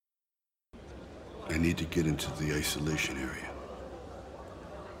need to get into the isolation area.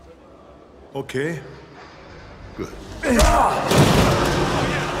 Okay. Good.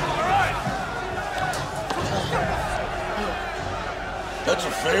 That's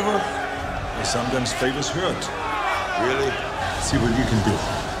a favor? Hey, sometimes favors hurt. Really? See what you can do.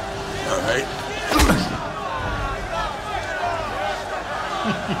 All right.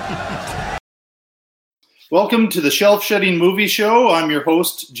 Welcome to the Shelf Shedding Movie Show. I'm your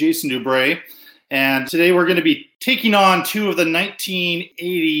host, Jason Dubray, and today we're going to be taking on two of the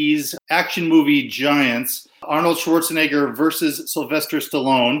 1980s action movie giants, Arnold Schwarzenegger versus Sylvester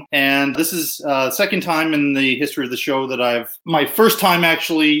Stallone. And this is second time in the history of the show that my first time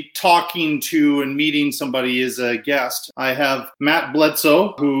actually talking to and meeting somebody as a guest. I have Matt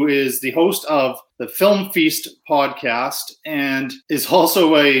Bledsoe, who is the host of the Film Feast podcast and is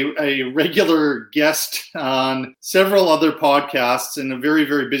also a regular guest on several other podcasts and a very,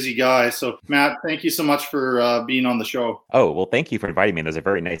 very busy guy. So Matt, thank you so much for being on the show. Oh, well, thank you for inviting me. That was a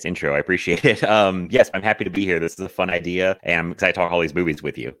very nice intro. I appreciate it. Yes, I'm happy to be here. This is a fun idea, and I'm excited to talk all these movies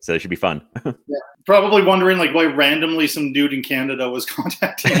with you. So it should be fun. Yeah. Probably wondering why randomly some dude in Canada was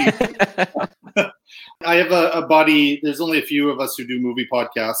contacting you. I have a buddy. There's only a few of us who do movie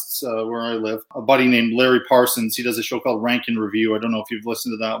podcasts where I live. A buddy named Larry Parsons. He does a show called Rank and Review. I don't know if you've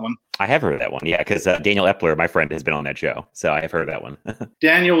listened to that one. I have heard of that one. Yeah, because Daniel Epler, my friend, has been on that show. So I have heard of that one.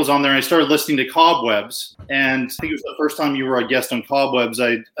 Daniel was on there, and I started listening to Cobwebs. And I think it was the first time you were a guest on Cobwebs.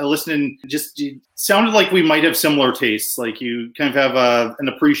 I listened and it sounded like we might have similar tastes. Like you kind of have an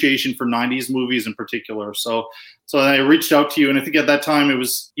appreciation for 90s movies in particular. So I reached out to you, and I think at that time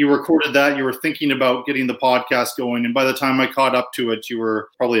you recorded that, you were thinking about getting the podcast going, and by the time I caught up to it, you were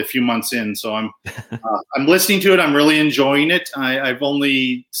probably a few months in. So I'm listening to it. I'm really enjoying it. I've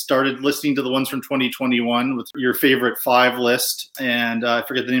only started listening to the ones from 2021 with your favorite 5 list, and I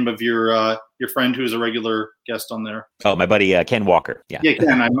forget the name of your friend who's a regular guest on there. Oh, my buddy Ken Walker. Yeah,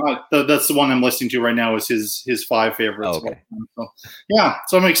 Ken. That's the one I'm listening to right now. Is his 5 favorites. Oh, okay.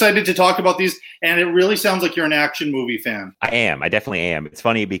 So I'm excited to talk about these, and it really sounds like you're an action movie fan. I am. I definitely am. It's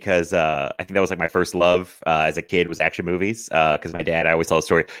funny because I think that was like my first love as a kid was action movies. Because my dad, I always tell the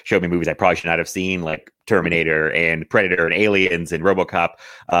story, showed me movies I probably should not have seen, like Terminator and Predator and Aliens and RoboCop.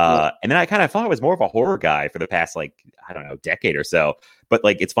 And then I kind of thought I was more of a horror guy for the past, decade or so. But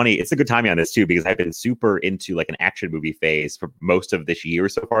it's funny, it's a good timing on this too, because I've been super into an action movie phase for most of this year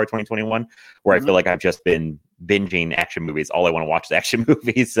so far, 2021, where I feel like I've just been binging action movies. All I want to watch is action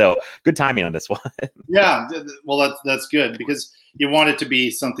movies. So good timing on this one. Yeah, well, that's good, because you want it to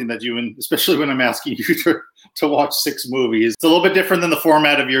be something that especially when I'm asking you to watch 6 movies. It's a little bit different than the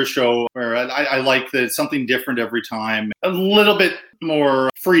format of your show, where I like that it's something different every time. A little bit more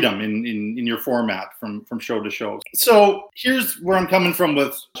freedom in your format from show to show. So here's where I'm coming from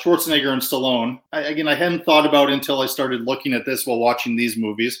with Schwarzenegger and Stallone. I hadn't thought about it until I started looking at this while watching these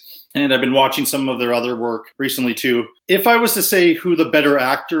movies. And I've been watching some of their other work recently too. If I was to say who the better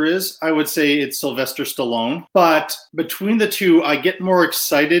actor is, I would say it's Sylvester Stallone. But between the two, I get more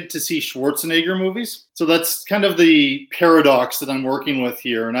excited to see Schwarzenegger movies. So that's kind of the paradox that I'm working with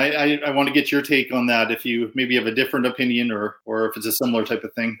here. And I want to get your take on that, if you maybe have a different opinion or if it's a similar type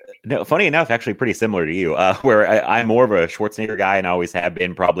of thing. No, funny enough, actually pretty similar to you, where I'm more of a Schwarzenegger guy and always have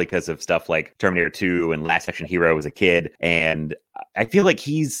been, probably because of stuff like Terminator 2 and Last Action Hero as a kid. And I feel like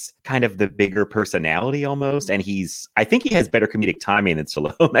he's kind of the bigger personality almost. And I think he has better comedic timing than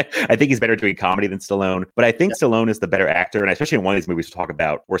Stallone. I think he's better doing comedy than Stallone. But I think Stallone is the better actor. And especially in one of these movies we'll talk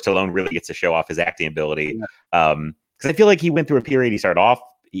about, where Stallone really gets to show off his acting ability. Because I feel like he went through a period, he started off,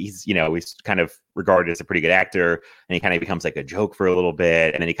 he's kind of regarded as a pretty good actor, and he kind of becomes like a joke for a little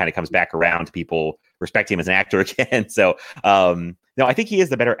bit, and then he kind of comes back around to people respecting him as an actor again. So no, I think he is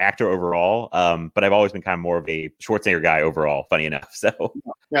the better actor overall, but I've always been kind of more of a Schwarzenegger guy overall, funny enough. So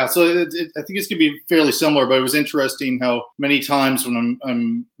yeah, so I think it's going to be fairly similar, but it was interesting how many times when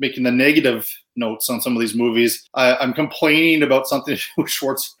I'm making the negative notes on some of these movies, I'm complaining about something with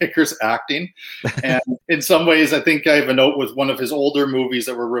Schwarzenegger's acting. And in some ways, I think I have a note with one of his older movies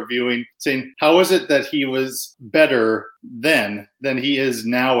that we're reviewing saying, how is it that he was better then than he is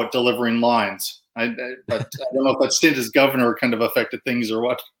now at delivering lines? But I don't know if that stint as governor kind of affected things or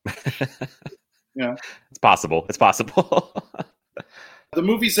what. Yeah, it's possible. It's possible. The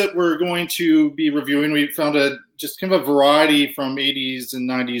movies that we're going to be reviewing, we found a just kind of a variety from 80s and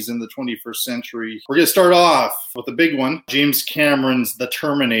 90s in the 21st century. We're going to start off with a big one, James Cameron's The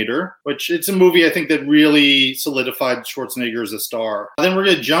Terminator, which it's a movie I think that really solidified Schwarzenegger as a star. Then we're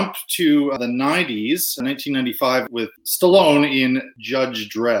going to jump to the 90s, 1995, with Stallone in Judge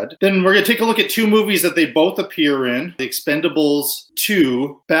Dredd. Then we're going to take a look at two movies that they both appear in, The Expendables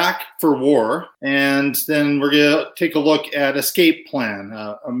 2, Back for War, and then we're going to take a look at Escape Plan,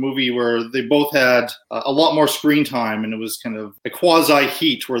 a movie where they both had a lot more screen time, and it was kind of a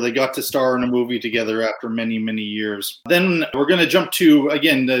quasi-heat where they got to star in a movie together after many, many years. Then we're going to jump to,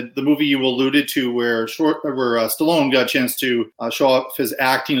 again, the movie you alluded to where Stallone got a chance to show off his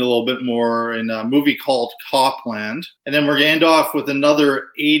acting a little bit more in a movie called Copland. And then we're going to end off with another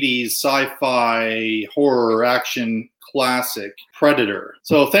 80s sci-fi horror action classic, Predator.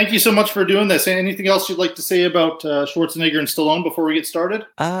 So thank you so much for doing this. Anything else you'd like to say about Schwarzenegger and Stallone before we get started?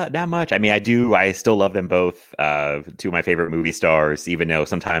 Not much. I mean, I still love them both. Two of my favorite movie stars, even though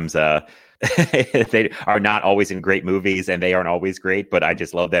sometimes they are not always in great movies and they aren't always great, but I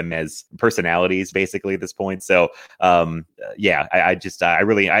just love them as personalities basically at this point. So I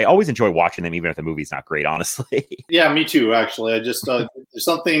always enjoy watching them even if the movie's not great, honestly. Yeah, me too, actually. I just there's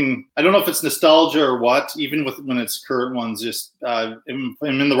something, I don't know if it's nostalgia or what, even when it's current ones, just if I'm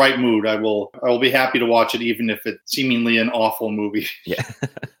in the right mood, I will be happy to watch it even if it's seemingly an awful movie. Yeah.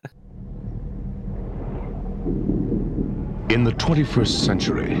 In the 21st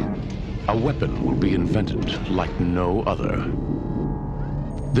century, a weapon will be invented like no other.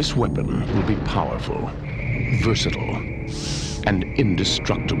 This weapon will be powerful, versatile, and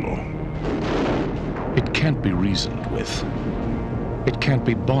indestructible. It can't be reasoned with. It can't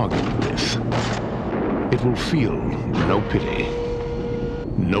be bargained with. It will feel no pity,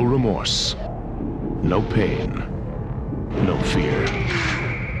 no remorse, no pain, no fear.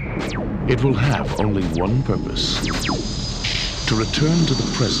 It will have only one purpose: to return to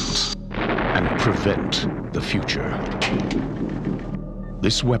the present and prevent the future.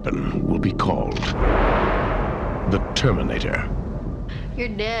 This weapon will be called the Terminator. You're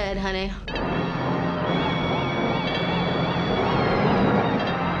dead, honey.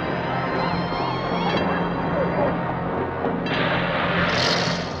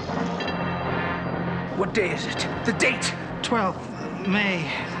 What day is it? The date? 12th May,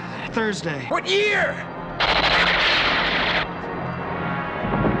 Thursday. What year?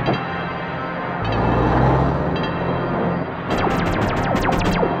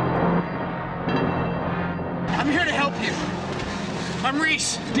 I'm here to help you. I'm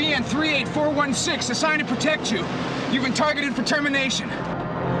Reese. DN 38416, assigned to protect you. You've been targeted for termination.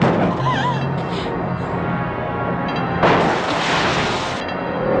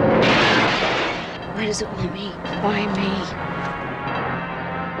 Why does it want me? Why me?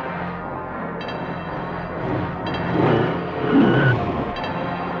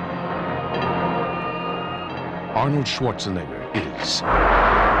 Arnold Schwarzenegger is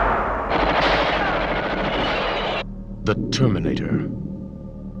the Terminator.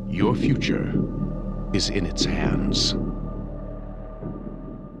 Your future is in its hands.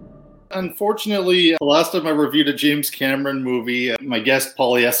 Unfortunately, the last time I reviewed a James Cameron movie, my guest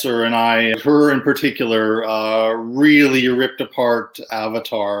Polyester and I, her in particular, really ripped apart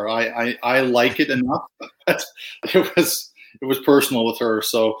Avatar. I like it enough, but it was personal with her.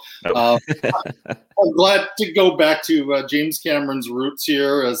 So I'm glad to go back to James Cameron's roots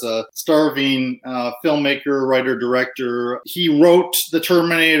here as a starving filmmaker, writer, director. He wrote The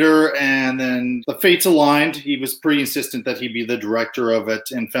Terminator, and then the fates aligned. He was pretty insistent that he be the director of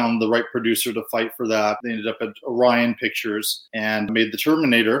it and found the right producer to fight for that. They ended up at Orion Pictures and made The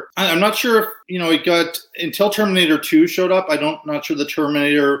Terminator. I'm not sure if, it got, until Terminator 2 showed up, not sure The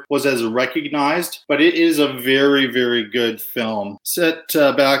Terminator was as recognized, but it is a very, very good film. Set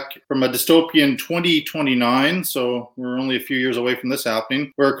back from a dystopian 2029, so we're only a few years away from this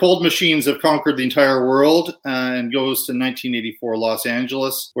happening, where cold machines have conquered the entire world, and goes to 1984 Los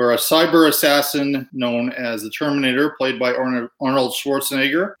Angeles, where a cyber assassin known as the Terminator, played by Arnold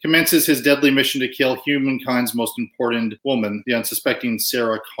Schwarzenegger, commences his deadly mission to kill humankind's most important woman, the unsuspecting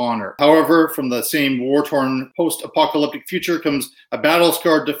Sarah Connor. However, from the same war-torn post-apocalyptic future comes a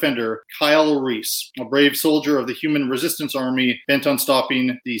battle-scarred defender, Kyle Reese, a brave soldier of the Human Resistance Army bent on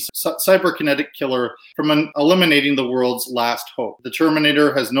stopping the cyberkinetic killer killer from eliminating the world's last hope. The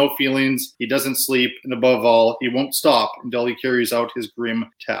Terminator has no feelings, he doesn't sleep, and above all, he won't stop until he carries out his grim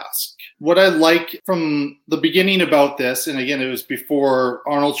task. What I like from the beginning about this, and again, it was before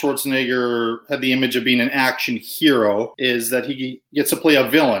Arnold Schwarzenegger had the image of being an action hero, is that he gets to play a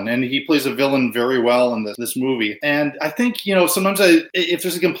villain, and he plays a villain very well in this movie. And I think, sometimes if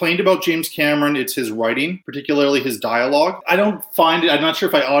there's a complaint about James Cameron, it's his writing, particularly his dialogue. I don't find it, I'm not sure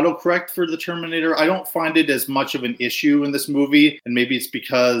if I autocorrect for the Terminator, I don't find it as much of an issue in this movie, and maybe it's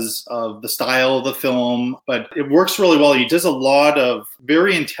because of the style of the film, but it works really well. He does a lot of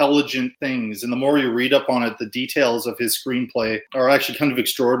very intelligent things, and the more you read up on it, the details of his screenplay are actually kind of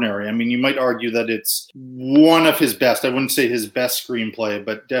extraordinary. I mean, you might argue that it's one of his best. I wouldn't say his best screenplay,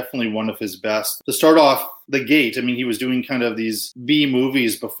 but definitely one of his best. To start off the gate, I mean, he was doing kind of these B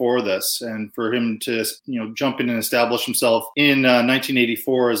movies before this, and for him to jump in and establish himself in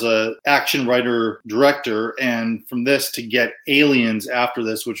 1984 as a action writer director, and from this to get Aliens after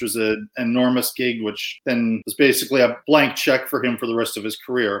this, which was an enormous gig, which then was basically a blank check for him for the rest of his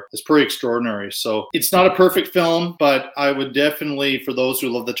career. It's pretty extraordinary. So it's not a perfect film, but I would definitely, for those who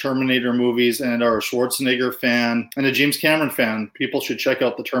love the Terminator movies and are a Schwarzenegger fan and a James Cameron fan, people should check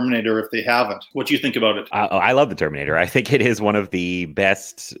out the Terminator if they haven't. What do you think about it? I love the Terminator. I think it is one of the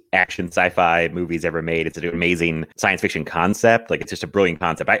best action sci-fi movies ever made. It's an amazing science fiction concept. Like, it's just a brilliant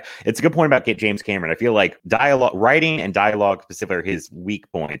concept. It's a good point about James Cameron. I feel like writing and dialogue specifically are his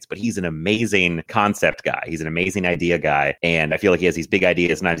weak points, but he's an amazing concept guy. He's an amazing idea guy. And I feel like he has these big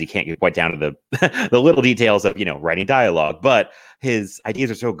ideas. Sometimes he can't get quite down to the the little details of, writing dialogue, but his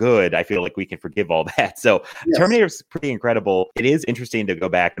ideas are so good, I feel like we can forgive all that. So yes. Terminator's pretty incredible. It is interesting to go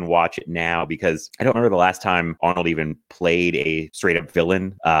back and watch it now, because I don't remember the last time Arnold even played a straight up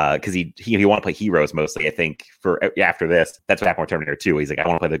villain, because he wanted to play heroes mostly, I think, for after this. That's what happened with Terminator 2. He's like, I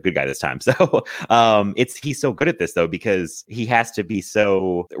want to play the good guy this time. So he's so good at this, though, because he has to be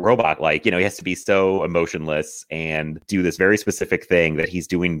so robot-like, he has to be so emotionless and do this very specific thing that he's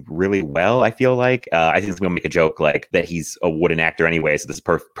doing really well, I feel like. I think we'll make a joke like that he's a wooden actor anyway, so this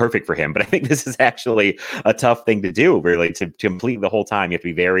is perfect for him. But I think this is actually a tough thing to do, really, to complete the whole time. You have to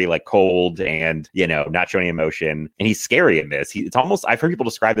be very cold and not show any emotion. And he's scary in this. It's almost, I've heard people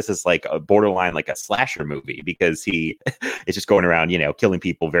describe this as like a borderline, like a slasher movie, because he is just going around killing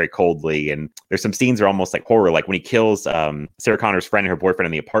people very coldly. And there's some scenes that are almost like horror, like when he kills Sarah Connor's friend and her boyfriend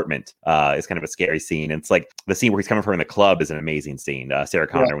in the apartment. Is kind of a scary scene. And it's like the scene where he's coming for her in the club is an amazing scene. Sarah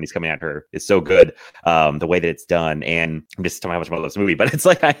Connor, when he's coming at her, is so good. The way that it's done. And I'm just talking how much I love this movie, but it's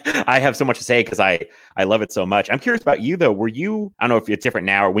like I have so much to say because I love it so much. I'm curious about you, though. Were you, I don't know if it's different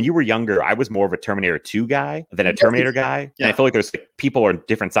now, or when you were younger, I was more of a Terminator 2 guy than a Terminator guy. Yeah. And I feel like there's people on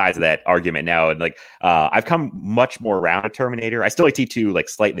different sides of that argument now. And I've come much more around a Terminator. I still like T2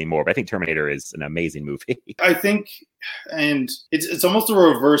 slightly more, but I think Terminator is an amazing movie. I think, and it's almost the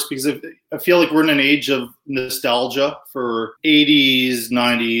reverse, because I feel like we're in an age of nostalgia for 80s,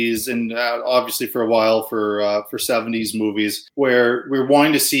 90s, and obviously for a while for 70s movies, where we're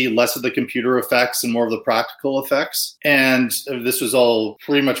wanting to see less of the computer effects and more of the practical effects. And this was all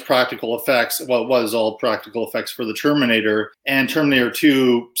pretty much practical effects. Well, it was all practical effects for the Terminator. And Terminator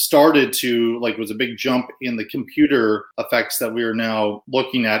 2 started to, was a big jump in the computer effects that we are now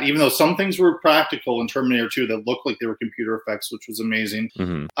looking at, even though some things were practical in Terminator 2 that looked like they were computer effects, which was amazing.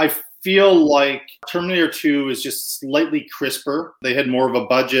 Mm-hmm. I feel like Terminator 2 is just slightly crisper. They had more of a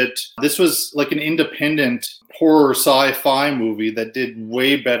budget. This was like an independent horror sci-fi movie that did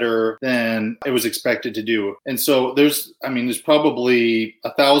way better than it was expected to do. And so there's probably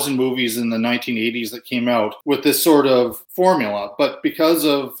 1,000 movies in the 1980s that came out with this sort of formula. But because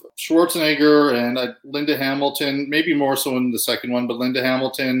of Schwarzenegger and Linda Hamilton, maybe more so in the second one, but Linda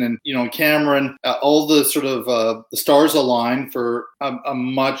Hamilton and, Cameron, all the sort of the stars aligned for a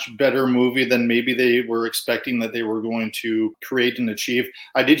much better movie than maybe they were expecting that they were going to create and achieve.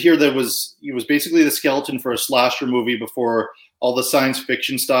 I did hear that it was basically the skeleton for a slasher movie before all the science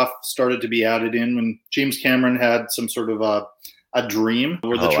fiction stuff started to be added in, when James Cameron had some sort of a dream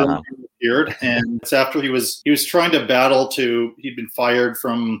where the Terminator appeared. And it's after he was trying to battle he'd been fired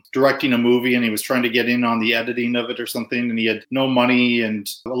from directing a movie, and he was trying to get in on the editing of it or something, and he had no money and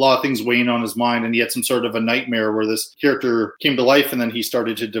a lot of things weighing on his mind, and he had some sort of a nightmare where this character came to life, and then he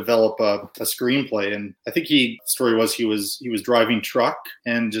started to develop a screenplay. And I think the story was he was driving truck,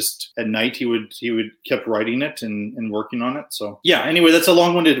 and just at night he would kept writing it and working on it. So yeah, anyway, that's a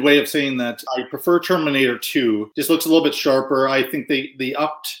long-winded way of saying that I prefer Terminator 2. Just looks a little bit sharper. I think they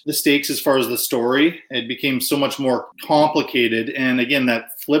upped the stakes as far as the story. It became so much more complicated. And again,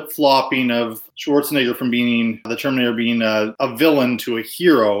 that flip-flopping of Schwarzenegger from being the Terminator being a villain to a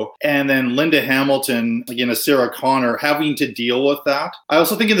hero, and then Linda Hamilton, again as Sarah Connor, having to deal with that. I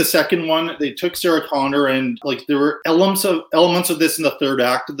also think in the second one, they took Sarah Connor and like there were elements of this in the third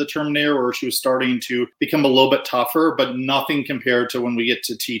act of the Terminator where she was starting to become a little bit tougher, but nothing compared to when we get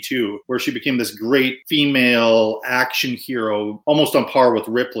to T2, where she became this great female action hero, almost on par with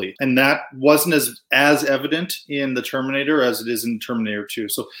Ripley. And that wasn't as evident in the Terminator as it is in Terminator 2.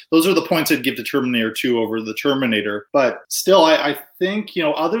 So those are the points I'd give to Terminator 2 over the Terminator. But still, I think,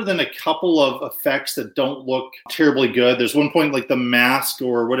 other than a couple of effects that don't look terribly good, there's one point like the mask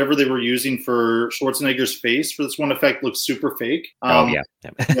or whatever they were using for Schwarzenegger's face for this one effect looks super fake. Yeah.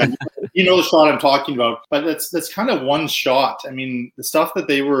 The shot I'm talking about, but that's kind of one shot. I mean, the stuff that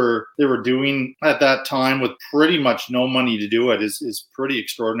they were doing at that time with pretty much no money to do it is pretty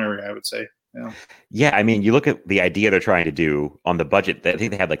extraordinary, I would say. Yeah, I mean, you look at the idea they're trying to do on the budget. I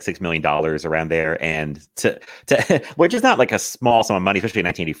think they had like $6 million around there, and to which is not like a small sum of money, especially in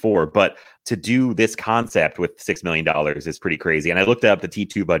 1984. But to do this concept with $6 million is pretty crazy. And I looked up the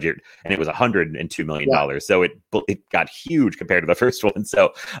T2 budget, and it was $102 million. So it got huge compared to the first one.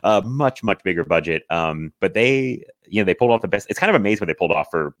 So much bigger budget. But they pulled off the best. It's kind of amazing what they pulled off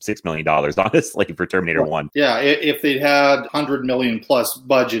for $6 million, honestly, for Terminator 1. Yeah, if they'd had $100 million plus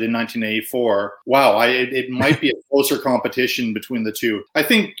budget in 1984, wow, it might be a closer competition between the two. I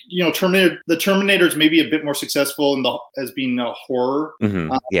think the Terminator's maybe a bit more successful as being a horror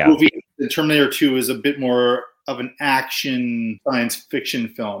movie. The Terminator 2 is a bit more of an action science fiction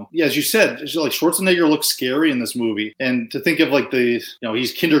film. Yeah, as you said, like Schwarzenegger looks scary in this movie, and to think of like he's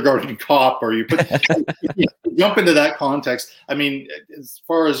kindergarten cop, or you jump into that context. I mean, as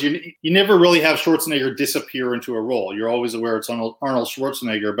far as you never really have Schwarzenegger disappear into a role. You're always aware it's Arnold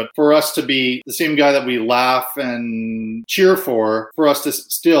Schwarzenegger, but for us to be the same guy that we laugh and cheer for us to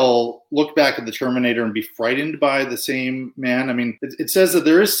still look back at the Terminator and be frightened by the same man. I mean, it says that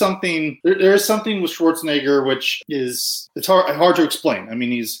there is something with Schwarzenegger which is hard to explain. I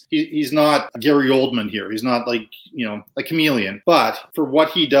mean, he's not Gary Oldman here. He's not like a chameleon, but for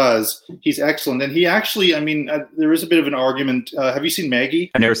what he does, he's excellent. And he actually, I mean, there is a bit of an argument. Have you seen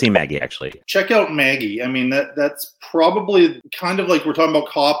Maggie? I've never seen Maggie, actually. Check out Maggie. I mean, that's probably kind of like we're talking about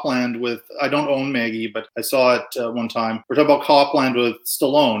Copland with, I don't own Maggie, but I saw it one time. We're talking about Copland with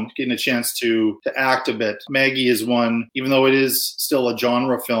Stallone getting a chance to act a bit. Maggie is one, even though it is still a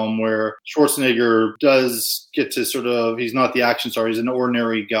genre film where Schwarzenegger does get to sort of, he's not the action star, he's an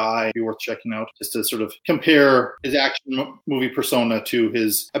ordinary guy. It'd be worth checking out just to sort of compare his action movie persona to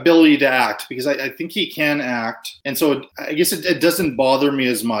his ability to act, because I think he can act. And so I guess it doesn't bother me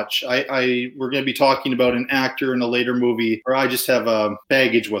as much. We're going to be talking about an actor in a later movie, or I just have a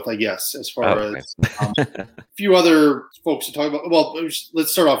baggage with, I guess, as far as a few other folks to talk about. Well,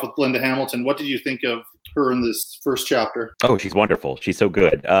 let's start off with Linda Hamilton. What did you think of her in this first chapter? Oh, she's wonderful. She's so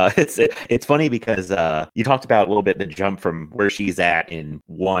good. It's funny because you talked about a little bit the jump from where she's at in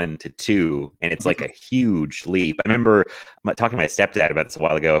 1 to 2, and it's like a huge leap. I remember talking to my stepdad about this a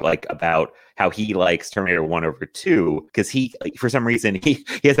while ago, like about how he likes Terminator 1 over 2, because he, like, for some reason, he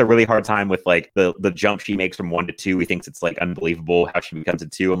has a really hard time with like the jump she makes from 1 to 2. He thinks it's like unbelievable how she becomes a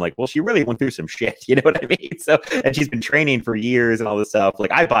 2. I'm like, well, she really went through some shit, you know what I mean? So, and she's been training for years and all this stuff.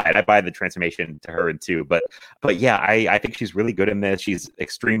 Like, I buy the transformation to her in 2, but yeah, I think she's really good in this. She's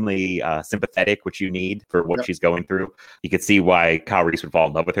extremely sympathetic, which you need for what she's going through. You could see why Kyle Reese would fall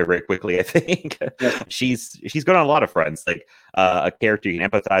in love with her very quickly, I think. She's good on a lot of fronts, like a character you can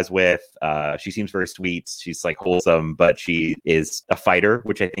empathize with. She seems very sweet. She's like wholesome, but she is a fighter,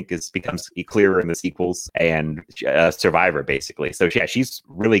 which I think becomes clearer in the sequels, and a survivor, basically. So yeah, she's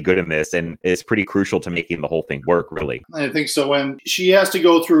really good in this, and is pretty crucial to making the whole thing work, really. I think so. When she has to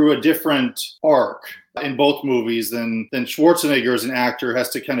go through a different arc in both movies, then Schwarzenegger as an actor has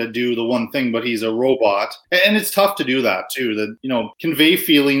to kind of do the one thing, but he's a robot. And it's tough to do that too, that, convey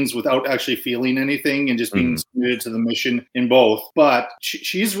feelings without actually feeling anything and just being committed to the mission in both. But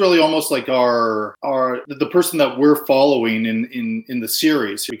she's really almost like the person that we're following in the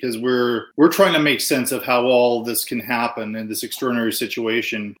series, because we're trying to make sense of how all this can happen in this extraordinary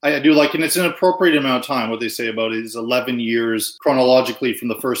situation. I do like, and it's an appropriate amount of time. What they say about it is 11 years chronologically from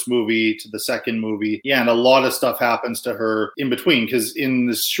the first movie to the second movie. Yeah, and a lot of stuff happens to her in between, because in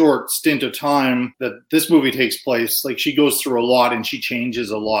this short stint of time that this movie takes place, like, she goes through a lot and she changes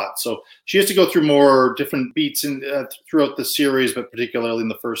a lot. So she has to go through more different beats throughout the series, but particularly in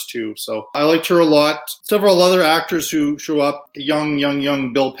the first two. So I liked her a lot. Several other actors who show up.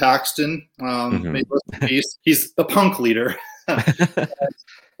 Young Bill Paxton. He's the punk leader.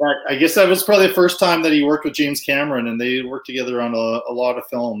 I guess that was probably the first time that he worked with James Cameron, and they worked together on a lot of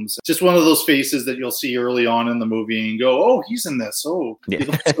films. Just one of those faces that you'll see early on in the movie and go, "Oh, he's in this. Oh, he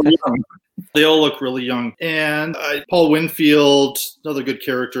looks so young." They all look really young. And Paul Winfield, another good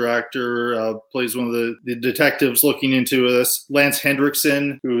character actor, plays one of the detectives looking into this. Lance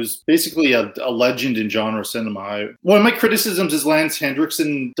Hendrickson, who's basically a legend in genre cinema. One of my criticisms is Lance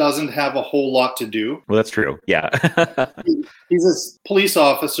Hendrickson doesn't have a whole lot to do. Well, that's true. Yeah. He's a police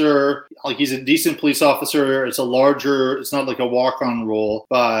officer. Like, he's a decent police officer. It's not like a walk-on role,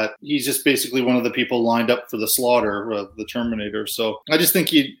 but he's just basically one of the people lined up for the slaughter of the Terminator. So I just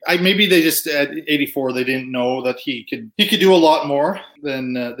think maybe they just at 84 they didn't know that he could do a lot more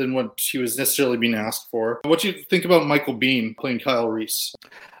than what he was necessarily being asked for. What do you think about Michael Biehn playing Kyle Reese?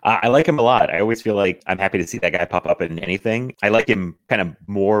 I like him a lot. I always feel like I'm happy to see that guy pop up in anything. I like him kind of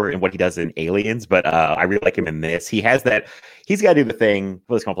more in what he does in Aliens, but I really like him in this. He's got to do the thing.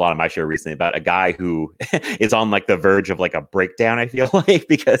 Well, it's come up a lot on my show recently about a guy who is on like the verge of like a breakdown, I feel like,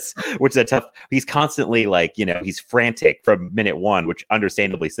 which is he's constantly like, he's frantic from minute one, which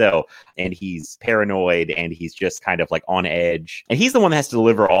understandably so. And he's paranoid and he's just kind of like on edge. And he's the one that has to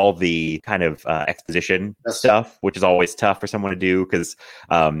deliver all the kind of exposition stuff, which is always tough for someone to do because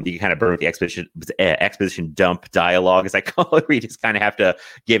you can kind of burn with the exposition dump dialogue, as I call it, where you just kind of have to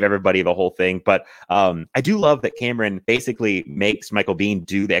give everybody the whole thing. But I do love that Cameron basically makes Michael Biehn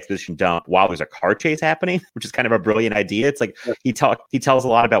do the exposition dump while there's a car chase happening, which is kind of a brilliant idea. It's like he tells a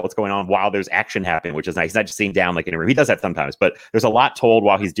lot about what's going on while there's action happening, which is nice. He's not just sitting down like in a room. He does that sometimes, but there's a lot told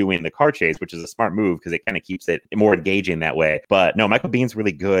while he's doing the car chase, which is a smart move because it kind of keeps it more engaging that way. But no, Michael Bihn's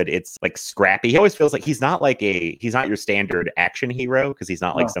really good. It's like scrappy. He always feels like he's not your standard action hero because he's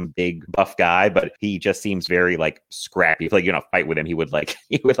not like some big buff guy, but he just seems very like scrappy. If like you're gonna fight with him, he would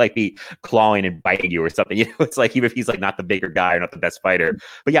be clawing and biting you or something. It's like even if he's like not the bigger guy or not the best fighter.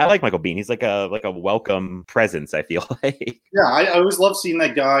 But yeah, I like Michael Biehn. He's like a welcome presence, I feel like. Yeah, I always love seeing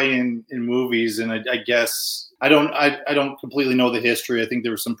that guy in movies, and I guess I don't completely know the history. I think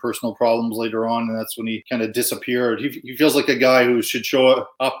there were some personal problems later on, and that's when he kind of disappeared. He feels like a guy who should show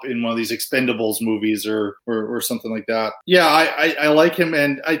up in one of these Expendables movies or something like that. Yeah, I like him,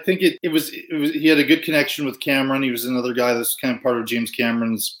 and I think it was he had a good connection with Cameron. He was another guy that's kind of part of James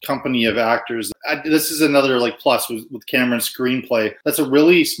Cameron's company of actors. This is another like plus with Cameron's screenplay. That's a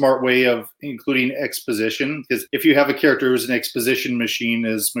really smart way of including exposition, because if you have a character who's an exposition machine,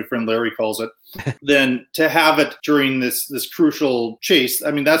 as my friend Larry calls it, then to have it during this crucial chase,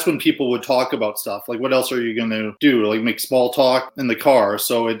 I mean, that's when people would talk about stuff. Like, what else are you going to do? Like, make small talk in the car.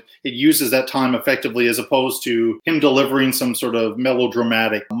 So it uses that time effectively, as opposed to him delivering some sort of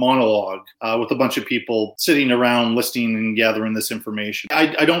melodramatic monologue with a bunch of people sitting around listening and gathering this information.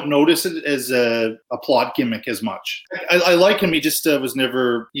 I don't notice it as a plot gimmick as much. I like him. He just was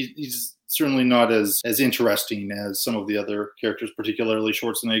never... He's certainly not as interesting as some of the other characters, particularly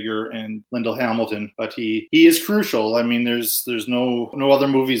Schwarzenegger and Lyndall Hamilton. But he is crucial. I mean, there's no other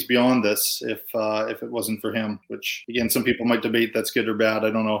movies beyond this if it wasn't for him. Which again, some people might debate that's good or bad.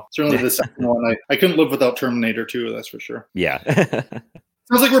 I don't know. Certainly the second one, I couldn't live without Terminator 2. That's for sure. Yeah.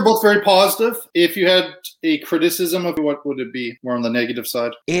 Sounds like we're both very positive. If you had a criticism of what would it be? More on the negative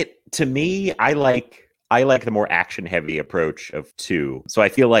side. To me, I like the more action-heavy approach of 2. So I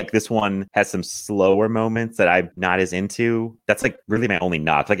feel like this one has some slower moments that I'm not as into. That's like really my only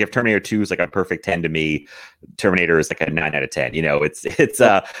knock. Like if Terminator 2 is like a perfect 10 to me, Terminator is like a 9 out of 10. It's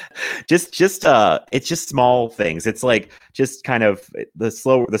just small things. It's like just kind of the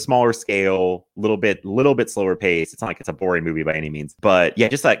smaller scale, little bit slower pace. It's not like it's a boring movie by any means. But yeah,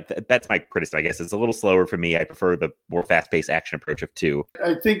 just like that's my criticism, I guess. It's a little slower for me. I prefer the more fast-paced action approach of 2.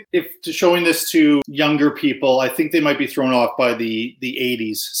 I think showing this to younger people, I think they might be thrown off by the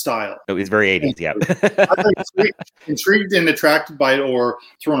 80s style. Oh, it's very 80s, yeah. I'm intrigued and attracted by it, or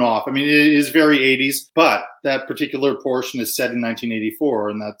thrown off. I mean, it is very 80s, but that particular portion is set in 1984,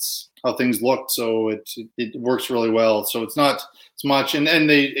 and that's how things looked. So it works really well. So it's not as much. And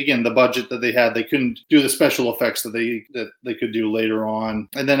they, again, the budget that they had, they couldn't do the special effects that they could do later on.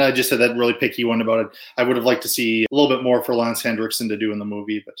 And then I just said that really picky one about it. I would have liked to see a little bit more for Lance Henriksen to do in the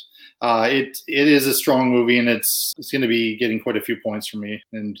movie, but it is a strong movie, and it's going to be getting quite a few points from me.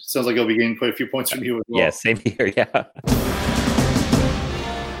 And it sounds like it'll be getting quite a few points from you as well. Yeah, same here. Yeah.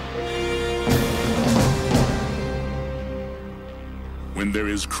 When there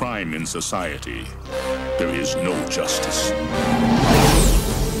is crime in society, there is no justice.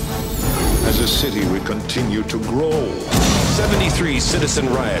 As a city, we continue to grow. 73 citizen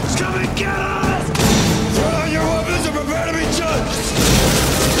riots. Come and get us! Throw down your weapons and prepare to be judged!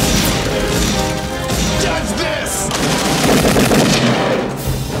 Judge this!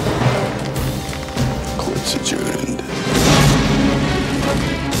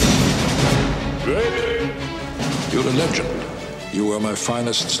 a legend. You were my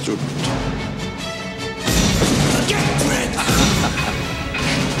finest student.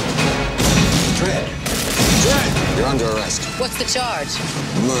 Dredd, you're under arrest. What's the charge?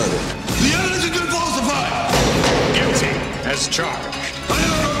 Murder. The evidence has been falsified! Guilty as charged. I am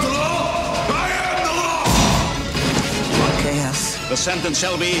not the law! I am the law! Chaos. The sentence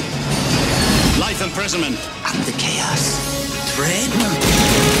shall be life imprisonment. I'm the chaos. Dredd?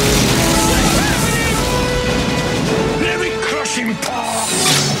 Let me crush him, Paul!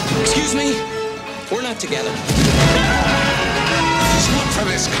 Excuse me? We're not together. It's not for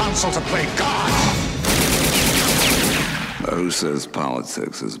this council to play God! Who says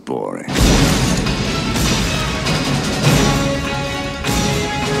politics is boring?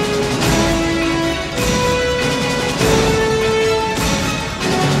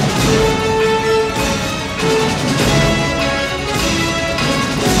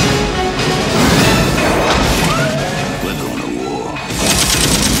 We're going to war.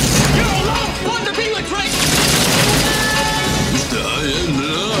 You're alone! One to be with Drake! Mr. I am the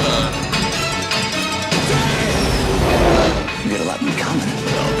law! You gotta let me coming.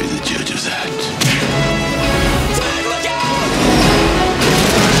 I'll be the judge of that.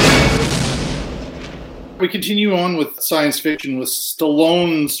 We continue on with science fiction with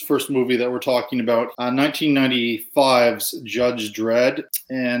Stallone's first movie that we're talking about, 1995's Judge Dredd,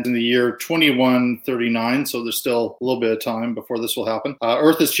 and in the year 2139, so there's still a little bit of time before this will happen.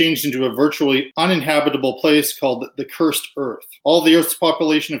 Earth has changed into a virtually uninhabitable place called the Cursed Earth. All the Earth's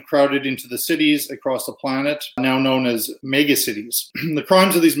population have crowded into the cities across the planet, now known as megacities. The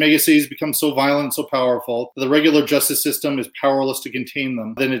crimes of these megacities become so violent and so powerful that the regular justice system is powerless to contain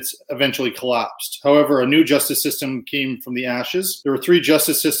them. Then it's eventually collapsed. However, a new justice system came from the ashes. There were 3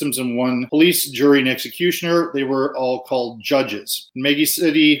 justice systems and 1 police, jury, and executioner. They were all called judges.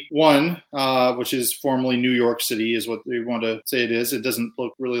 Megacity 1, which is formerly New York City, is what they want to say it is. It doesn't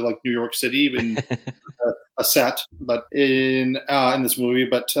look really like New York City in a set, but in this movie.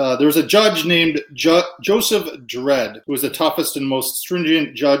 But there was a judge named Joseph Dredd, who was the toughest and most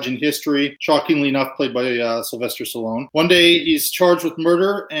stringent judge in history, shockingly enough played by Sylvester Stallone. One day he's charged with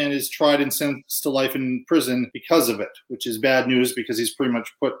murder and is tried and sentenced to life in prison because of it, which is bad news because he's pretty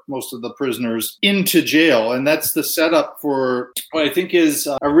much put most of the prisoners into jail. And that's the setup for what I think is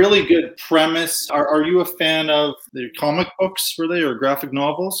a really good premise. Are you a fan of the comic books, were they, or graphic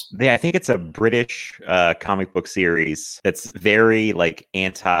novels? Yeah, I think it's a British comic book series that's very like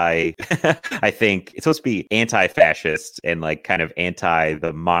anti I think it's supposed to be anti-fascist and like kind of anti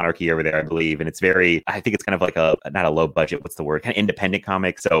the monarchy over there, I believe. And it's very, I think it's kind of like a, not a low budget, what's the word, kind of independent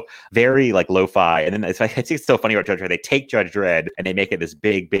comic. So very like lo-fi. And then I think it's so funny about Judge Dredd. They take Judge Dredd and they make it this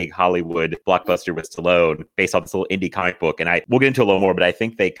big Hollywood blockbuster with Stallone based on this little indie comic book. And we'll get into a little more, but I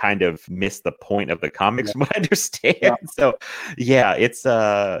think they kind of missed the point of the comics from what I understand. Yeah. So yeah, it's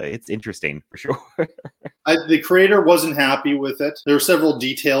interesting for sure. The creator wasn't happy with it. There were several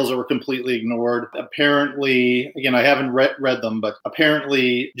details that were completely ignored. Apparently, again, I haven't read them, but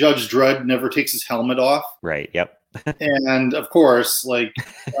apparently Judge Dredd never takes his helmet off. Right. Yep. And of course, like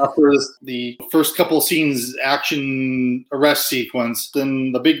after the first couple scenes, action arrest sequence,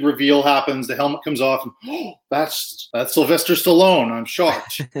 then the big reveal happens. The helmet comes off, and that's Sylvester Stallone. I'm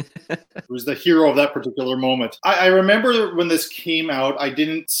shocked. Who's the hero of that particular moment? I remember when this came out. I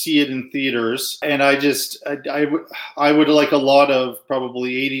didn't see it in theaters, and I would like a lot of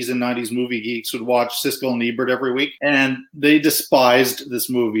probably 80s and 90s movie geeks would watch Siskel and Ebert every week, and they despised this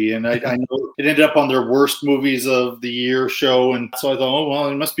movie. And I know it ended up on their worst movies of the year show, and so I thought, oh well,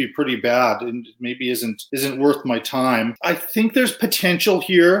 it must be pretty bad, and maybe isn't worth my time. I think there's potential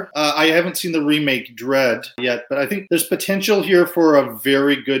here. I haven't seen the remake Dredd yet, but I think there's potential here for a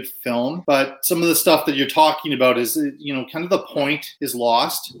very good film. But some of the stuff that you're talking about is, kind of the point is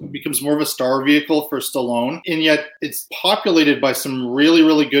lost. It becomes more of a star vehicle for Stallone, and yet it's populated by some really,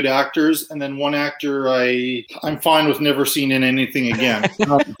 really good actors, and then one actor I'm fine with never seeing in anything again.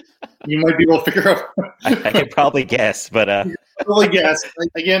 You might be able to figure out. I can probably guess, but probably guess.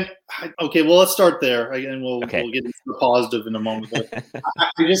 Again, okay, well, let's start there. Again, we'll get into the positive in a moment.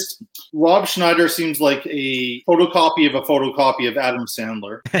 Rob Schneider seems like a photocopy of Adam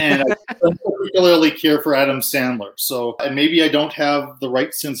Sandler. And I don't particularly care for Adam Sandler. So and maybe I don't have the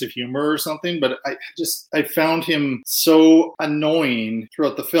right sense of humor or something, but I found him so annoying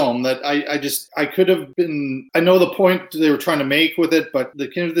throughout the film that I could have been, I know the point they were trying to make with it, but the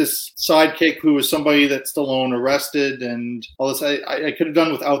kind of this sidekick who was somebody that Stallone arrested and all this, I could have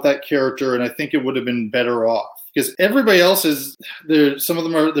done without that character, and I think it would have been better off. because everybody else is there. Some of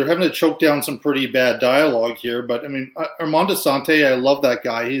them they're having to choke down some pretty bad dialogue here. But I mean, Armando Sante, I love that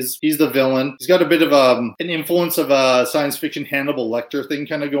guy. He's the villain. He's got a bit of an influence of a science fiction Hannibal Lecter thing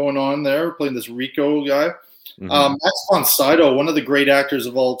kind of going on there, playing this Rico guy. Max von Sydow, one of the great actors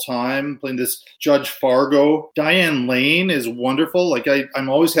of all time, playing this Judge Fargo. Diane Lane is wonderful. Like I'm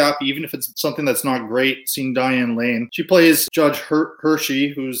always happy, even if it's something that's not great, seeing Diane Lane. She plays Judge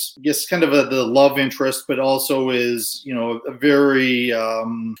Hershey, who's I guess kind of the love interest, but also is a very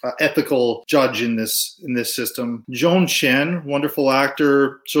ethical judge in this system. Joan Chen, wonderful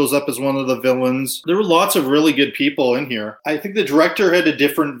actor, shows up as one of the villains. There were lots of really good people in here. I think the director had a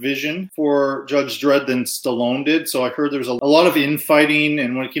different vision for Judge Dredd than Stallone did. So I heard there was a lot of infighting,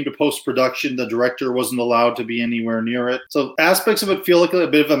 and when it came to post-production, the director wasn't allowed to be anywhere near it. So aspects of it feel like a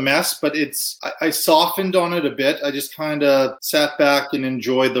bit of a mess, but I softened on it a bit. I just kind of sat back and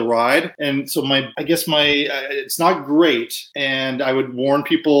enjoyed the ride. And so it's not great, and I would warn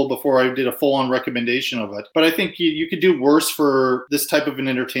people before I did a full-on recommendation of it. But I think you could do worse for this type of an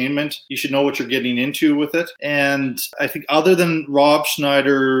entertainment. You should know what you're getting into with it. And I think other than Rob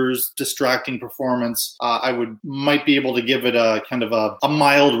Schneider's distracting performance, I might be able to give it a kind of a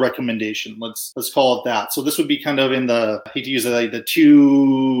mild recommendation. Let's call it that. So this would be kind of in I hate to use it, like the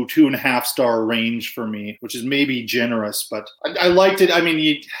 2.5 star range for me, which is maybe generous, but I liked it. I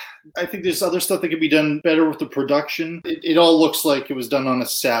mean, I think there's other stuff that could be done better with the production. It all looks like it was done on a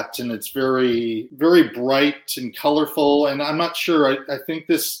set, and it's very, very bright and colorful. And I'm not sure. I think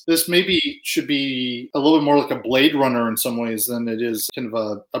this maybe should be a little bit more like a Blade Runner in some ways than it is kind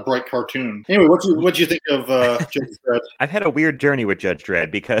of a bright cartoon. Anyway, what do you think of Judge Dredd? I've had a weird journey with Judge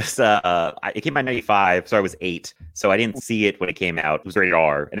Dredd because it came out in 95, so I was 8. So I didn't see it when it came out. It was rated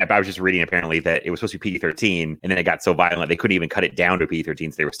R. And I was just reading apparently that it was supposed to be PG-13, and then it got so violent they couldn't even cut it down to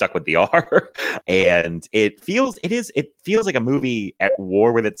PG-13, so they were stuck with the R. And it feels like a movie at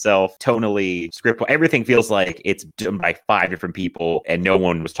war with itself, tonally, script, everything feels like it's done by 5 different people and no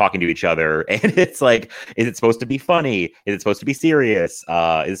one was talking to each other. And it's like, is it supposed to be funny? Is it supposed to be serious?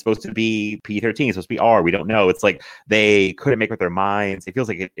 Is it supposed to be PG-13? Is it supposed to be R? We don't know. It's like they couldn't make up their minds. It feels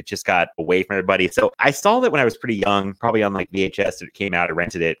like it just got away from everybody. So I saw that when I was pretty young, probably on like VHS. It came out, I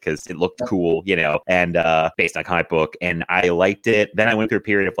rented it because it looked cool, and based on comic book, and I liked it. Then I went through a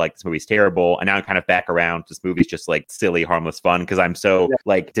period of like, this movie's terrible, and now I'm kind of back around. This movie's just like silly, harmless fun because I'm so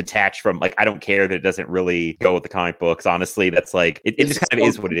like detached from, like, I don't care that it doesn't really go with the comic books. Honestly, that's like it just kind of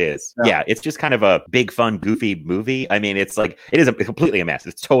is what it is. Yeah, it's just kind of a big, fun, goofy movie. I mean, it's like it's completely a mess.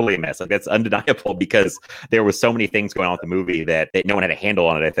 It's totally a mess. Like, that's undeniable because there was so many things going on with the movie that no one had a handle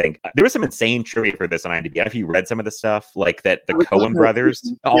on it. I think there was some insane trivia for this on IMDb. I don't know if you read some of the stuff, like that the Coen brothers.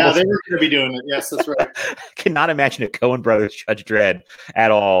 Yeah, they were going to be doing it. Yes, that's right. Cannot imagine a Coen brothers Judge Dredd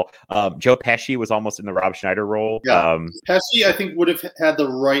at all. Joe Pesci was almost in the Rob Schneider role. Yeah. Pesci, I think, would have had the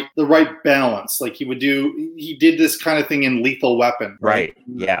right balance. Like he did this kind of thing in Lethal Weapon. Right.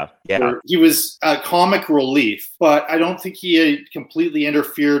 Yeah. He was a comic relief, but I don't think he had completely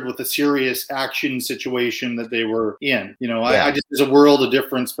interfered with the serious action situation that they were in. I just, there's a world of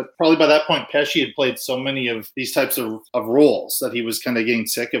difference, but probably by that point, Pesci had played so many of these types of roles that he was kind of getting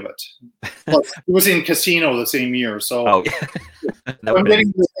sick of it. Plus, he was in Casino the same year, so I'm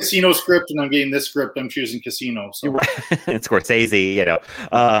getting the Casino script and I'm getting this script. I'm choosing Casino. So and Scorsese,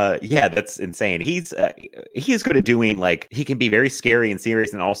 that's insane. He's good at doing, like, he can be very scary and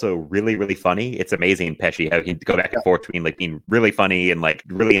serious and also really, really funny. It's amazing, Pesci, how he can go back and forth between like being really funny and like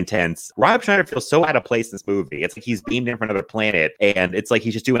really intense. Rob Schneider feels so out of place in this movie. It's like he's beamed in from another planet, and it's like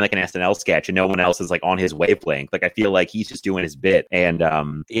he's just doing like an SNL sketch, and no one else is like on his wavelength. Like, I feel like he's just doing his bit, and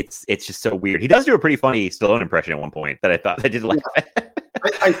it's just so weird. He does do a pretty funny Stallone impression at one point that I thought I did like.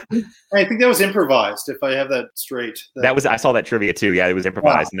 I think that was improvised, if I have that straight. I saw that trivia too. Yeah, it was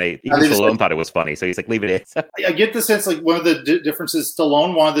improvised, and Stallone thought it was funny, so he's like, leave it in. I get the sense, like, one of the differences,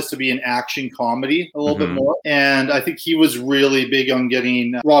 Stallone wanted this to be an action comedy a little bit more, and I think he was really big on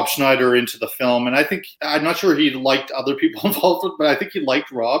getting Rob Schneider into the film, and I'm not sure he liked other people involved with it, but I think he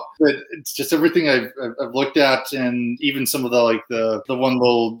liked Rob. But it's just everything I've looked at, and even some of the one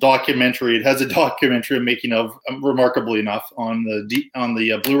little documentary. It has a documentary making of, remarkably enough, on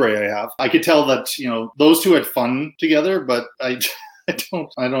the Blu-ray I have. I could tell that those two had fun together, but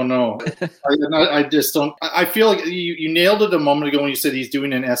I don't know. I just don't. I feel like you nailed it a moment ago when you said he's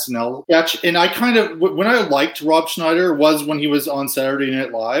doing an SNL sketch. And I kind of, when I liked Rob Schneider was when he was on Saturday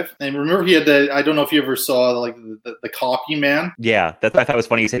Night Live. And remember he had I don't know if you ever saw like the Copy Man. Yeah, that's what I thought was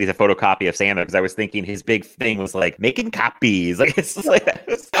funny. You said he's a photocopy of Sandler because I was thinking his big thing was like making copies. Like it's just like that.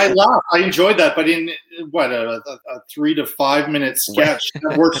 I laughed. I enjoyed that. But in a 3 to 5 minute sketch,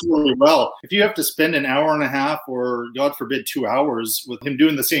 that works really well. If you have to spend an hour and a half or God forbid 2 hours with him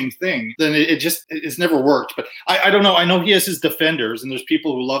doing the same thing, then it's never worked. But I don't know. I know he has his defenders, and there's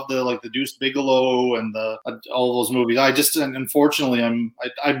people who love the Deuce Bigalow and all those movies. I just, unfortunately,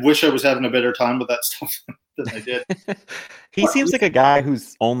 I wish I was having a better time with that stuff than I did. He seems like a guy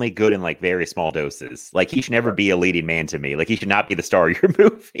who's only good in like very small doses. Like he should never be a leading man to me. Like he should not be the star of your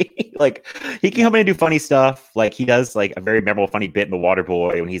movie. Like he can come in and do funny stuff. Like he does like a very memorable funny bit in The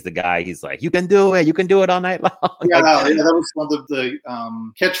Waterboy when he's the guy. He's like, "You can do it all night long." Yeah, that was one of the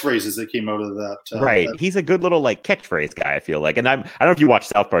catchphrases that came out of that. Right. He's a good little like catchphrase guy, I feel like. And I don't know if you watch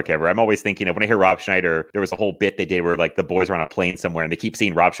South Park ever. I'm always thinking of when I hear Rob Schneider, there was a whole bit they did where like the boys were on a plane somewhere and they keep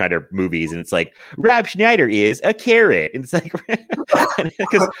seeing Rob Schneider movies and it's like, Rob Schneider is a carrot. And it's like,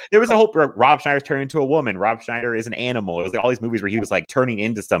 because there was a whole Rob Schneider's turned into a woman. Rob Schneider is an animal. It was like all these movies where he was like turning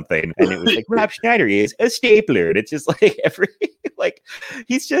into something. And it was like, Rob Schneider is a stapler. And it's just like like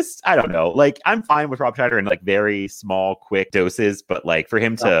he's just, I don't know. Like I'm fine with Rob Schneider in like very small, quick doses. But like for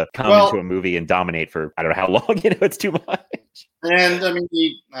him to come into a movie and dominate for I don't know how long, it's too much. And I mean,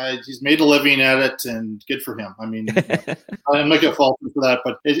 he's made a living at it, and good for him. I mean, I'm not gonna fault him for that,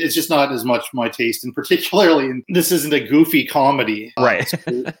 but it's just not as much my taste, and particularly, this isn't a goofy comedy, right?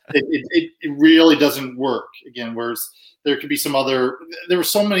 It really doesn't work. Again, whereas there could be some other. There were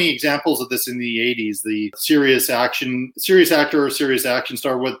so many examples of this in the '80s. The serious actor or serious action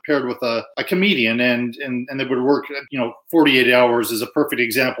star paired with a comedian, and they would work. 48 Hours is a perfect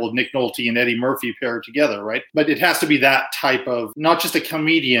example of Nick Nolte and Eddie Murphy paired together, right? But it has to be that type of not just a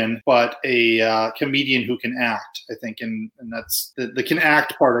comedian, but a comedian who can act. I think, and that's the can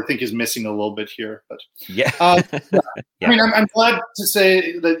act part. I think is missing a little bit here. But yeah. I mean, I'm glad to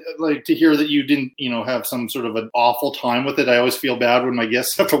say that, like, to hear that you didn't, have some sort of an awful time with it. I always feel bad when my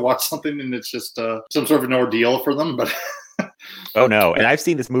guests have to watch something and it's just some sort of an ordeal for them. But oh no, and I've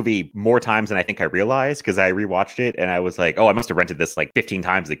seen this movie more times than I think I realized because I rewatched it and I was like, oh, I must have rented this like 15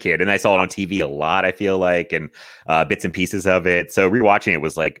 times as a kid, and I saw it on TV a lot. I feel like, and bits and pieces of it. So rewatching it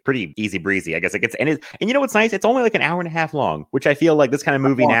was like pretty easy breezy. I guess it gets and you know what's nice? It's only like an hour and a half long, which I feel like this kind of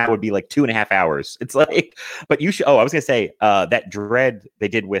movie now would be like 2.5 hours. It's like, but you should. Oh, I was gonna say that Dredd they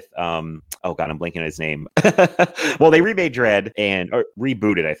did with oh god, I'm blanking on his name. Well, they remade Dredd or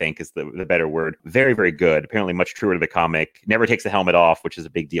rebooted, I think is the better word. Very, very good. Apparently much truer to the comic. Never takes the helmet off, which is a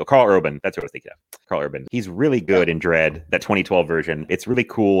big deal. Carl Urban, that's what I was thinking of. Carl Urban. He's really good in Dredd, that 2012 version. It's really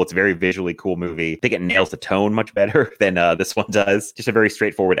cool. It's a very visually cool movie. I think it nails the tone much better than this one does. Just a very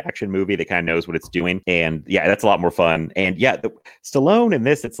straightforward action movie that kind of knows what it's doing. And yeah, that's a lot more fun. And yeah, Stallone in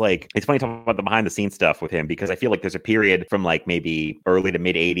this, it's funny talking about the behind the scenes stuff with him because I feel like there's a period from like maybe early to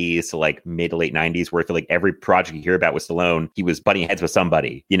mid 80s to like mid to late 90s where I feel like every project you hear about with Stallone, he was butting heads with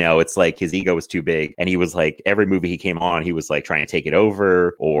somebody. It's like his ego was too big. And he was like, every movie he came on, he was like trying to take it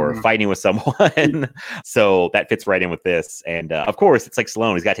over or fighting with someone. So that fits right in with this. And of course, it's like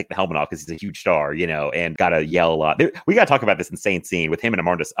Stallone. He's got to take the helmet off because he's a huge star, and got to yell a lot. We got to talk about this insane scene with him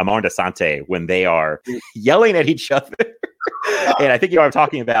and Amanda Sante when they are yelling at each other. And I think you know what I'm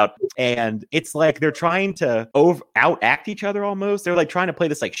talking about. And it's like they're trying to outact each other almost. They're like trying to play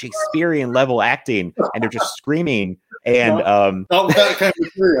this like Shakespearean level acting, and they're just screaming. And not with that kind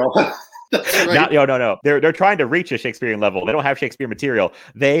of material. Right. No. They're trying to reach a Shakespearean level. They don't have Shakespeare material.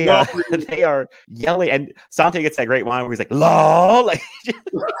 They are yelling, and Sante gets that great line where he's like, "Lol!" Like,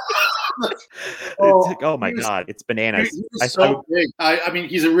 oh my god, it's bananas. He's so big. I mean,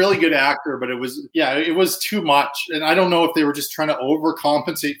 he's a really good actor, but it was too much, and I don't know if they were just trying to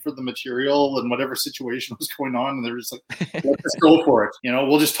overcompensate for the material and whatever situation was going on, and they were just like, "Let's go for it."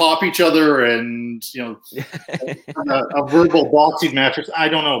 We'll just top each other, and a verbal boxing match. I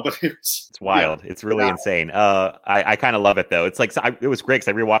don't know, but it's wild. It's really insane. I kind of love it though. It's like it was great because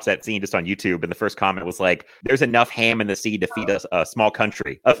I rewatched that scene just on YouTube, and the first comment was like, "There's enough ham in the sea to feed us a small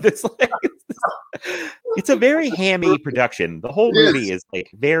country." Of this, it's a very hammy production. The whole movie is like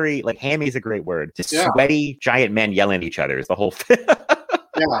very like hammy is a great word. Just sweaty giant men yelling at each other is the whole thing.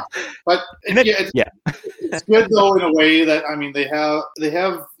 Yeah, but it's good though in a way that they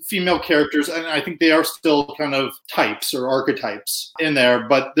have female characters, and I think they are still kind of types or archetypes in there.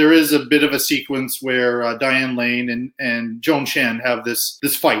 But there is a bit of a sequence where Diane Lane and Joan Chen have this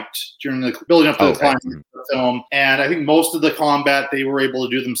fight during the building up to the climax. the film. And I think most of the combat they were able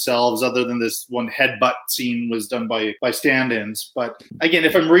to do themselves, other than this one headbutt scene was done by stand-ins. But again,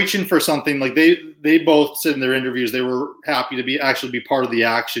 if I'm reaching for something, like they both said in their interviews, they were happy to actually be part of the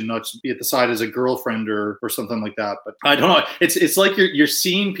action, not just be at the side as a girlfriend or something like that. But I don't know. It's like you're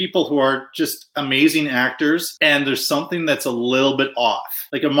seeing people who are just amazing actors, and there's something that's a little bit off.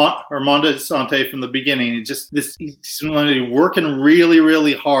 Like Armando Sante from the beginning, he's working really,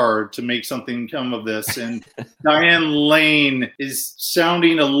 really hard to make something come of this. And Diane Lane is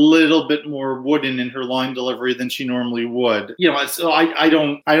sounding a little bit more wooden in her line delivery than she normally would. So I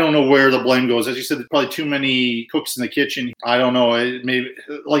don't know where the blame goes. As you said, there's probably too many cooks in the kitchen. I don't know. Maybe,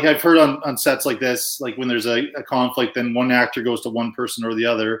 like I've heard on sets like this, like when there's a conflict, then one actor goes to one person or the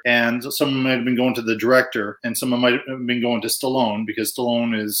other, and someone might have been going to the director, and someone might have been going to Stallone, because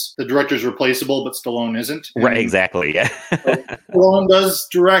Stallone is the director's replaceable, but Stallone isn't. Right, exactly. Yeah. Stallone does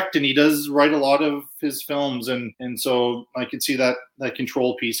direct, and he does write a lot of his films, and so I could see that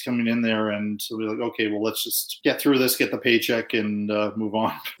control piece coming in there, and so we're like, okay, well, let's just get through this, get the paycheck, and move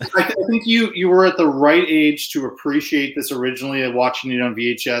on. I think you were at the right age to appreciate this originally, watching it on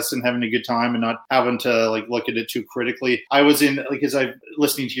VHS and having a good time, and not having to like look at it too critically. I was in, like, as I'm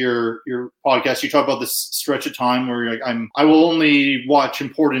listening to your podcast, you talk about this stretch of time where you're like, I will only watch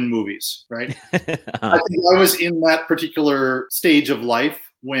important movies, right? I think I was in that particular stage of life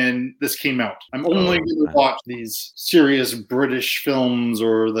when this came out. I'm only going to watch these serious British films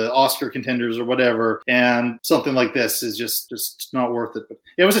or the Oscar contenders or whatever, and something like this is just not worth it. But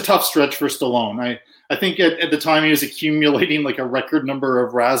it was a tough stretch for Stallone. I think at the time he was accumulating like a record number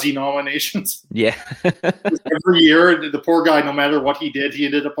of Razzie nominations. Yeah. Every year, the poor guy, no matter what he did, he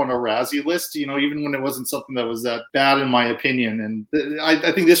ended up on a Razzie list, even when it wasn't something that was that bad, in my opinion. And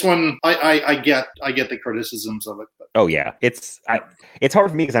I think this one, I get the criticisms of it. But. Oh yeah. It's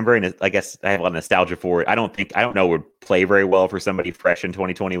hard for me because I'm I guess I have a lot of nostalgia for it. I don't know it would play very well for somebody fresh in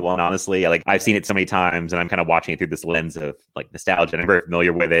 2021, honestly. I've seen it so many times, and I'm kind of watching it through this lens of like nostalgia, and I'm very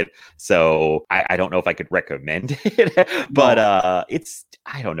familiar with it. So I don't know if I could recommend it, but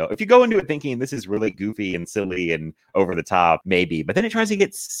I don't know. If you go into it thinking this is really goofy and silly and over the top, maybe, but then it tries to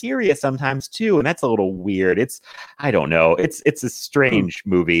get serious sometimes too, and that's a little weird. I don't know. It's a strange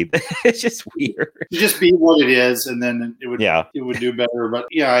movie. It's just weird. You just be what it is, and then it would do better. But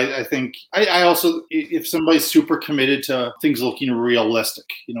yeah, I think I also, if somebody's super committed to things looking realistic,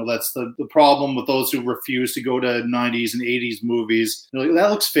 that's the problem with those who refuse to go to 90s and 80s movies. They're like, that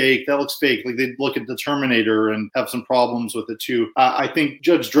looks fake. Like they look at the Terminator and have some problems with it too. I think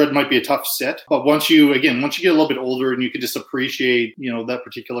Judge Dredd might be a tough set, but once you get a little bit older and you can just appreciate, that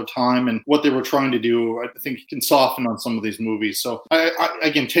particular time and what they were trying to do, I think it can soften on some of these movies. So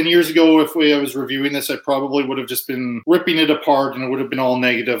again, 10 years ago, if I was reviewing this, I probably would have just been ripping it apart and it would have been all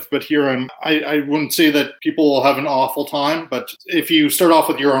negative. But here I wouldn't say that people will have an awful time, but if you start off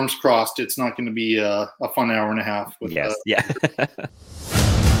with your arms crossed, it's not going to be a fun hour and a half. Yes. Yeah.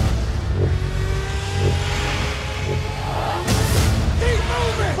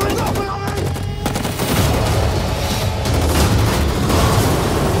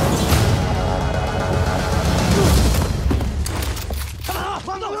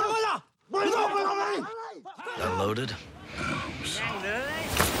 Unloaded?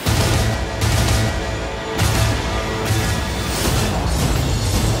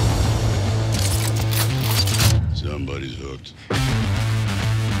 Somebody's hooked.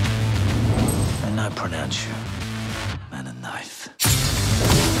 And I pronounce you man a knife.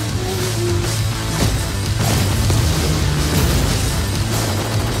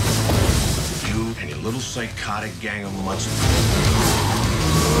 You and your little psychotic gang of mutts.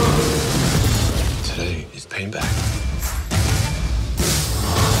 Today is payback.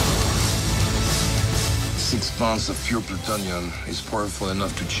 6 pounds of pure plutonium is powerful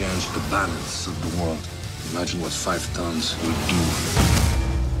enough to change the balance of the world. Imagine what 5 tons would do.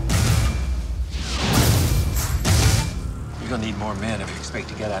 You're gonna need more men if you expect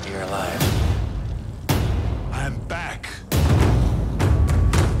to get out of here alive. I'm back.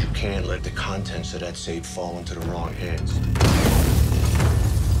 You can't let the contents of that safe fall into the wrong hands.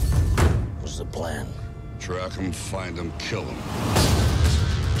 What's the plan? Track him, find him, kill him.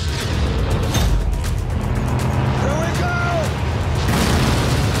 Here we go!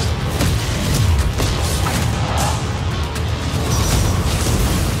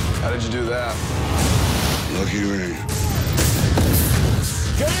 How did you do that? Lucky ring.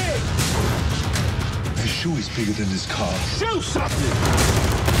 Get in! His shoe is bigger than this car. Shoot something!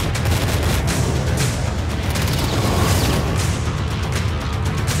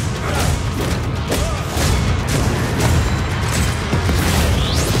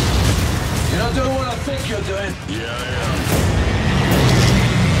 You're not doing what I think you're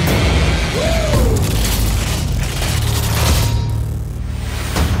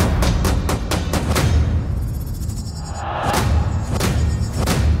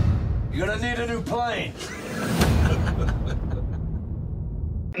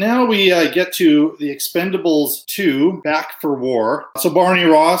Now we get to the Expendables 2, Back for War. So Barney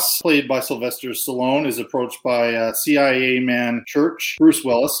Ross, played by Sylvester Stallone, is approached by CIA man Church, Bruce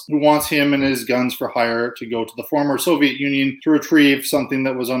Willis, who wants him and his guns for hire to go to the former Soviet Union to retrieve something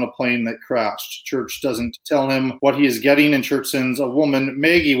that was on a plane that crashed. Church doesn't tell him what he is getting, and Church sends a woman,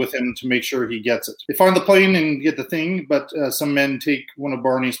 Maggie, with him to make sure he gets it. They find the plane and get the thing, but some men take one of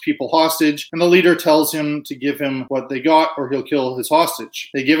Barney's people hostage, and the leader tells him to give him what they got or he'll kill his hostage.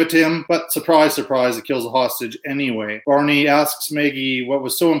 They give it to him, but surprise, surprise, it kills the hostage anyway. Barney asks Maggie what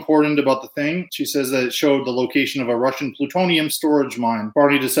was so important about the thing. She says that it showed the location of a Russian plutonium storage mine.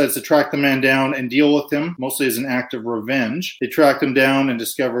 Barney decides to track the man down and deal with him, mostly as an act of revenge. They track him down and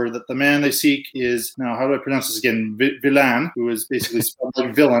discover that the man they seek is, now how do I pronounce this again, Villain, who is basically spelled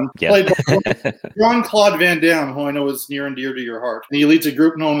like villain, played by Jean-Claude Van Damme, who I know is near and dear to your heart. And he leads a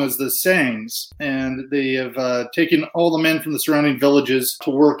group known as the Sangs, and they have taken all the men from the surrounding villages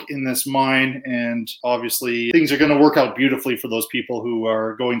to work in this mine, and obviously things are going to work out beautifully for those people who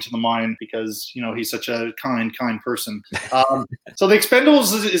are going to the mine because, you know, he's such a kind person. So The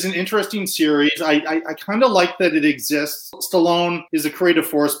Expendables is an interesting series. I kind of like that it exists. Stallone is the creative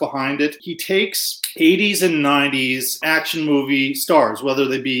force behind it. He takes 80s and 90s action movie stars, whether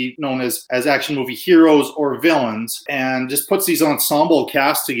they be known as action movie heroes or villains, and just puts these ensemble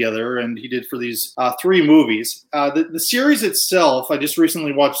casts together, and he did for these 3 movies. The series itself, I just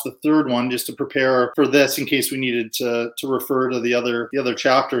recently watched the 3rd one just to prepare for this in case we needed to refer to the other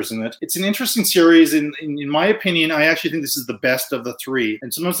chapters in it. It's an interesting series. In my opinion, I actually think this is the best of the 3.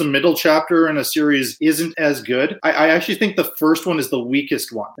 And sometimes the middle chapter in a series isn't as good. I actually think the first one is the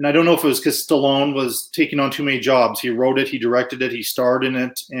weakest one. And I don't know if it was because Stallone was taking on too many jobs. He wrote it, he directed it, he starred in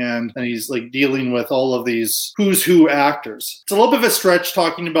it, and he's like dealing with all of these who's who actors. It's a little bit of a stretch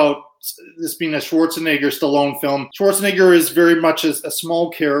talking about this being a Schwarzenegger Stallone film. Schwarzenegger is very much a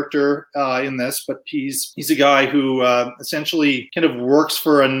small character in this, but he's a guy who essentially kind of works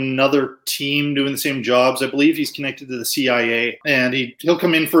for another team doing the same jobs. I believe he's connected to the CIA, and he'll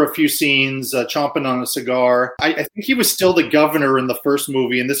come in for a few scenes, chomping on a cigar. I think he was still the governor in the first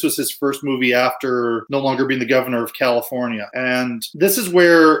movie, and this was his first movie after no longer being the governor of California. And this is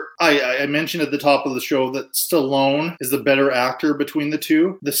where I mentioned at the top of the show that Stallone is the better actor between the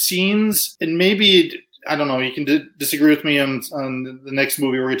two. The scenes, and maybe, I don't know, you can disagree with me on the next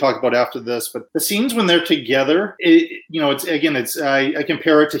movie we're going to talk about after this, but the scenes when they're together, I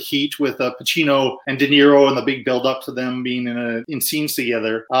compare it to Heat with Pacino and De Niro and the big build up to them being in scenes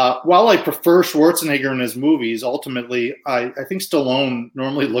together. While I prefer Schwarzenegger in his movies, ultimately, I think Stallone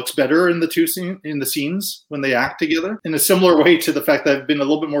normally looks better in the scenes when they act together, in a similar way to the fact that I've been a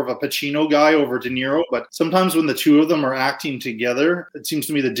little bit more of a Pacino guy over De Niro, but sometimes when the two of them are acting together, it seems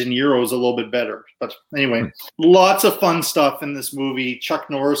to me that De Niro is a little bit better. But anyway, lots of fun stuff in this movie. Chuck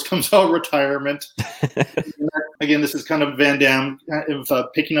Norris comes out of retirement. Again, this is kind of Van Damme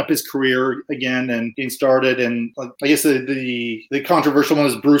picking up his career again and getting started. And I guess the controversial one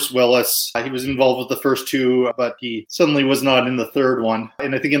is Bruce Willis. He was involved with the first 2, but he suddenly was not in the 3rd one.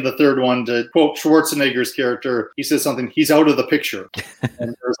 And I think in the 3rd one, to quote Schwarzenegger's character, he says something, he's out of the picture.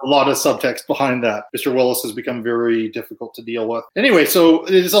 And there's a lot of subtext behind that. Mr. Willis has become very difficult to deal with. Anyway, so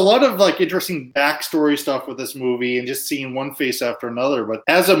there's a lot of interesting backstory stuff with this movie and just seeing one face after another. But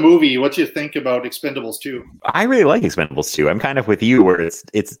as a movie, what do you think about Expendables 2? I really like Expendables 2. I'm kind of with you, where it's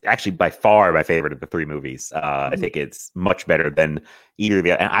actually by far my favorite of the 3 movies. I think it's much better than either of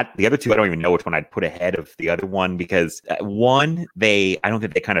the other 2. I don't even know which one I'd put ahead of the other one, because one, I don't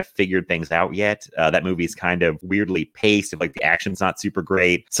think they kind of figured things out yet. That movie's kind of weirdly paced. Like the action's not super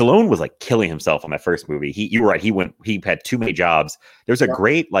great. Stallone was like killing himself on that first movie. You were right. He had too many jobs. There's a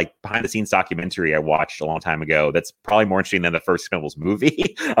great behind the scenes documentary I watched a long time ago that's probably more interesting than the first Expendables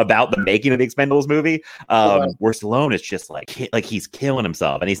movie about the making of the Expendables movie, where Stallone is just like he's killing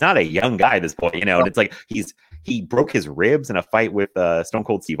himself, and he's not a young guy at this point, and it's like he broke his ribs in a fight with Stone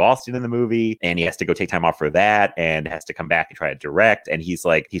Cold Steve Austin in the movie, and he has to go take time off for that and has to come back and try to direct, and he's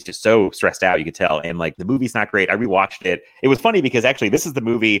just so stressed out, you could tell, and the movie's not great. I rewatched it. It was funny because actually this is the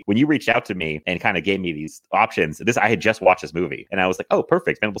movie when you reached out to me and kind of gave me these options. I had just watched this movie and I was like, oh,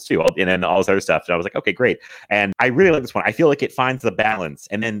 perfect, Expendables 2, and then all this other stuff, and I was like, okay, great. And I really like this one. I feel like it finds the balance.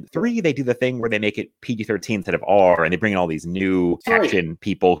 And then 3, they do the thing where they make it PG-13 instead of R, and they bring in all these new action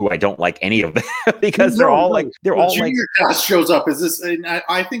people who I don't like any of them because they're all like they're all like junior cast shows up. Is this? And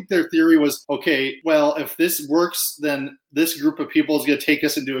I think their theory was, okay, well, if this works, then this group of people is going to take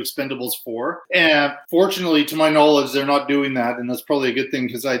us into Expendables 4. And fortunately, to my knowledge, they're not doing that, and that's probably a good thing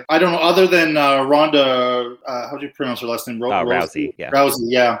because I don't know, other than Ronda, how do you pronounce her last name? Rousey. Yeah. Rousey,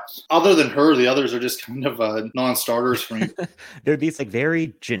 yeah. Other than her, the others are just kind of non-starters for me. They're these like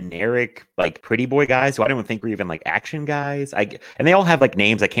very generic, like pretty boy guys who I don't even think were even like action guys. And they all have like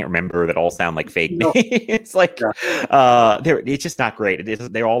names I can't remember that all sound like fake names. It's like, it's just not great.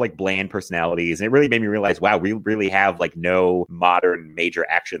 They're all like bland personalities, and it really made me realize, wow, we really have like no modern major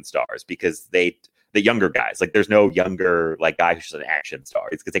action stars because the younger guys, like there's no younger like guy who's just an action star.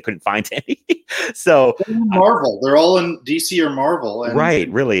 It's because they couldn't find any. So Marvel, they're all in DC or Marvel, and right?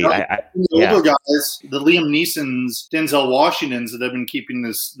 Really, the older guys, the Liam Neesons, Denzel Washingtons that have been keeping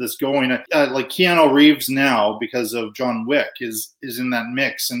this going. Like Keanu Reeves now, because of John Wick, is in that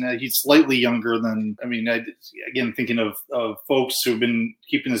mix, and he's slightly younger than. I mean, again, thinking of folks who've been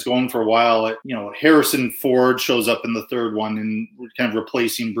keeping this going for a while. Harrison Ford shows up in the third one and kind of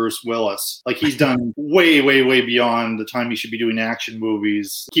replacing Bruce Willis. Like he's done way beyond the time he should be doing action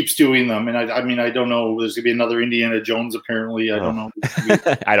movies. Keeps doing them, and I don't know. There's gonna be another Indiana Jones apparently. I don't know.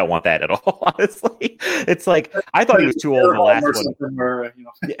 I don't want that at all. Honestly, it's like I thought he was too old in the last one.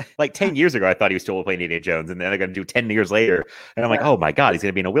 Like 10 years ago, I thought he was too old to play Indiana Jones, and then they're gonna do 10 years later, and I'm like, oh my god, he's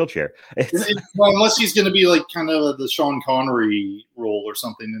gonna be in a wheelchair. Well, unless he's gonna be like kind of the Sean Connery role or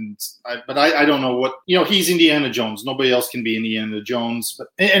something, but I don't know what he's Indiana Jones. Nobody else can be Indiana Jones. But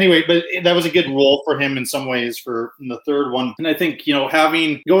anyway, that was a good role for him in some ways in the third one. And I think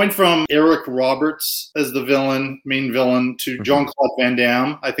going from Eric Roberts as the main villain to Jean-Claude Van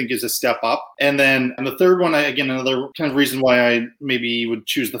Damme, I think is a step up. And then in the third one, another kind of reason why I maybe would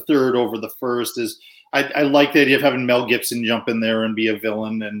choose the third over the first is I like the idea of having Mel Gibson jump in there and be a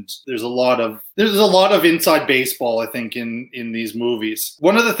villain, and there's a lot of inside baseball, I think, in these movies.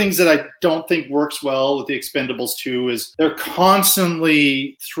 One of the things that I don't think works well with the Expendables 2 is they're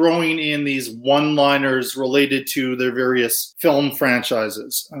constantly throwing in these one-liners related to their various film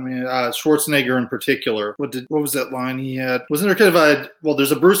franchises. I mean, Schwarzenegger in particular. What was that line he had? Wasn't there kind of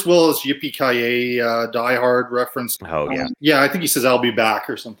there's a Bruce Willis Yippee-Ki-Yay Die Hard reference. Oh yeah. Yeah, I think he says I'll be back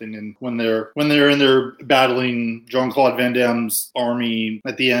or something, and when they're in there battling Jean-Claude Van Damme's army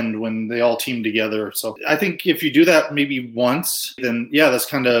at the end when they all team together. So I think if you do that maybe once, then yeah, that's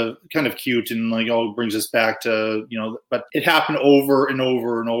kind of cute and like brings us back to but it happened over and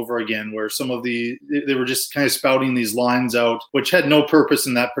over and over again where some of they were just kind of spouting these lines out which had no purpose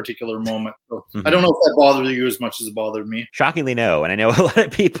in that particular moment. So I don't know if that bothered you as much as it bothered me. Shockingly no, and I know a lot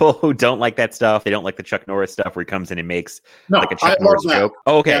of people who don't like that stuff. They don't like the Chuck Norris stuff where he comes in and makes like a Chuck Norris joke.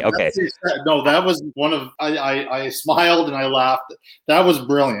 Oh, okay, yeah, okay. No, that was one of I smiled and I laughed. That was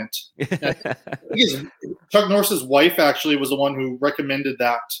brilliant. Chuck Norris's wife actually was the one who recommended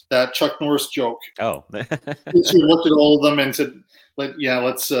that Chuck Norris joke. Oh, she looked at all of them and said,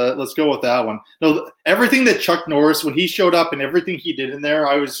 let's go with that one. No, everything that Chuck Norris, when he showed up and everything he did in there,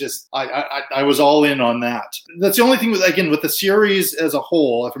 I was just I was all in on that. That's the only thing with the series as a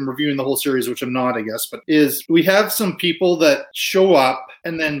whole, if I'm reviewing the whole series, which I'm not, I guess, but is we have some people that show up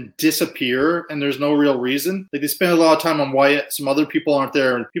and then disappear and there's no real reason. Like they spend a lot of time on why some other people aren't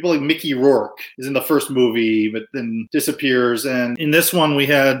there. And people like Mickey Rourke is in the first movie, but then disappears. And in this one, we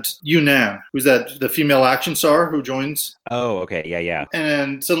had Yunnan, who's the female action star who joins. Oh, okay. Yeah.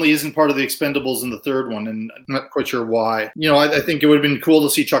 And suddenly isn't part of the Expendables in the third one, and I'm not quite sure why. I think it would have been cool to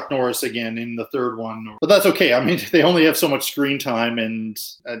see Chuck Norris again in the third one, but that's okay. I mean, they only have so much screen time, and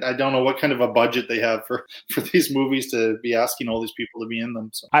I don't know what kind of a budget they have for these movies to be asking all these people to be in them.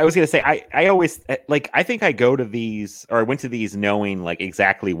 So I was gonna say, I always I think I go to these, or I went to these knowing like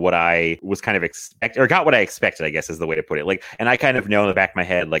exactly what I was kind of or got what I expected, I guess is the way to put it. Like, and I kind of know in the back of my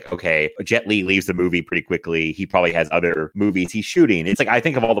head, like, okay, Jet Li leaves the movie pretty quickly. He probably has other movies he's shooting. It's like I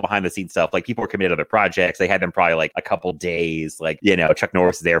think of all the behind the scenes stuff. Like people are committed to other projects. They had them probably like a couple days. Like Chuck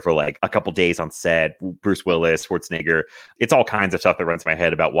Norris is there for like a couple days on set. Bruce Willis, Schwarzenegger. It's all kinds of stuff that runs in my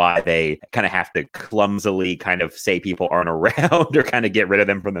head about why they kind of have to clumsily kind of say people aren't around or kind of get rid of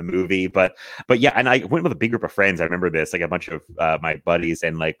them from the movie. But yeah, and I went with a big group of friends. I remember this, like a bunch of my buddies,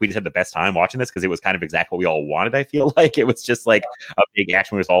 and like we just had the best time watching this because it was kind of exactly what we all wanted. I feel like it was just like a big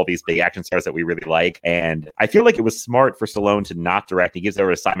action with all these big action stars that we really like, and I feel like it was smart for Stallone to not direct. He gives it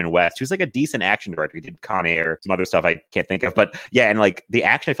over to Simon West, who's like a decent action director. He did Con Air, some other stuff I can't think of, but yeah, and like the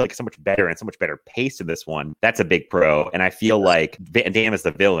action I feel like is so much better and so much better paced in this one. That's a big pro, and I feel like Van Damme is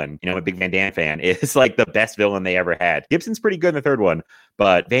the villain. I'm a big Van Damme fan. Is like the best villain they ever had. Gibson's pretty good in the third one,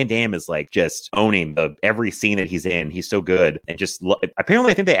 but Van Damme is like just owning every scene that he's in. He's so good, and just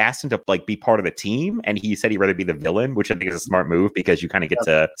apparently I think they asked him to like be part of the team, and he said he'd rather be the villain, which I think is a smart move because you kind of get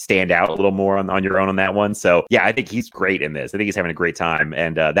to stand out a little more on your own on that one. So yeah, I think he's great in this. I think he's having a great time,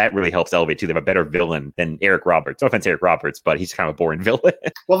 and that really helps elevate too. They have a better villain than Eric Roberts. No offense, Eric Roberts, but he's kind of a boring villain.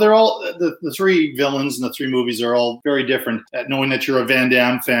 Well, they're all the three villains in the three movies are all very different. Knowing that you're a Van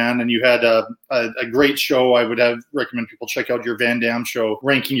Damme fan and you had a great show, I would recommend people check out your Van Damme show,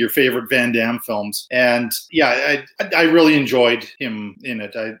 ranking your favorite Van Damme films. And yeah, I really enjoyed him in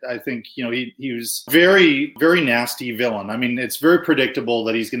it. I think he was very, very nasty villain. I mean, it's very predictable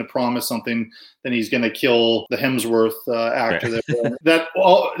that he's going to promise something, then he's going to kill the Hemsworth actor. Right. That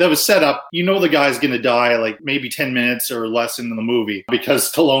was set up. The guy's going to die like maybe 10 minutes or less into the movie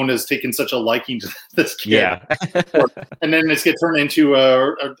because Stallone has taken such a liking to this kid. Yeah. And then it's going to turn into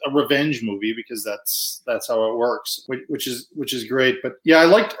a revenge movie because that's how it works, which is great. But yeah,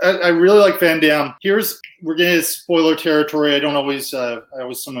 I really like Van Damme. We're getting into spoiler territory. I always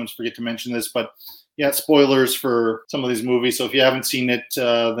sometimes forget to mention this, but yeah, spoilers for some of these movies. So if you haven't seen it,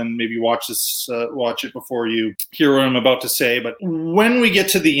 then maybe watch it before you hear what I'm about to say. But when we get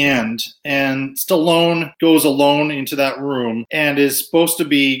to the end and Stallone goes alone into that room and is supposed to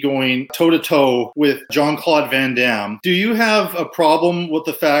be going toe-to-toe with Jean-Claude Van Damme, do you have a problem with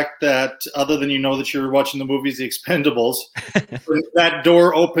the fact that, other than that you're watching the movies The Expendables, that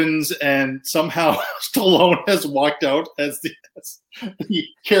door opens and somehow Stallone has walked out as the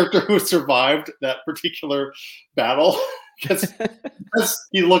character who survived that particular battle because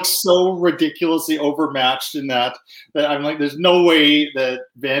he looks so ridiculously overmatched in that I'm like, there's no way that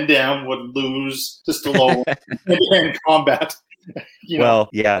Van Damme would lose to Stallone in combat. Well,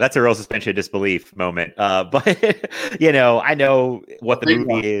 yeah, that's a real suspension of disbelief moment. But I know what the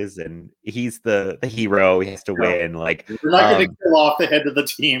movie is, and he's the hero. He has to win. Like, you're not going to kill off the head of the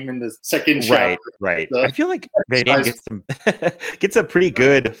team in the second chapter. Right. I feel like Van Damme gets a pretty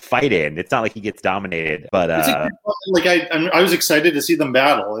good fight in. It's not like he gets dominated, but I was excited to see them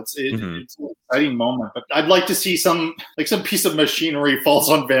battle. It's an exciting moment, but I'd like to see some piece of machinery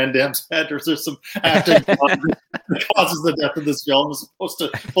falls on Van Damme's head, or there's some acting that causes the death of this film. Is supposed to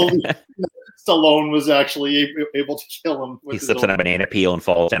believe Stallone was actually able to kill him. He slips on a banana peel and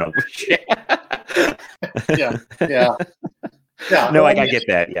falls down. Yeah. No, I get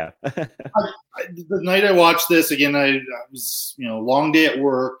that. Yeah. The night I watched this again, I was, long day at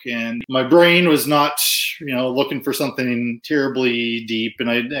work, and my brain was not, looking for something terribly deep, and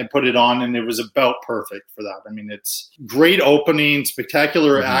I put it on, and it was about perfect for that. I mean, it's great opening,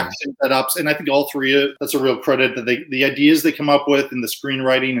 spectacular action setups, and I think all three, that's a real credit that the ideas they come up with in the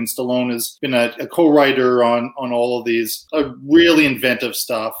screenwriting, and Stallone has been a co-writer on all of these, really inventive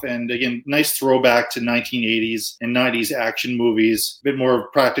stuff, and again, nice throwback to 1980s and 90s action movies, a bit more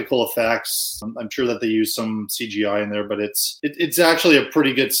practical effects. I'm sure that they use some CGI in there, but it's actually a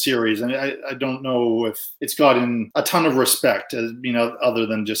pretty good series, and I don't know if it's gotten a ton of respect, other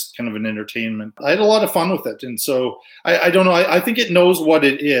than just kind of an entertainment. I had a lot of fun with it, and so I don't know. I think it knows what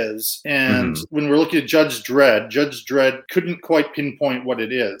it is, and when we're looking at Judge Dredd couldn't quite pinpoint what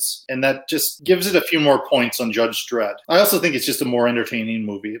it is, and that just gives it a few more points on Judge Dredd. I also think it's just a more entertaining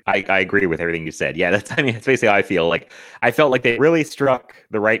movie. I agree with everything you said. Yeah, that's basically how I feel. Like, I felt like they really struck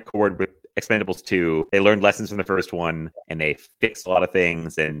the right chord with Expendables 2. They learned lessons from the first one, and they fixed a lot of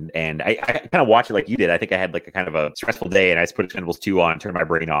things. And I kind of watched it like you did. I think I had like a kind of a stressful day, and I just put Expendables 2 on, turned my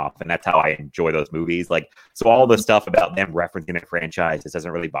brain off, and that's how I enjoy those movies. Like, so all the stuff about them referencing a franchise, this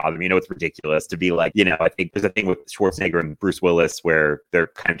doesn't really bother me. It's ridiculous to be like, I think there's a thing with Schwarzenegger and Bruce Willis where they're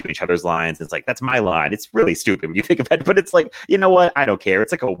kind of doing each other's lines. It's like, that's my line. It's really stupid when you think about it, but it's like, you know what? I don't care.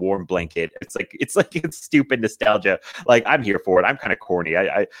 It's like a warm blanket. It's stupid nostalgia. Like, I'm here for it. I'm kind of corny.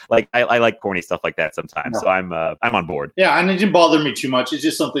 I like corny stuff like that sometimes. So I'm on board. Yeah, and it didn't bother me too much. It's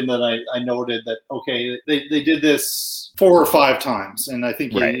just something that I noted that, okay, they did this 4 or 5 times, and I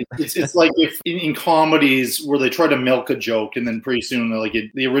think it's like if in comedies where they try to milk a joke, and then pretty soon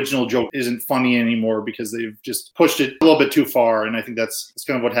the original joke isn't funny anymore because they've just pushed it a little bit too far, and I think that's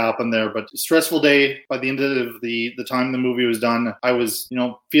kind of what happened there. But stressful day. By the end of the time the movie was done, I was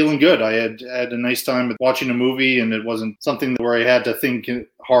feeling good. I had a nice time watching a movie, and it wasn't something where I had to think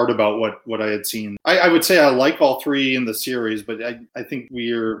hard about what I had seen. I would say I like all three in the series, but I think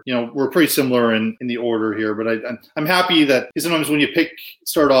we're pretty similar in the order here. But I'm happy that sometimes when you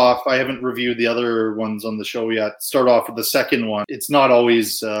start off, I haven't reviewed the other ones on the show yet. Start off with the second one. It's not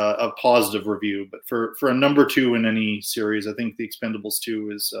always a positive review, but for a number 2 in any series, I think The Expendables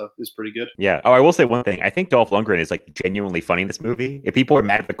 2 is pretty good. Yeah. Oh, I will say one thing. I think Dolph Lundgren is like genuinely funny in this movie. If people are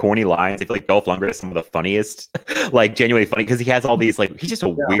mad at the corny lines, I feel like Dolph Lundgren is some of the funniest, like genuinely funny, because he has all these like he's just a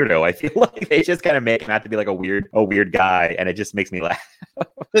weirdo. I feel like they just kind of make him out to be like a weird guy, and it just makes me laugh.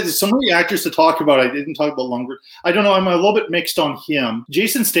 There's so many actors to talk about. I didn't talk about Lundgren. I don't know. I'm a little bit mixed on him.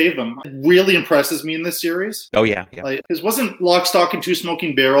 Jason Statham really impresses me in this series. Oh yeah. Because wasn't Lock, Stock, and Two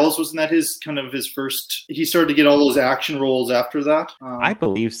Smoking Barrels? Wasn't that his first? He started to get all those action roles after that. I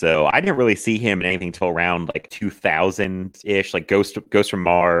believe so. I didn't really see him in anything till around like 2000-ish, like Ghost from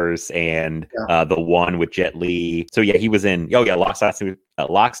Mars and the one with Jet Li. So yeah, he was in. Oh yeah, Lock,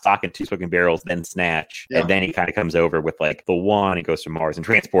 Stock, and Two Smoking Barrels, then Snatch, and then he kind of comes over with like the one and Ghost from Mars, and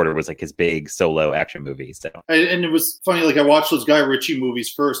Transporter was like his big solo action movie. So and it was funny, like I watched those Guy Ritchie movies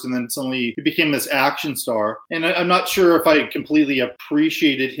first, and then suddenly he became this action star. And I'm not sure if I completely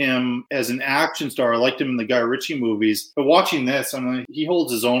appreciated him as an action star. I liked him in the Guy Ritchie movies, but watching this, he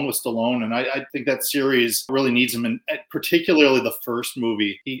holds his own with Stallone, and I think that series really needs him, and particularly the first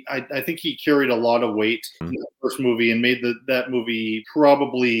movie. I think he carried a lot of weight in the first movie and made that movie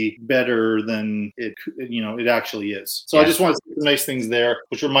probably better than it actually is. So I just want to say some nice things there,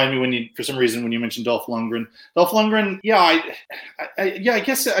 which remind me for some reason when you mentioned Dolph Lundgren. I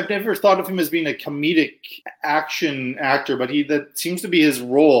guess I've never thought of him as being a comedic action actor, but that seems to be his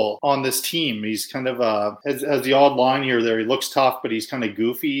role on this team. He's kind of has the odd line here or there. He looks tough, but he's kind of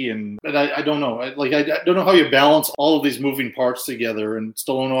goofy, but I don't know. I don't know how you balance all of these moving parts together. And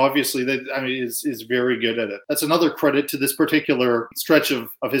Stallone obviously is very good at it. That's another credit to this particular stretch of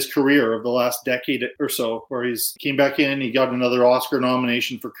his career of the last decade or so, where he's came back in. He got another Oscar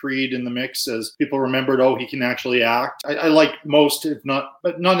nomination for Creed in the mix, as people remembered, he can actually act. I like most,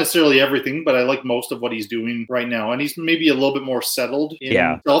 but not necessarily everything, but I like most of what he's doing right now. And he's maybe a little bit more settled in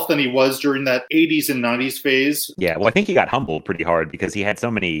himself than he was during that 80s and 90s phase. Yeah, well, I think he got humbled pretty hard because he had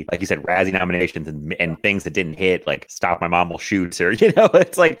so many, like you said, Razzie nominations and things that didn't hit, like Stop My Mom Will Shoot, or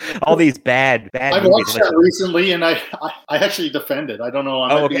it's like all these bad I watched that recently, and I actually defended. I don't know.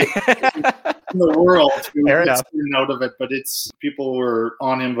 Okay. In the world who Fair gets enough. out of it, but people were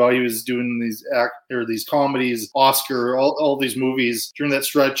on him while he was doing these comedies, Oscar, all these movies during that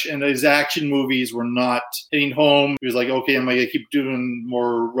stretch, and his action movies were not hitting home. He was like, okay, I'm gonna keep doing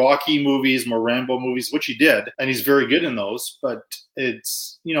more Rocky movies, more Rambo movies, which he did, and he's very good in those. But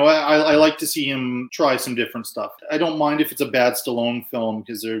it's I like to see him try some different stuff. I don't mind if it's a bad Stallone film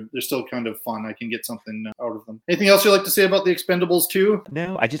because they're still kind of fun. I can get something out of them. Anything else you'd like to say about The Expendables 2?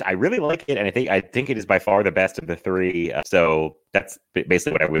 No, I really like it, and I think it is by far the best of the three. So that's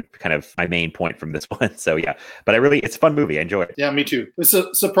basically what I would kind of my main point from this one. So yeah, but it's a fun movie. I enjoy it. Yeah, me too. It's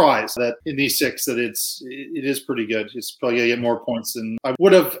a surprise that in these 6 that it is pretty good. It's probably gonna get more points than I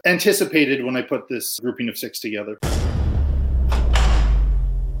would have anticipated when I put this grouping of 6 together.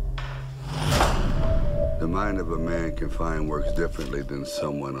 The mind of a man confined works differently than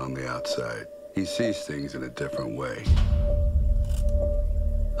someone on the outside. He sees things in a different way.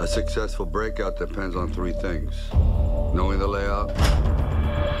 A successful breakout depends on 3 things: knowing the layout,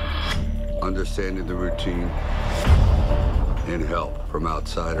 understanding the routine, and help from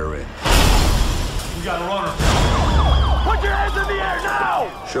outside or in. We got a runner. Put your hands in the air now!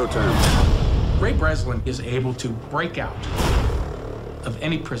 Showtime. Ray Breslin is able to break out of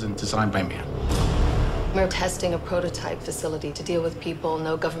any prison designed by man. We're testing a prototype facility to deal with people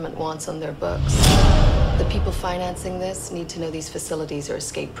no government wants on their books. The people financing this need to know these facilities are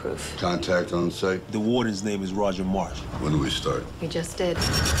escape-proof. Contact on site. The warden's name is Roger Marsh. When do we start? We just did.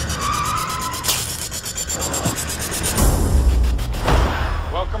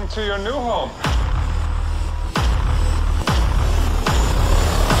 Welcome to your new home.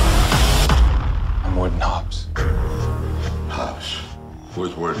 I'm Warden Hobbs. Hobbs.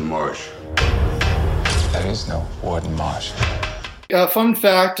 Where's Warden Marsh? There is no Warden Marsh. Fun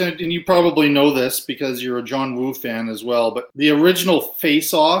fact, and you probably know this because you're a John Woo fan as well, but the original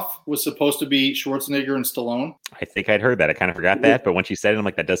Face Off was supposed to be Schwarzenegger and Stallone. I think I'd heard that. I kind of forgot that, but once you said it, I'm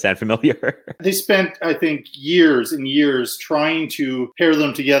like, that does sound familiar. They spent, I think, years and years trying to pair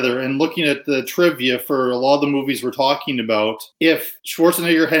them together, and looking at the trivia for a lot of the movies we're talking about, if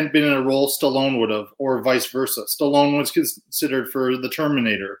Schwarzenegger hadn't been in a role, Stallone would have, or vice versa. Stallone was considered for The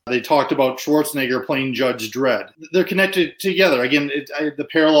Terminator. They talked about Schwarzenegger playing Judge Dredd. They're connected together. Again, again, the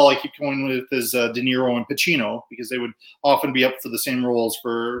parallel I keep going with is De Niro and Pacino, because they would often be up for the same roles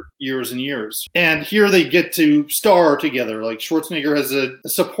for years and years. And here they get to star together. Like Schwarzenegger has a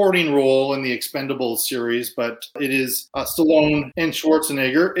supporting role in the Expendables series, but it is Stallone and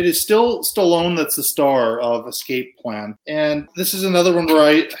Schwarzenegger. It is still Stallone that's the star of Escape Plan. And this is another one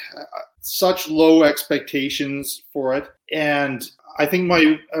where such low expectations for it. And I think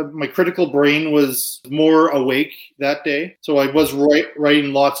my critical brain was more awake that day. So I was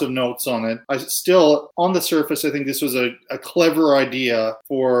writing lots of notes on it. I still, on the surface, I think this was a clever idea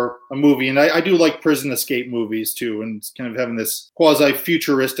for a movie. And I do like prison escape movies too, and kind of having this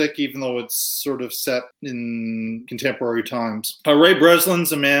quasi-futuristic, even though it's sort of set in contemporary times. Ray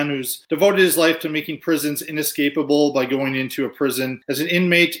Breslin's a man who's devoted his life to making prisons inescapable by going into a prison as an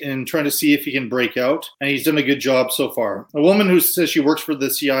inmate and trying to see if he can break out. And he's done a good job so far. A woman who says she works for the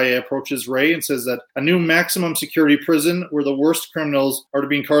CIA approaches Ray and says that a new maximum security prison where the worst criminals are to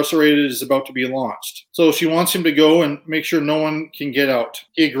be incarcerated is about to be launched. So she wants him to go and make sure no one can get out.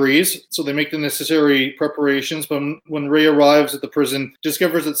 He agrees, so they make the necessary preparations, but when Ray arrives at the prison,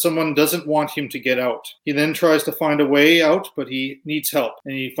 discovers that someone doesn't want him to get out. He then tries to find a way out, but he needs help.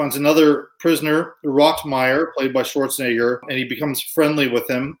 And he finds another prisoner, Rottmeyer, played by Schwarzenegger, and he becomes friendly with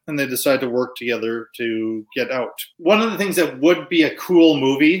him, and they decide to work together to get out. One of the things that would be a cool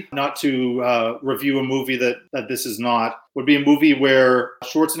movie, not to review a movie that this is not, would be a movie where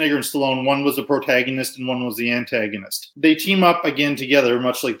Schwarzenegger and Stallone, one was the protagonist and one was the antagonist. They team up again together,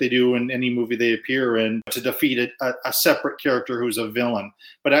 much like they do in any movie they appear in, to defeat a separate character who's a villain.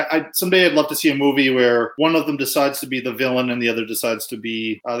 But someday I'd love to see a movie where one of them decides to be the villain and the other decides to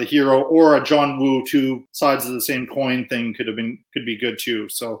be the hero, or a John Woo, two sides of the same coin thing could be good too.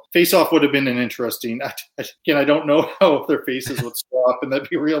 So Face Off would have been an interesting. Again, I don't know how their faces would swap and that'd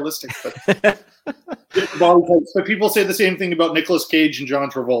be realistic, but but people say the same thing about Nicolas Cage and John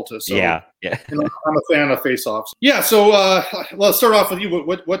Travolta. So yeah. I'm a fan of Face Offs. Yeah, so let's start off with you.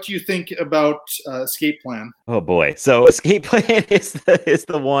 What do you think about Escape Plan? Oh boy, so Escape Plan is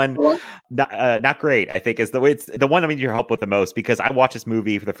the one. Not great. I think it's the one I need your help with the most, because I watched this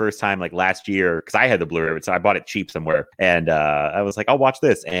movie for the first time like last year because I had the Blu-ray, so I bought it cheap somewhere, and I was like, I'll watch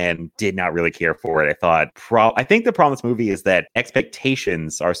this, and did not really care for it. I think the problem with this movie is that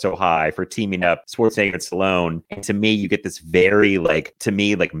expectations are so high for teaming up Schwarzenegger and Stallone, and to me, you get this very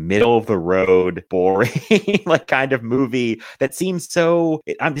middle of the road, boring kind of movie that seems so.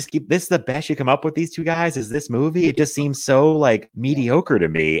 This is the best you come up with, these two guys. Is this movie? It just seems so mediocre to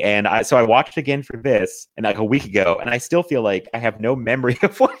me, and so I watched again for this and a week ago, and I still feel like I have no memory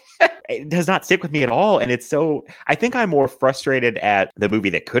of what. It does not stick with me at all, and it's so. I think I'm more frustrated at the movie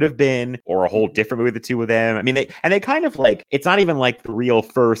that could have been, or a whole different movie, the two of them. I mean, they kind of it's not even the real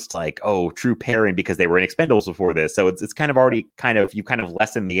first true pairing, because they were in Expendables before this, so it's kind of already you kind of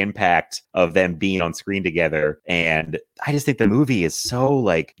lessen the impact of them being on screen together, and I just think the movie is so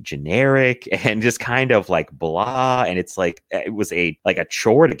generic and just kind of blah, and it's it was a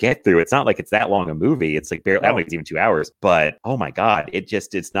chore to get through. It's not it's that long a movie. It's barely, I don't think it's even 2 hours, but oh my god,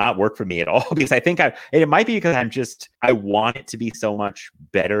 it's not work for me at all, because I think it might be because I want it to be so much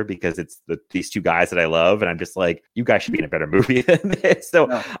better because it's these two guys that I love, and I'm just you guys should be in a better movie than this. So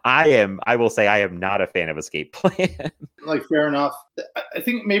no. I will say I am not a fan of Escape Plan. Fair enough. I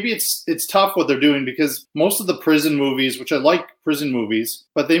think maybe it's tough what they're doing, because most of the prison movies, which I like prison movies,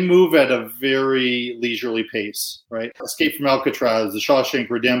 but they move at a very leisurely pace, right? Escape from Alcatraz, The Shawshank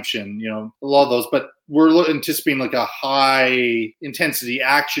Redemption, a lot of those, but we're anticipating a high intensity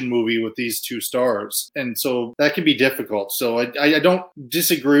action movie with these two stars. And so that can be difficult. So I don't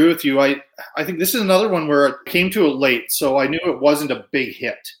disagree with you. I think this is another one where I came to it late, so I knew it wasn't a big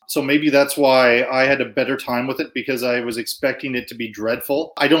hit. So maybe that's why I had a better time with it, because I was expecting it to be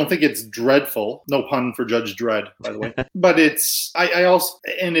dreadful. I don't think it's dreadful. No pun for Judge Dredd, by the way. But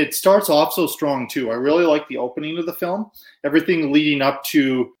and it starts off so strong too. I really like the opening of the film. Everything leading up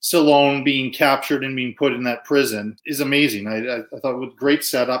to Stallone being captured and being put in that prison is amazing. I thought with great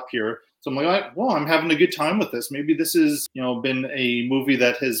setup here. So I'm I'm having a good time with this. Maybe this is, been a movie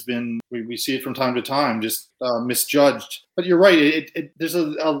that has been, we see it from time to time, just misjudged. But you're right. There's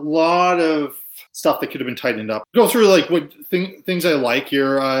a lot of stuff that could have been tightened up. Go through what things I like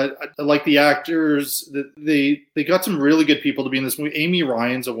here. I like the actors. They got some really good people to be in this movie. Amy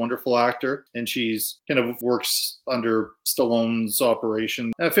Ryan's a wonderful actor, and she's kind of works under Stallone's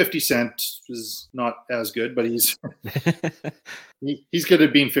operation. 50 Cent is not as good, but he's He's good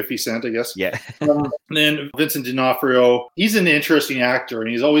at being 50 Cent, I guess. Yeah. And then Vincent D'Onofrio, he's an interesting actor, and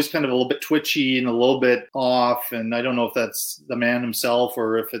he's always kind of a little bit twitchy and a little bit off. And I don't know if that's the man himself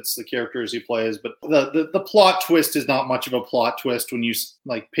or if it's the characters he plays. But the plot twist is not much of a plot twist when you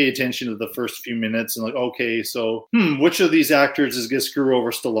like pay attention to the first few minutes and like, okay, so which of these actors is going to screw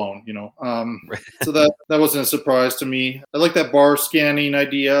over Stallone? You know, so that wasn't a surprise to me. I like that bar scanning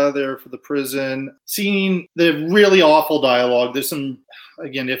idea there for the prison. Seeing the really awful dialogue. There's some,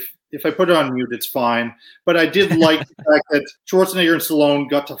 again, if I put it on mute, it's fine. But I did like the fact that Schwarzenegger and Stallone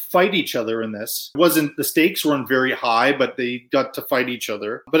got to fight each other in this. The stakes weren't very high, but they got to fight each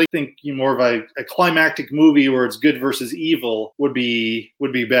other. But I think more of a climactic movie where it's good versus evil would be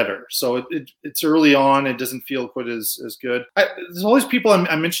better. So it's early on. It doesn't feel quite as good. There's always people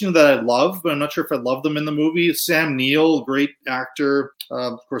I'm mentioning that I love, but I'm not sure if I love them in the movie. Sam Neill, great actor.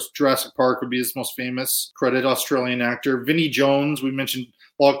 Of course, Jurassic Park would be his most famous credit, Australian actor. Vinnie Jones, we mentioned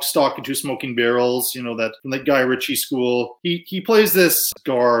Lock, Stock, and Two Smoking Barrels, you know, that from the Guy Ritchie school. He plays this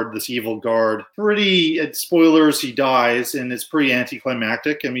evil guard. Spoilers, he dies, and it's pretty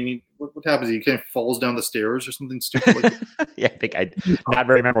anticlimactic. I mean, what happens? He kind of falls down the stairs or something stupid like that. Yeah, I think not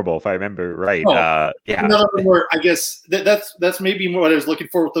very memorable if I remember right. Yeah. None of them were, I guess that's maybe what I was looking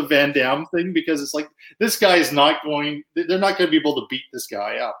for with the Van Damme thing, because it's like, this guy is not going, they're not going to be able to beat this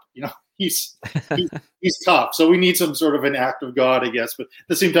guy up, you know? He's tough, so we need some sort of an act of God, I guess. But at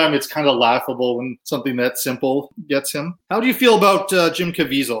the same time, it's kind of laughable when something that simple gets him. How do you feel about Jim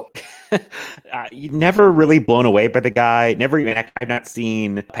Caviezel? Never really blown away by the guy. Never even. I've not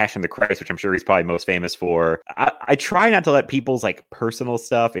seen Passion of the Christ, which I'm sure he's probably most famous for. I try not to let people's like personal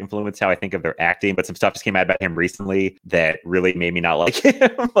stuff influence how I think of their acting, but some stuff just came out about him recently that really made me not like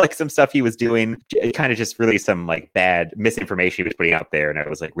him. Like some stuff he was doing, kind of just really some like bad misinformation he was putting out there, and I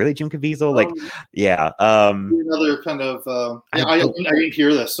was like, really, Jim Caviezel? Like, yeah. Another kind of. I didn't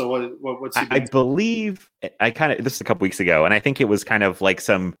hear this. So what's he doing? I believe. This is a couple weeks ago, and I think it was kind of like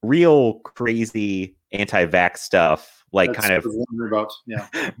some real crazy anti-vax stuff. Like That's kind of about,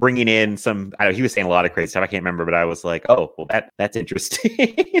 bringing in some, I don't know, he was saying a lot of crazy stuff. I can't remember, but I was like, oh, well, that's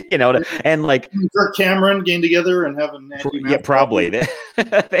interesting, you know, and like Kirk Cameron getting together and having probably.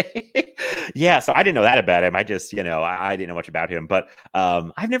 Yeah. So I didn't know that about him. I just, you know, I didn't know much about him, but I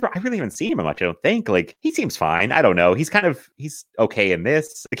really haven't seen him much. I don't think. Like, he seems fine. I don't know. He's okay in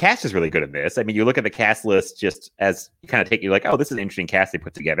this. The cast is really good in this. I mean, you look at the cast list just as you kind of take, you're like, oh, this is an interesting cast they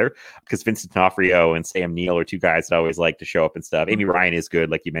put together, because Vincent D'Onofrio and Sam Neill are two guys that always like to show up and stuff. Amy Ryan is good,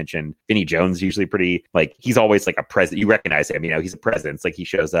 like you mentioned. Vinnie Jones usually pretty, like, he's always like a presence. You recognize him, you know, he's a presence. Like, he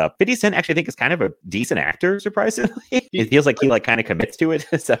shows up. 50 Cent actually I think is kind of a decent actor, surprisingly. It feels like he like kind of commits to it.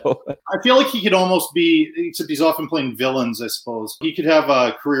 So I feel like he could almost be, except he's often playing villains, I suppose. He could have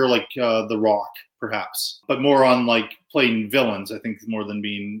a career like The Rock, perhaps, but more on like playing villains, I think, more than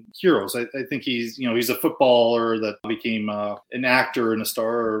being heroes. I think he's a footballer that became an actor and a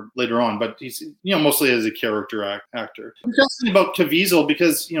star later on, but he's, mostly as a character actor. I'm fascinated about Caviezel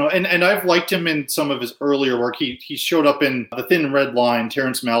because, and I've liked him in some of his earlier work. He showed up in The Thin Red Line,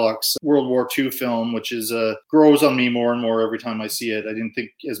 Terrence Malick's World War II film, which is grows on me more and more every time I see it. I didn't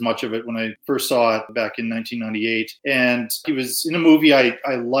think as much of it when I first saw it back in 1998. And he was in a movie I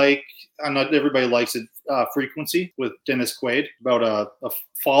like. Not everybody likes it. Frequency with Dennis Quaid, about a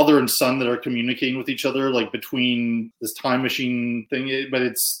father and son that are communicating with each other, like between this time machine thing, but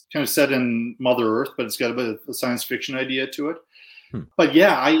it's kind of set in Mother Earth, but it's got a bit of a science fiction idea to it. But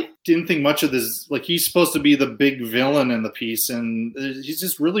yeah, I didn't think much of this. Like, he's supposed to be the big villain in the piece, and he's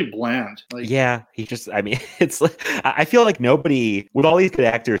just really bland. Like, yeah, it's like, I feel like nobody, with all these good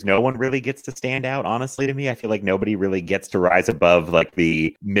actors, no one really gets to stand out, honestly, to me. I feel like nobody really gets to rise above like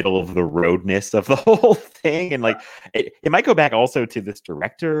the middle of the roadness of the whole thing. And like, it might go back also to this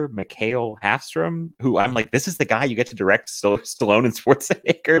director, Mikhail Hafstrom, who I'm like, this is the guy you get to direct Stallone and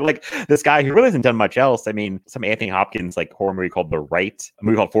Schwarzenegger. Like, this guy who really hasn't done much else. I mean, some Anthony Hopkins like horror movie called The Right, a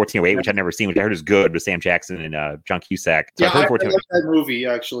movie called 1408, which I've never seen, which I heard is good, with Sam Jackson and John Cusack. So I like that movie,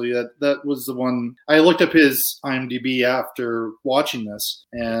 actually. That was the one. I looked up his IMDb after watching this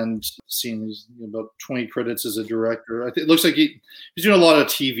and seeing he's about 20 credits as a director. It looks like he's doing a lot of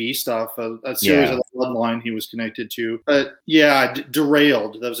TV stuff, a series of The Bloodline he was connected to. But yeah,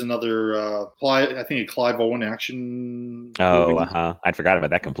 Derailed, that was another I think a Clive Owen action movie. I'd forgot about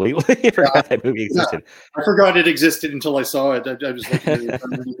that completely. I forgot that movie existed. I forgot it existed until I saw it. I was looking at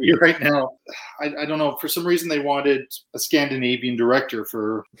it right now. I don't know. For some reason, they wanted a Scandinavian director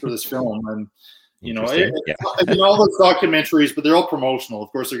for this film, and You know, Yeah. all those documentaries, but they're all promotional.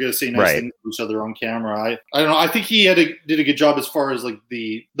 Of course, they're going to say nice Right. things to each other on camera. I don't know. I think he did a good job as far as like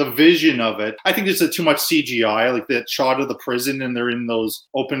the vision of it. I think there's too much CGI, like that shot of the prison, and they're in those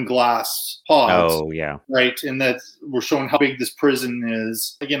open glass pods. Oh yeah. Right, and that we're showing how big this prison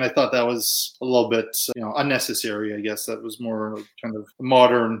is. Again, I thought that was a little bit, unnecessary. I guess that was more like kind of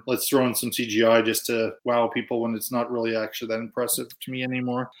modern. Let's throw in some CGI just to wow people when it's not really actually that impressive to me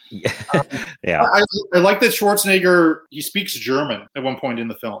anymore. Yeah. I like that Schwarzenegger. He speaks German at one point in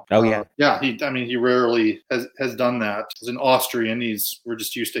the film. Oh yeah. Yeah. He rarely has done that. As an Austrian, we're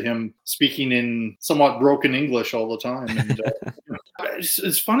just used to him speaking in somewhat broken English all the time. And,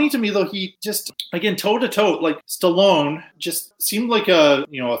 it's funny to me though. He just, again, toe to toe, like Stallone just seemed like a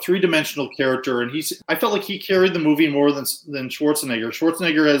 3-dimensional character, and I felt like he carried the movie more than Schwarzenegger.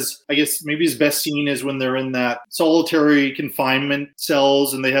 Schwarzenegger has, I guess, maybe his best scene is when they're in that solitary confinement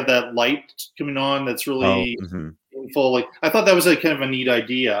cells and they have that light coming on that's really painful. Like, I thought that was kind of a neat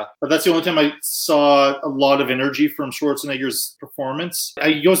idea, but that's the only time I saw a lot of energy from Schwarzenegger's performance.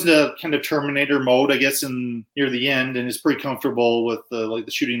 He goes into kind of Terminator mode, I guess, near the end, and is pretty comfortable with the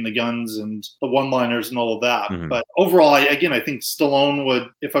shooting the guns and the one-liners and all of that. Mm-hmm. But overall, I think Stallone would,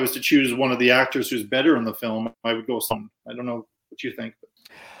 if I was to choose one of the actors who's better in the film, I would go with Stallone. I don't know what you think.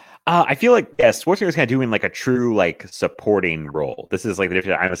 I feel like, Schwarzenegger's kind of doing like a true like supporting role. This is like the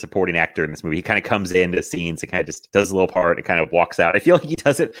difference. I'm a supporting actor in this movie. He kind of comes into scenes and kind of just does a little part and kind of walks out. I feel like he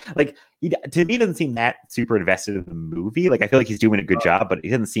does it like to me doesn't seem that super invested in the movie. Like I feel like he's doing a good job, but it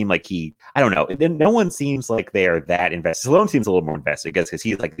doesn't seem like I don't know. No one seems like they are that invested. Stallone seems a little more invested because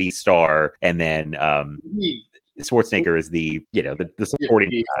he's like the star, and then Schwarzenegger is the supporting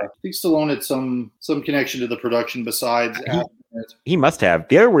guy. I think Stallone had some connection to the production besides. He must have.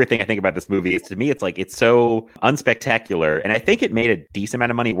 The other weird thing I think about this movie is, to me, it's like it's so unspectacular, and I think it made a decent amount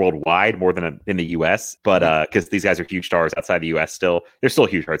of money worldwide, more than in the U.S. But because these guys are huge stars outside the U.S. still, they're still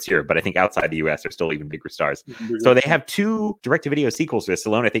huge stars here, but I think outside the U.S. they're still even bigger stars. So they have 2 direct-to-video sequels to this.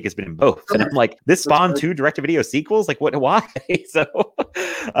 Stallone, I think, has been in both, and I'm like, this spawned 2 direct-to-video sequels. Like, what? Why? So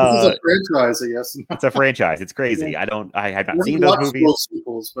this is a franchise, I guess. It's a franchise. It's crazy. Yeah. I have not seen those movies.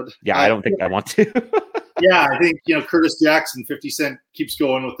 Sequels, but I don't think I want to. Yeah, I think Curtis Jackson, 50 Cent keeps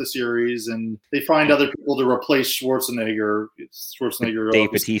going with the series, and they find other people to replace Schwarzenegger.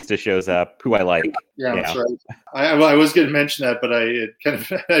 Dave Bautista shows up, who I like. Yeah, that's right. I was going to mention that, but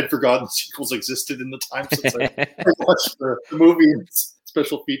I'd forgotten the sequels existed in the time since I watched the movie and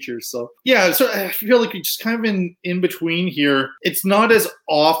special features. So yeah, so I feel like we just kind of in between here. It's not as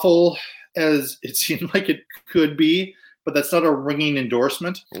awful as it seemed like it could be, but that's not a ringing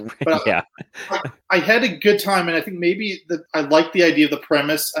endorsement. But yeah. I had a good time, and I think maybe I like the idea of the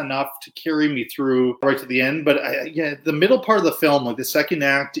premise enough to carry me through right to the end. But the middle part of the film, like the second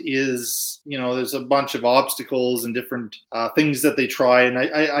act, is there's a bunch of obstacles and different things that they try, and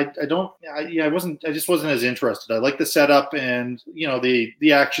I just wasn't as interested. I like the setup, and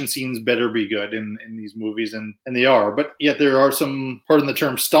the action scenes better be good in these movies, and they are. But yet there are some, pardon the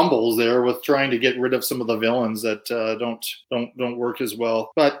term, stumbles there with trying to get rid of some of the villains that don't work as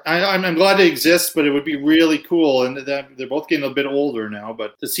well. But I'm glad it exists. But it would be really cool, and they're both getting a bit older now,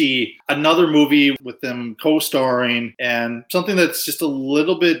 but to see another movie with them co-starring and something that's just a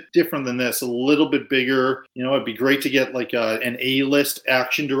little bit different than this, a little bit bigger, it'd be great to get like an A-list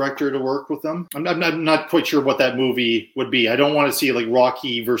action director to work with them. I'm not quite sure what that movie would be. I don't want to see like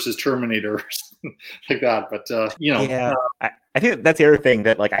Rocky versus Terminator or something like that, but Yeah. I think that's the other thing,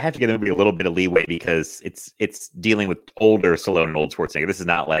 that like I have to give the movie a little bit of leeway because it's dealing with older Stallone and old Schwarzenegger. This is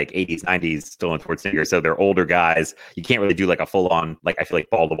not like 80s, 90s Stallone Schwarzenegger. So they're older guys. You can't really do like a full on, like, I feel like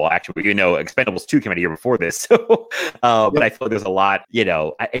ball-to-ball action. But Expendables 2 came out a year before this. So, but I feel like there's a lot.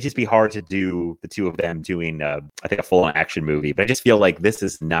 It'd just be hard to do the two of them doing, I think, a full on action movie. But I just feel like this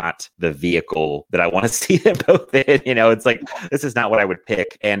is not the vehicle that I want to see them both in. It's like this is not what I would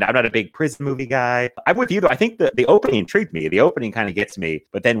pick. And I'm not a big prison movie guy. I'm with you though. I think the opening intrigued me. The opening kind of gets me,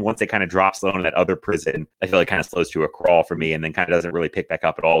 but then once it kind of drops Stallone in that other prison, I feel like it kind of slows to a crawl for me, and then kind of doesn't really pick back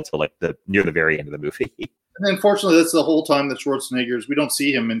up at all until like near the very end of the movie. And unfortunately, that's the whole time that Schwarzenegger's. We don't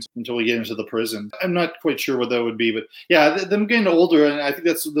see him until we get into the prison. I'm not quite sure what that would be, but yeah, them getting older, and I think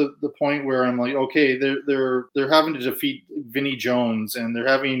that's the point where I'm like, okay, they're having to defeat Vinnie Jones, and they're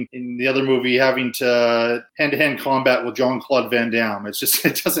having in the other movie having to hand-to-hand combat with Jean-Claude Van Damme. It's just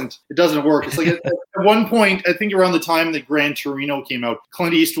it doesn't work. It's like at one point, I think around the time that Gran Torino came out,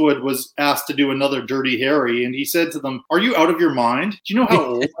 Clint Eastwood was asked to do another Dirty Harry, and he said to them, "Are you out of your mind? Do you know how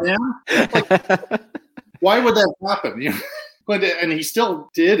old I am?" Like, why would that happen? And he still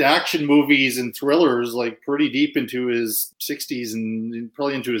did action movies and thrillers like pretty deep into his 60s and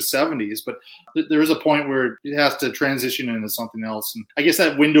probably into his 70s. But there is a point where it has to transition into something else. And I guess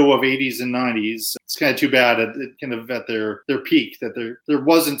that window of 80s and 90s, it's kind of too bad at their peak that there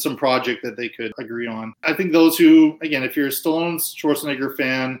wasn't some project that they could agree on. I think those who, again, if you're a Stallone Schwarzenegger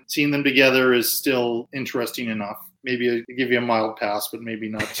fan, seeing them together is still interesting enough. Maybe I give you a mild pass, but maybe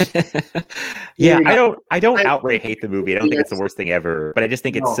not. Yeah, I don't outright hate the movie. I don't think it's the worst thing ever, but I just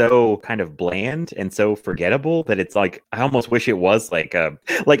think it's so kind of bland and so forgettable that it's like I almost wish it was like a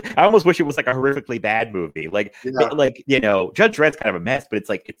horrifically bad movie. Like Judge Dredd's kind of a mess, but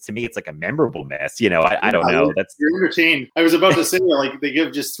to me it's like a memorable mess. I don't know. You're entertained. I was about to say like they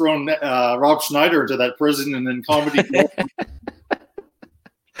have just thrown Rob Schneider into that prison and then comedy.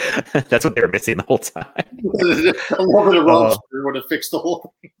 That's what they were missing the whole time. A little bit of Rob Schneider would have fixed the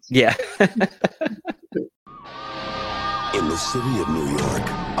whole thing. Yeah. In the city of New York,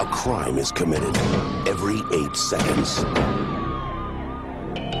 a crime is committed every 8 seconds.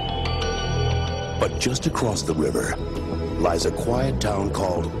 But just across the river lies a quiet town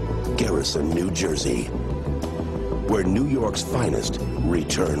called Garrison, New Jersey, where New York's finest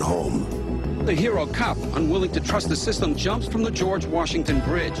return home. The hero cop, unwilling to trust the system, jumps from the George Washington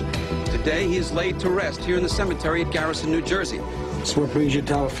Bridge. Today, he is laid to rest here in the cemetery at Garrison, New Jersey. So what brings you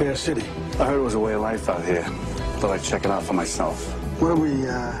down to Fair City? I heard it was a way of life out here. Thought I'd check it out for myself. What are we,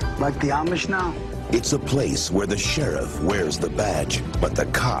 like the Amish now? It's a place where the sheriff wears the badge, but the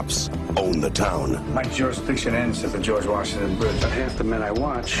cops own the town. My jurisdiction ends at the George Washington Bridge. Half the men I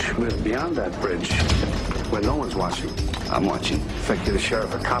watch live beyond that bridge, where no one's watching. I'm watching. In fact, you're the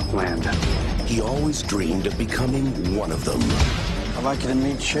sheriff of Copland. He always dreamed of becoming one of them. I'd like you to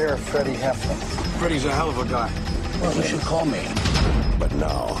meet Sheriff Freddie Heflin. Freddie's a hell of a guy. Well, you should call me. But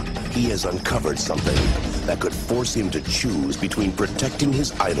now, he has uncovered something that could force him to choose between protecting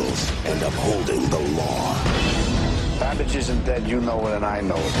his idols and upholding the law. Babbage isn't dead, you know it and I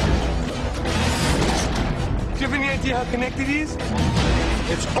know it. Do you have any idea how connected he is?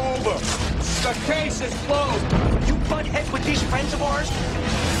 It's over. The case is closed. You butt heads with these friends of ours?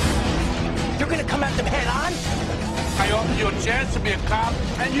 You're gonna come at them head on? I offered you a chance to be a cop,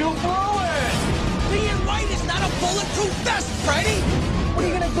 and you blew it! Being right is not a bulletproof vest, Freddie! What are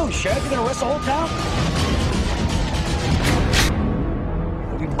you gonna do, Sheriff? You gonna arrest the whole town?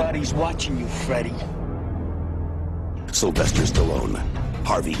 Everybody's watching you, Freddie. Sylvester Stallone,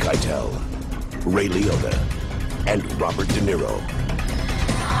 Harvey Keitel, Ray Liotta, and Robert De Niro.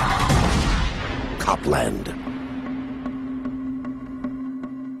 Copland.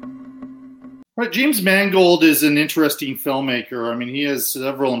 Right, James Mangold is an interesting filmmaker. I mean, he has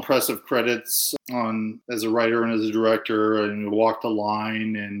several impressive credits as a writer and as a director, and Walk the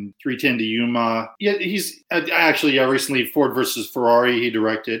Line and 3:10 to Yuma. Yet he's recently Ford versus Ferrari he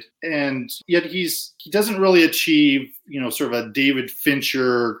directed, and yet he doesn't really achieve sort of a David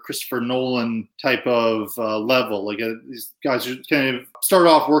Fincher, Christopher Nolan type of level. Like these guys who kind of start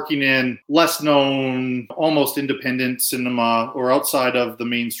off working in less known, almost independent cinema or outside of the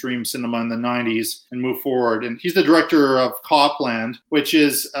mainstream cinema in the 90s and move forward. And he's the director of Copland, which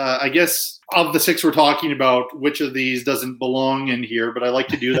is, I guess, of the six we're talking about, which of these doesn't belong in here, but I like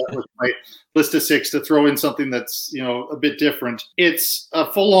to do that with my list of six to throw in something that's, a bit different. It's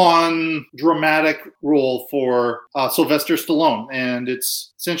a full-on dramatic role for Sylvester Stallone, and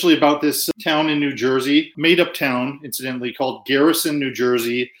it's essentially about this town in New Jersey, made-up town, incidentally, called Garrison, New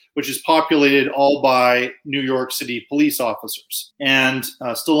Jersey, which is populated all by New York City police officers. And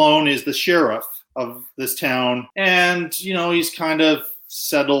Stallone is the sheriff of this town, and, he's kind of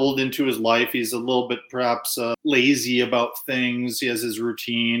settled into his life. He's a little bit perhaps lazy about things. He has his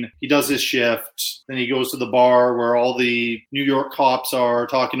routine. He does his shift. Then he goes to the bar where all the New York cops are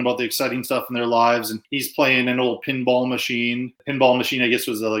talking about the exciting stuff in their lives. And he's playing an old pinball machine. Pinball machine, I guess,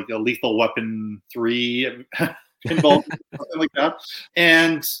 was like a Lethal Weapon 3 pinball, something like that.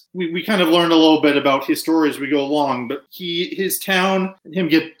 And we kind of learned a little bit about his story as we go along, but his town and him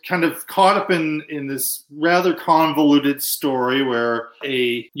get kind of caught up in this rather convoluted story where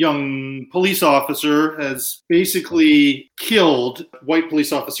a young police officer has basically white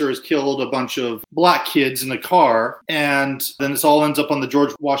police officer has killed a bunch of black kids in a car, and then this all ends up on the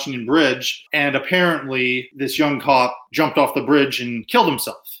George Washington Bridge, and apparently this young cop jumped off the bridge and killed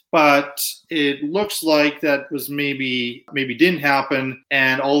himself. but it looks like that was maybe didn't happen,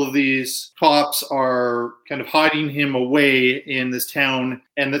 and all of these cops are kind of hiding him away in this town,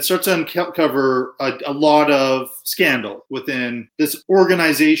 and that starts to uncover a lot of scandal within this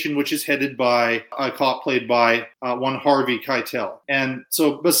organization, which is headed by a cop played by one Harvey Keitel. And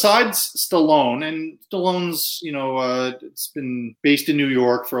so besides Stallone, and Stallone's, it's been based in New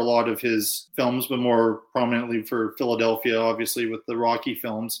York for a lot of his films, but more prominently for Philadelphia, obviously, with the Rocky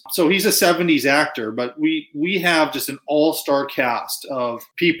films. So he's a 70s actor, but we have just an all-star cast of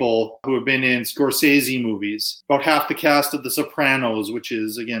people who have been in Scorsese movies. About half the cast of The Sopranos, which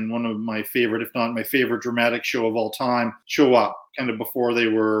is, again, one of my favorite, if not my favorite dramatic show of all time, show up kind of before they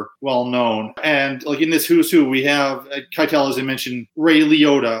were well known. And like in this who's who, we have Keitel, as I mentioned, Ray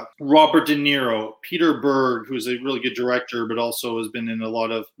Liotta, Robert De Niro, Peter Berg, who's a really good director, but also has been in a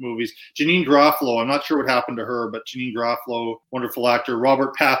lot of movies. Janine Garofalo, I'm not sure what happened to her, but Janine Garofalo, wonderful actor.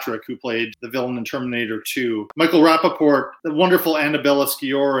 Robert Patrick, who played the villain in Terminator 2. Michael Rappaport, the wonderful Annabella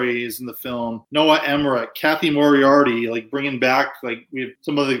Sciorra is in the film. Noah Emmerich, Kathy Moriarty, like bringing back, like we have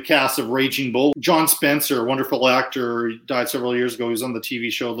some of the cast of Raging Bull. John Spencer, wonderful actor, he died several years ago. He was on the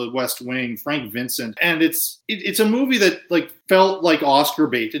TV show The West Wing. Frank Vincent, and it's a movie that like felt like Oscar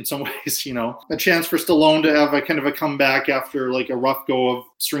bait in some ways. A chance for Stallone to have a kind of a comeback after like a rough go of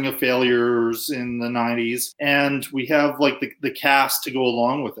string of failures in the 90s, and we have like the cast to go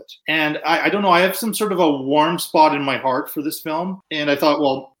along with it. And I don't know, I have some sort of a warm spot in my heart for this film, and I thought,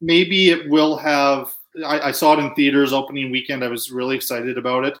 well, maybe it will have. I saw it in theaters opening weekend. I was really excited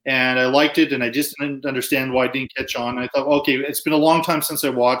about it, and I liked it, and I just didn't understand why it didn't catch on. I thought, okay, it's been a long time since I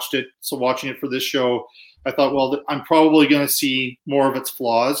watched it, so watching it for this show, I thought, well, I'm probably going to see more of its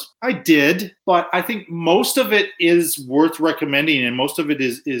flaws. I did, but I think most of it is worth recommending, and most of it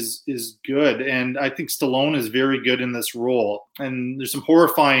is good. And I think Stallone is very good in this role. And there's some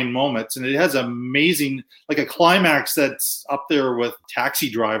horrifying moments, and it has amazing, like a climax that's up there with Taxi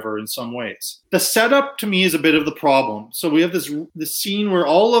Driver in some ways. The setup to me is a bit of the problem. So we have this scene where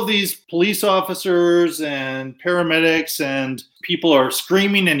all of these police officers and paramedics and people are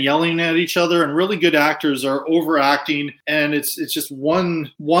screaming and yelling at each other, and really good actors are overacting, and it's just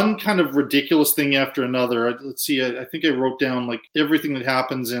one kind of ridiculous thing after another. Let's see, I think I wrote down like everything that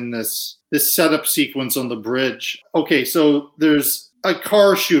happens in this setup sequence on the bridge. Okay, so there's a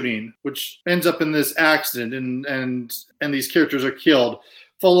car shooting, which ends up in this accident, and these characters are killed,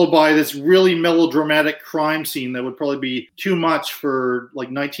 followed by this really melodramatic crime scene that would probably be too much for like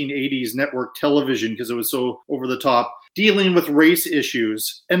 1980s network television because it was so over the top, dealing with race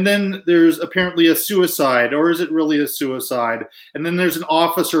issues. And then there's apparently a suicide, or is it really a suicide? And then there's an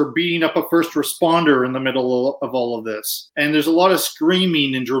officer beating up a first responder in the middle of all of this. And there's a lot of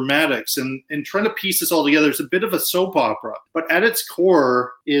screaming and dramatics, and trying to piece this all together. It's a bit of a soap opera, but at its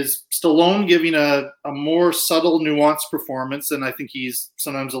core is Stallone giving a more subtle, nuanced performance than I think he's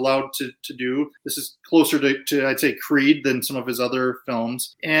sometimes allowed to do. This is closer to I'd say Creed than some of his other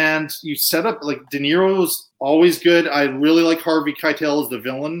films. And you set up like De Niro's always good. I really like Harvey Keitel as the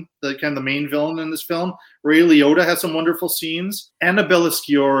villain, the kind of the main villain in this film. Ray Liotta has some wonderful scenes. Annabella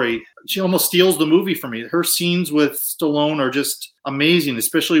Sciorra, she almost steals the movie for me. Her scenes with Stallone are just amazing,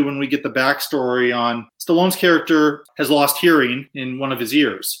 especially when we get the backstory on Stallone's character has lost hearing in one of his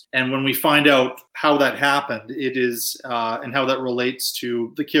ears. And when we find out how that happened, it is, and how that relates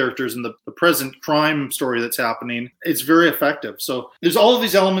to the characters and the present crime story that's happening, it's very effective. So there's all of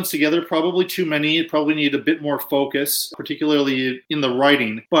these elements together, probably too many. It probably need a bit more focus, particularly in the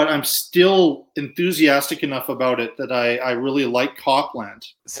writing. But I'm still enthusiastic enough about it that I really like Copland.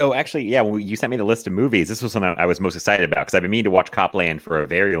 So actually, yeah, when you sent me the list of movies, this was something I was most excited about because I've been meaning to watch Copland for a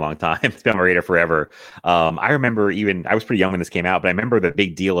very long time. It's been on my radar forever. I remember I was pretty young when this came out, but I remember the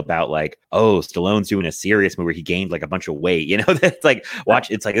big deal about like, oh, Stallone's doing a serious movie where he gained like a bunch of weight, that's like,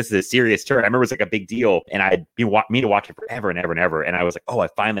 it's like, this is a serious turn. I remember it was like a big deal, and I'd been meaning to watch it forever and ever and ever. And I was like, oh, I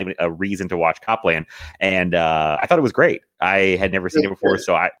finally have a reason to watch Copland. And I thought it was great. I had never seen it before,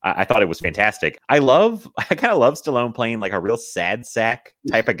 so I thought it was fantastic. I kind of love Stallone playing like a real sad sack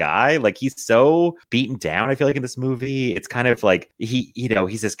type of guy. Like he's so beaten down, I feel like, in this movie. It's kind of like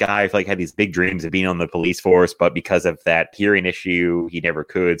he's this guy I feel like had these big dreams of being on the police force, but because of that hearing issue, he never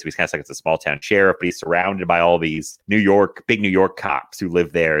could. So he's kind of like a small town sheriff, but he's surrounded by all these big New York cops who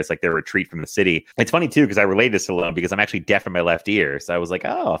live there. It's like their retreat from the city. It's funny too, because I related to Stallone because I'm actually deaf in my left ear. So I was like,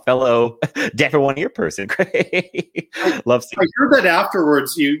 oh, a fellow deaf in one ear person. Great. love seeing. I heard that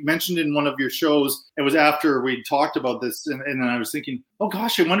afterwards. You mentioned in one of your shows. It was after we talked about this, and I was thinking, oh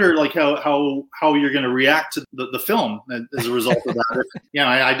gosh, I wonder like how you're going to react to the film as a result of that.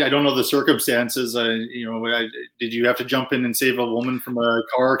 I don't know the circumstances. Did you have to jump in and save a woman from a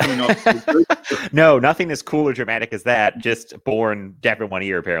car coming off? No, nothing as cool or dramatic as that. Just born deaf in one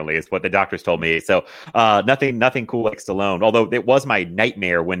ear, apparently, is what the doctors told me. So nothing cool like Stallone. Although it was my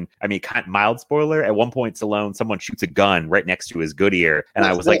nightmare when, kind of mild spoiler, at one point Stallone, someone shoots a gun right next to his good ear, and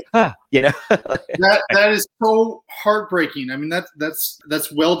I was like, that is so heartbreaking. I mean,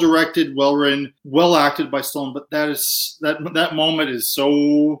 that's well directed, well written, well acted by Stallone, but that moment is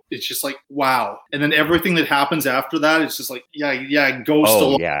so, it's just like, wow. And then everything that happens after that, it's just like, go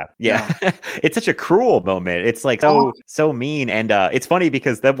Stallone. Yeah. It's such a cruel moment. It's like so mean. And it's funny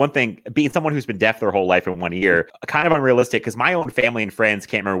because that one thing, being someone who's been deaf their whole life in one ear, kind of unrealistic, because my own family and friends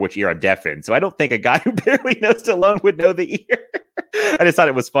can't remember which ear I'm deaf in. So I don't think a guy who barely knows Stallone would know the ear. I just thought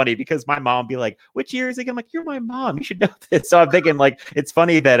it was funny because my mom would be like, which ear is it? I'm like, you're my mom. You should know this. So I'm thinking like, it's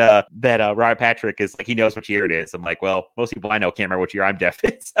funny that Robert Patrick is like, he knows which ear it is. I'm like, well, most people I know can't remember which ear I'm deaf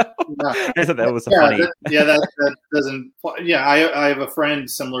in. So I thought that was funny. That doesn't. Yeah, I have a friend,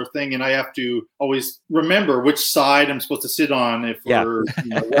 similar thing, and I have to always remember which side I'm supposed to sit on if we're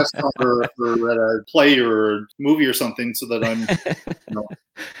a restaurant or if we're at a play or a movie or something, so that I'm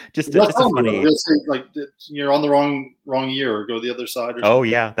just funny. Say, like, you're on the wrong ear, or go the other side. Oh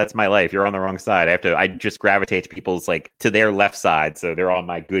yeah, that's my life. You're on the wrong side. I just gravitate to people's like to their left side, so they're on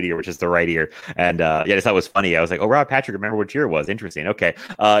my good ear, which is the right ear. And I just thought it was funny. I was like, oh, Rob Patrick, remember which ear it was? Interesting. Okay,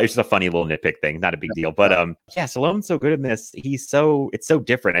 it's just a funny little nitpick thing, not a big deal. But Stallone's so good in this. It's so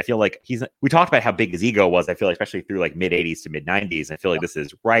different. I feel like we talked about how big his ego was. I feel like especially through like mid 80s to mid 90s. I feel like this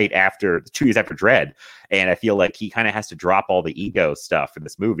is right after 2 years after Dredd, and I feel like he kind of has to drop all the ego stuff in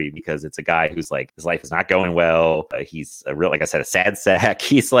this movie because it's a guy who's like his life is not going well. He's a real, like I said, a sad sack.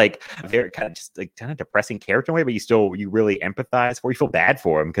 He's like a very kind of depressing character in a way, but you really empathize for. You feel bad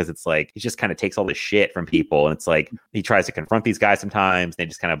for him because it's like he just kind of takes all this shit from people, and it's like he tries to confront these guys sometimes. And they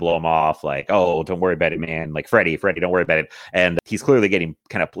just kind of blow him off, like, "Oh, don't worry about it, man." Like Freddie, don't worry about it. And he's clearly getting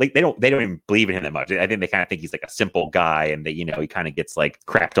kind of like they don't even believe in him that much. I think they kind of think he's like a simple guy, and that he kind of gets like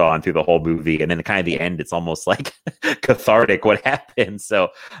crapped on through the whole movie, and then kind of the end, it's almost like cathartic what happens. So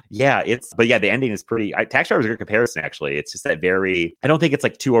the ending is pretty. Taxi Driver is a good comparison, actually. It's just that I don't think it's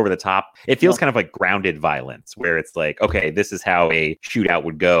like too over the top. It feels kind of like grounded violence, where it's like, okay, this is how a shootout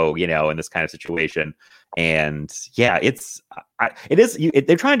would go, in this kind of situation. And they're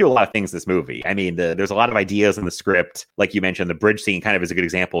trying to do a lot of things in this movie. I mean, there's a lot of ideas in the script. Like you mentioned, the bridge scene kind of is a good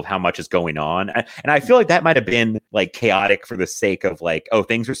example of how much is going on. And I feel like that might have been like chaotic for the sake of like, oh,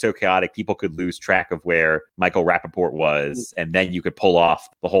 things are so chaotic, people could lose track of where Michael Rappaport was. And then you could pull off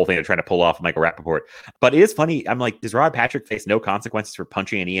the whole thing they're trying to pull off Michael Rappaport. But it is funny. I'm like, does Rob Patrick face no consequences for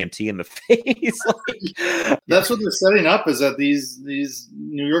punching an EMT in the face? That's what they're setting up, is that these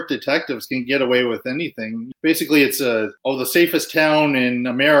New York detectives can get away with anything. Basically, it's the safest town in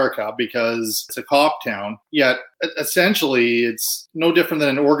America because it's a cop town. Yet, essentially, it's no different than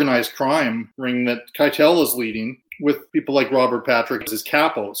an organized crime ring that Keitel is leading, with people like Robert Patrick as his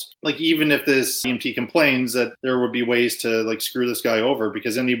capos. Like, even if this EMT complains, that there would be ways to like screw this guy over,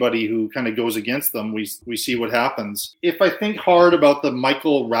 because anybody who kind of goes against them, we see what happens. If I think hard about the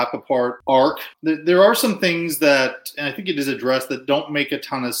Michael Rappaport arc, there are some things that, and I think it is addressed, that don't make a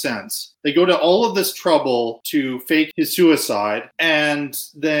ton of sense. They go to all of this trouble to fake his suicide, and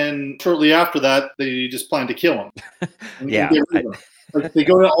then shortly after that, they just plan to kill him. Like, they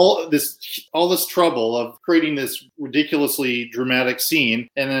go to all this trouble of creating this ridiculously dramatic scene,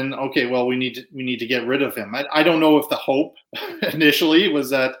 and then, okay, well, we need to get rid of him. I don't know if the hope initially was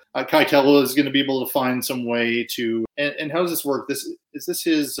that Keitel is going to be able to find some way to. And how does this work? Is this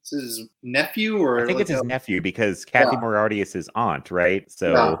his nephew, or I think it's his nephew, because Kathy Moriarty is his aunt, right?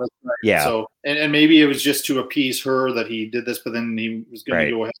 So that's right. Yeah. So and maybe it was just to appease her that he did this, but then he was going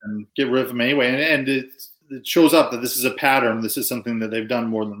to go ahead and get rid of him anyway. And it shows up that this is a pattern. This is something that they've done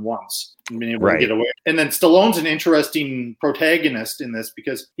more than once, and being able to get away. And then Stallone's an interesting protagonist in this,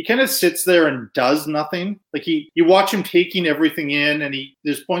 because he kind of sits there and does nothing. Like you watch him taking everything in, and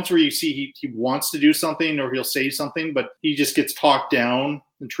there's points where you see he wants to do something, or he'll say something, but he just gets talked down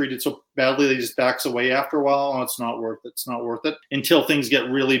and treated so badly that he just backs away after a while. Oh, it's not worth it. It's not worth it until things get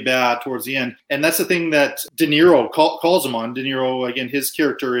really bad towards the end. And that's the thing that De Niro calls him on. De Niro, again, his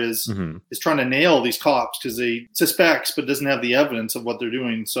character is trying to nail these cops because he suspects but doesn't have the evidence of what they're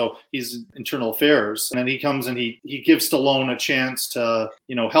doing. So he's internal affairs. And then he comes and he gives Stallone a chance to,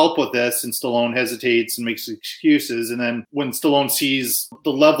 help with this. And Stallone hesitates and makes excuses. And then when Stallone sees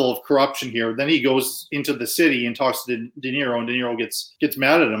the level of corruption here, then he goes into the city and talks to De Niro, and De Niro gets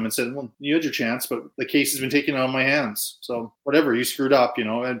mad at him and said, well, you had your chance, but the case has been taken out of my hands. So whatever, you screwed up,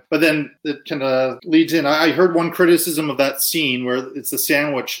 but then it kind of leads in. I heard one criticism of that scene where it's the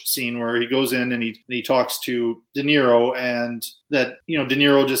sandwich scene where he goes in and he talks to De Niro, and that, De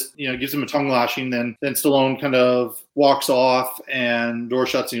Niro just, gives him a tongue lashing. Then Stallone kind of walks off and door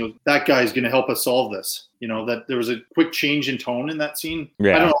shuts and he goes, that guy's going to help us solve this. That there was a quick change in tone in that scene.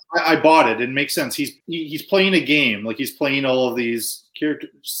 Yeah. I don't know. I bought it. It makes sense. He's playing a game. Like he's playing all of these characters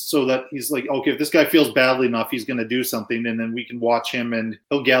so that he's like, okay, if this guy feels badly enough, he's going to do something, and then we can watch him and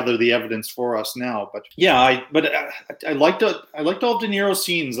he'll gather the evidence for us now. But yeah, I liked all of De Niro's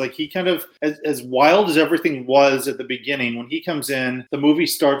scenes. Like he kind of, as wild as everything was at the beginning, when he comes in, the movie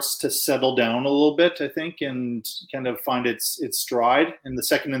starts to settle down a little bit, I think, and kind of find its stride. And the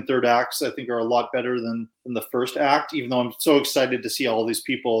second and third acts, I think, are a lot better than the first act, even though I'm so excited to see all these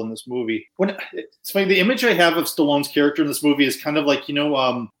people in this movie. It's funny, the image I have of Stallone's character in this movie is kind of like,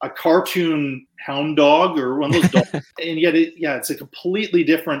 a cartoon hound dog or one of those dogs. And yet it's a completely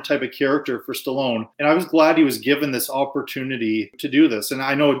different type of character for Stallone. And I was glad he was given this opportunity to do this. And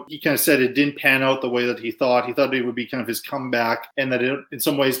I know he kind of said it didn't pan out the way that he thought. He thought it would be kind of his comeback, and that in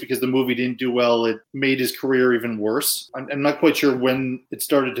some ways, because the movie didn't do well, it made his career even worse. I'm not quite sure when it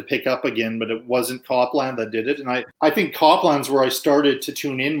started to pick up again, but it wasn't Copland that did it. And I think Copland's where I started to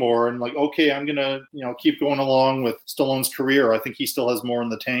tune in more and like, okay, I'm going to, keep going along with Stallone's career. I think he still has more in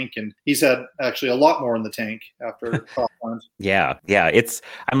the tank, and he's had actually a lot more in the tank after Copland. Yeah.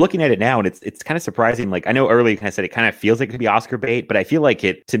 I'm looking at it now, and it's kind of surprising. Like, I know earlier you kind of said it kind of feels like it could be Oscar bait, but I feel like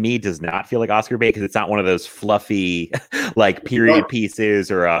it, to me, does not feel like Oscar bait because it's not one of those fluffy like period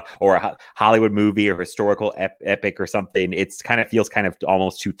pieces or a Hollywood movie or historical epic or something. It's kind of feels kind of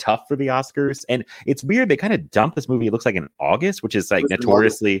almost too tough for the Oscars. And it's weird. They kind of dumped this movie, it looks like in August, which is like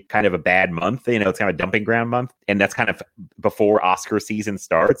notoriously kind of a bad month. It's kind of a dumping ground month. And that's kind of before Oscar season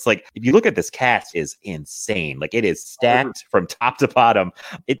starts. Like, if you look at this cast, is insane. Like, it is stacked from top to bottom.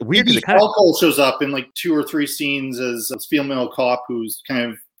 It's weird because it kind of shows up in like 2 or 3 scenes as a female cop who's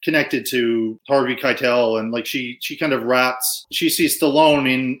kind of connected to Harvey Keitel, and like she kind of rats. She sees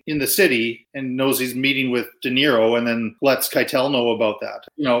Stallone in the city and knows he's meeting with De Niro, and then lets Keitel know about that.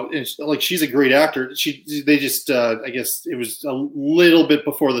 It's like she's a great actor. They just I guess it was a little bit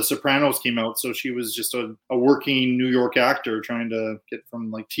before The Sopranos came out, so she was just a working New York actor trying to get from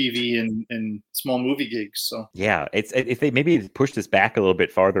like TV and small movie gigs. So yeah, if they maybe pushed this back a little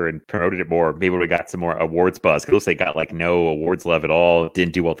bit farther and promoted it more, maybe we got some more awards buzz. Because they got like no awards love at all.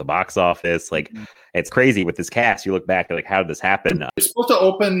 Didn't do well at the box office. Like, it's crazy with this cast. You look back, like, how did this happen? It's supposed to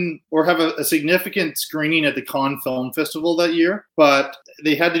open or have a significant screening at the Cannes Film Festival that year, but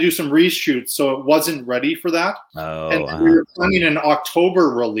they had to do some reshoots, so it wasn't ready for that. And we were planning an October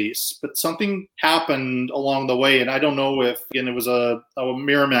release, but something happened along the way, and I don't know if, again, it was a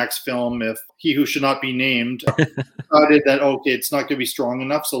Miramax film, if He Who Should Not Be Named decided that, okay, it's not going to be strong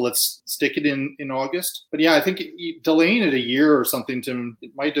enough, so let's stick it in August. But yeah, I think delaying it a year or something,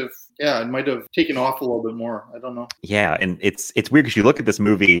 it might have taken off a little bit more. I don't know. Yeah, and it's weird because you look at this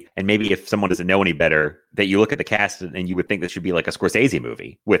movie, and maybe if someone doesn't know any better, that you look at the cast and you would think this should be like a Scorsese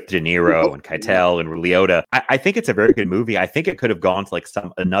movie with De Niro and Keitel and Liotta. I think it's a very good movie. I think it could have gone to like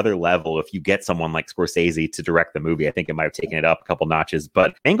another level if you get someone like Scorsese to direct the movie. I think it might have taken it up a couple notches.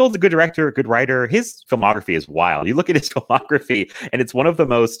 But Engel's a good director, a good writer. His filmography is wild. You look at his filmography, and it's one of the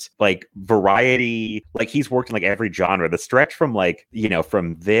most like variety. Like, he's worked in like every genre. The stretch from like,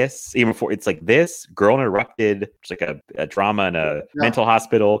 from this, even before, it's like this, Girl Interrupted, which is like a drama in a mental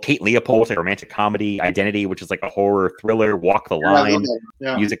hospital. Kate Leopold, like a romantic comedy. Identity, which is like a horror thriller. Walk the Line,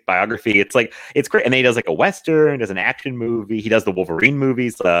 music biography. It's like, it's great. And then he does like a Western, does an action movie. He does the Wolverine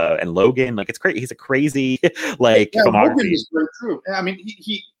movies and Logan. Like, it's great. He's a crazy filmography. Logan is very true. I mean,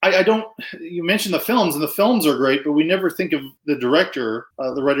 I don't, you mentioned the films, and the films are great, but we never think of the director,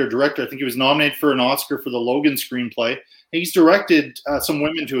 the writer-director. I think he was nominated for an Oscar for the Logan screenplay. He's directed some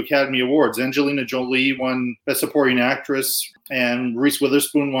women to Academy Awards. Angelina Jolie won Best Supporting Actress, and Reese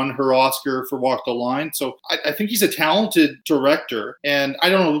Witherspoon won her Oscar for Walk the Line. point. So I think he's a talented director, and I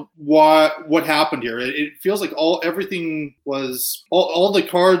don't know what happened here. It feels like everything was all the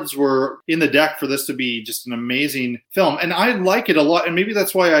cards were in the deck for this to be just an amazing film, and I like it a lot. And maybe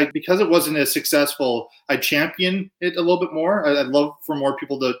that's why because it wasn't as successful, I champion it a little bit more. I'd love for more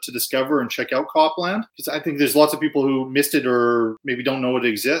people to discover and check out Copland, because I think there's lots of people who missed it or maybe don't know it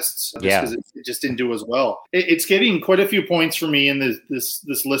exists. Because it just didn't do as well. It's getting quite a few points for me in this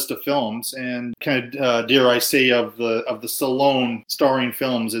list of films, and kind of dare I say of the Stallone starring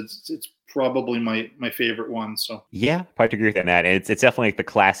films, it's probably my favorite one. So yeah, probably agree with that. And it's definitely like the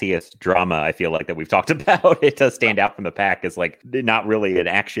classiest drama I feel like that we've talked about. It does stand out from the pack as like not really an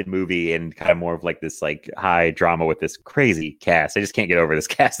action movie and kind of more of like this like high drama with this crazy cast. I just can't get over this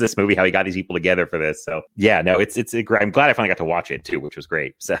cast, this movie, how he got these people together for this. So yeah, no, it's I'm glad I finally got to watch it too, which was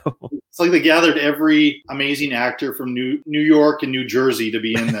great. So it's like they gathered every amazing actor from New York and New Jersey to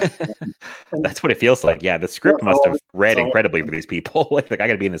be in there. That's what it feels like. Yeah, the script must have read incredibly for these people. like I got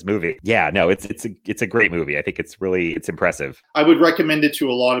to be in this movie. Yeah, no, it's a great movie. I think it's impressive. I would recommend it to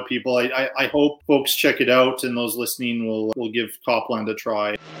a lot of people. I hope folks check it out, and those listening will give Copland a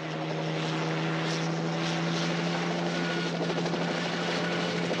try.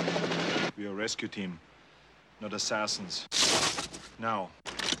 We are a rescue team, not assassins. Now,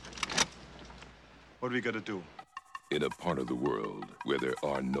 what do we got to do? In a part of the world where there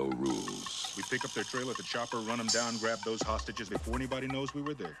are no rules. We pick up their trail at the chopper, run them down, grab those hostages before anybody knows we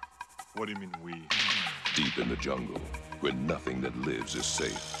were there. What do you mean we? Deep in the jungle, where nothing that lives is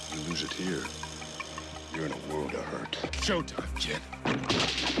safe. You lose it here, you're in a world of hurt. Showtime, kid.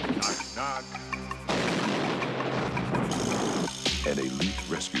 Knock, knock. An elite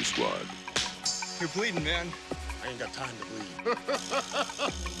rescue squad. You're bleeding, man. I ain't got time to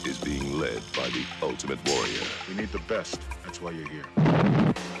bleed. Is being led by the ultimate warrior. We need the best. That's why you're here.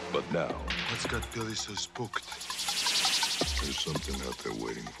 But now, What's got Billy so spooked? There's something out there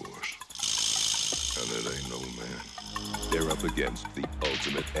waiting for us. And it ain't no man. they're up against the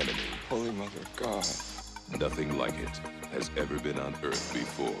ultimate enemy. Holy Mother of God. Nothing like it has ever been on Earth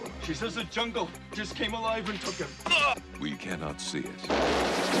before. She says the jungle just came alive and took him. We cannot see it.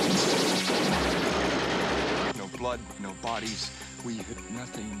 No blood, no bodies. We hit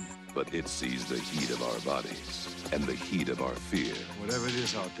nothing. But it sees the heat of our bodies and the heat of our fear. Whatever it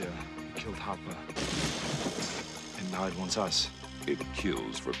is out there, it killed Hopper. And now it wants us. It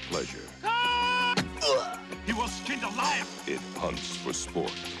kills for pleasure. He was skinned alive. It hunts for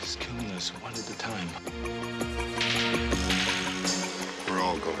sport. It's killing us one at a time. We're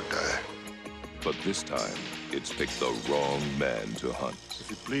all gonna die. But this time, it's picked the wrong man to hunt.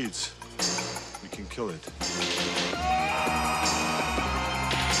 If it bleeds, we can kill it.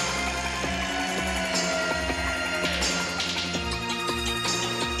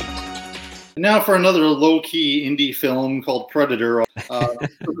 Now for another low-key indie film called Predator.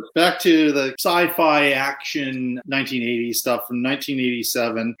 Back to the sci-fi action 1980s stuff from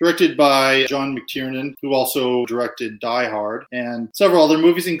 1987, directed by John McTiernan, who also directed Die Hard and several other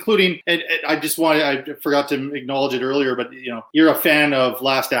movies, including, and I forgot to acknowledge it earlier, but you know, you're a fan of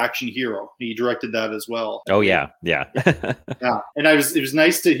Last Action Hero. He directed that as well. Oh yeah. Yeah. And it was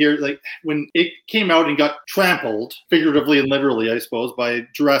nice to hear, like, when it came out and got trampled, figuratively and literally, I suppose, by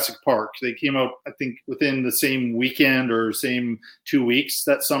Jurassic Park. They came out, I think, within the same weekend or same 2 weeks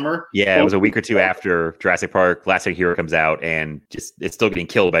that summer. Yeah, it was a week or two after Jurassic Park. Last Action Hero comes out, and just it's still getting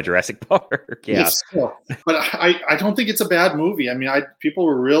killed by Jurassic Park. Yeah, but I don't think it's a bad movie. I mean, people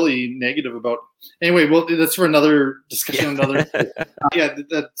were really negative about. Anyway, well, that's for another discussion.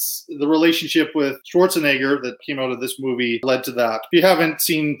 That's the relationship with Schwarzenegger that came out of this movie led to that. If you haven't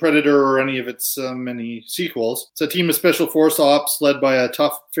seen Predator or any of its many sequels, it's a team of special force ops led by a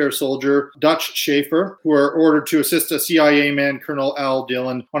tough, fair soldier, Dutch Schaefer, who are ordered to assist a CIA man, Colonel Al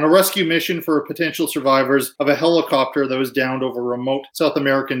Dillon, on a rescue mission for potential survivors of a helicopter that was downed over a remote South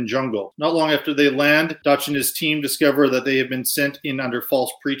American jungle. Not long after they land, Dutch and his team discover that they have been sent in under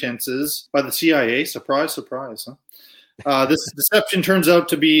false pretenses by the CIA. Surprise, surprise. Huh? This deception turns out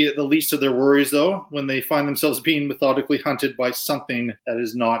to be the least of their worries, though, when they find themselves being methodically hunted by something that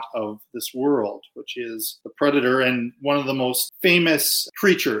is not of this world, which is the Predator, and one of the most famous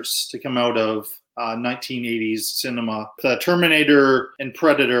creatures to come out of 1980s cinema. The Terminator and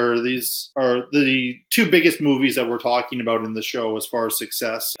Predator, these are the two biggest movies that we're talking about in the show as far as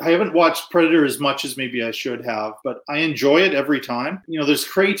success. I haven't watched Predator as much as maybe I should have, but I enjoy it every time. You know, there's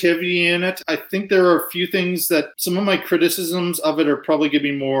creativity in it. I think there are a few things that some of my criticisms of it are probably going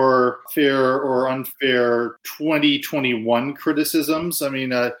to be more fair or unfair 2021 criticisms. I mean,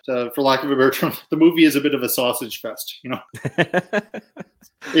 for lack of a better term, the movie is a bit of a sausage fest, you know?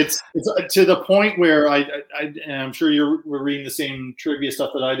 It's to the point where I'm sure we're reading the same trivia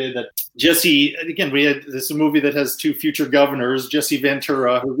stuff that I did, that Jesse, again, this is a movie that has two future governors, Jesse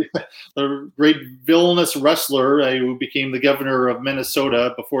Ventura, the great villainous wrestler who became the governor of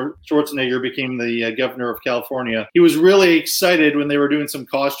Minnesota before Schwarzenegger became the governor of California. He was really excited when they were doing some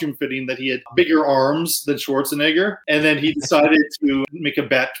costume fitting that he had bigger arms than Schwarzenegger. And then he decided to make a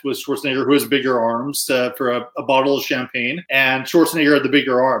bet with Schwarzenegger, who has bigger arms, for a bottle of champagne. And Schwarzenegger had the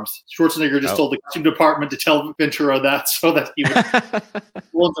bigger arms. Schwarzenegger just told the costume department to tell Ventura that so that he would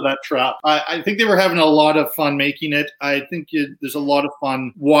fall into that trap. I think they were having a lot of fun making it. I think there's a lot of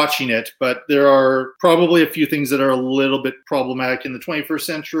fun watching it, but there are probably a few things that are a little bit problematic in the 21st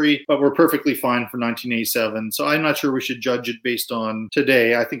century, but were perfectly fine for 1987. So I'm not sure we should judge it based on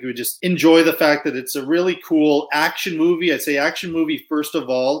today. I think we just enjoy the fact that it's a really cool action movie. I'd say action movie first of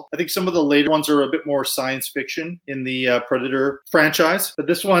all. I think some of the later ones are a bit more science fiction in the Predator franchise. But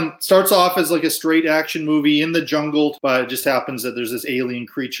this one starts off as like a straight action movie in the jungle, but it just happens that there's this alien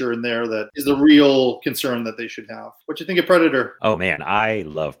creature in there that is the real concern that they should have. What do you think of Predator? Oh man, I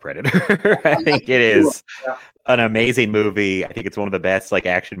love Predator. I think it is an amazing movie. I think it's one of the best like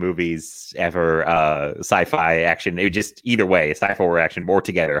action movies ever. Sci-fi action. It just either way, sci-fi or action, more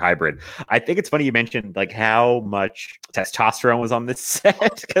together, hybrid. I think it's funny you mentioned like how much testosterone was on this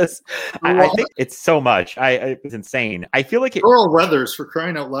set, because I think it's so much. It's insane. I feel like Earl Weathers, for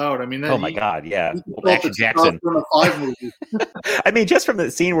crying out loud. I mean, oh my god, yeah, Action Jackson. I mean, just from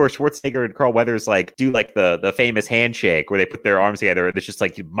the scene where Schwarzenegger and Carl Weathers like do like the famous handshake where they put their arms together and it's just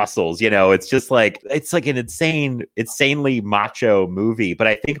like muscles, you know, it's just like it's like an insanely macho movie. But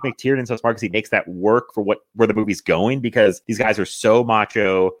I think McTiernan's so smart because he makes that work for where the movie's going, because these guys are so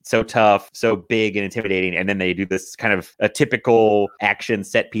macho, so tough, so big and intimidating, and then they do this kind of a typical action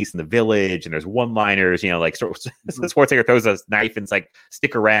set piece in the village, and there's one-liners, you know, like Schwarzenegger throws a knife and it's like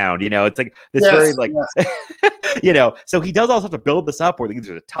stick around, you know, it's like this very like you know, so he does also have to build this up where these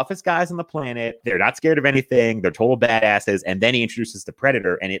are the toughest guys on the planet, they're not scared of anything, they're total badasses, and then he introduces the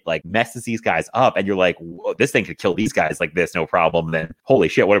Predator and it like messes these guys up, and you're like, whoa, this thing could kill these guys like this, no problem. Then holy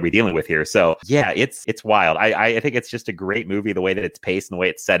shit, what are we dealing with here? So yeah, it's wild. I think it's just a great movie, the way that it's paced and the way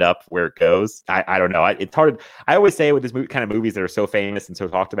it's set up, where it goes. I don't know. It's hard. I always say with this kind of movies that are so famous and so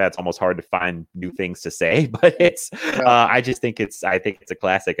talked about, it's almost hard to find new things to say. But it's, I think it's a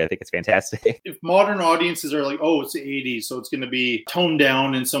classic. I think it's fantastic. If modern audiences are like, oh, it's the 80s, so it's going to be toned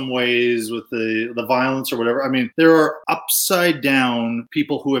down in some ways with the violence or whatever. I mean, there are upside down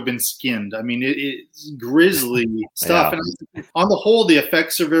people who have been skinned. I mean, it's grisly stuff. Yeah. And on the whole, the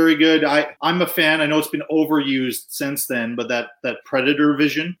effects are very good. I'm a fan. I know it's been overused since then, but that Predator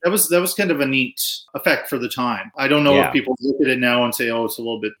vision, that was kind of a neat effect for the time. I don't know if people look at it now and say, oh, it's a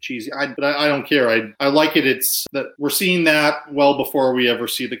little bit cheesy. But I don't care. I like it. It's that we're seeing that well before we ever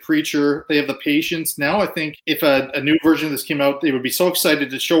see the creature. They have the patience. Now I think if a new version of this came out, they would be so excited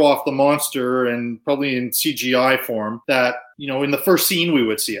to show off the monster, and probably in CGI form, that, you know, in the first scene we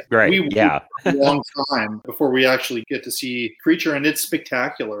would see it. Right. A long time before we actually get to see creature, and it's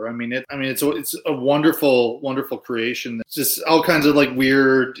spectacular. It's a wonderful creation. It's just all kinds of like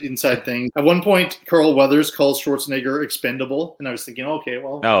weird inside things. At one point, Carl Weathers calls Schwarzenegger expendable, and I was thinking, okay,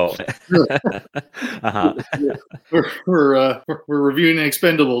 well, we're reviewing an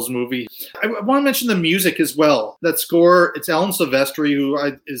Expendables movie. I want to mention the music as well. That score, it's Alan Silvestri, who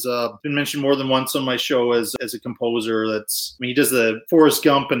is been mentioned more than once on my show as a composer. He does the Forrest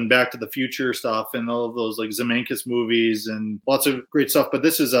Gump and Back to the Future stuff and all of those like Zemeckis movies and lots of great stuff. But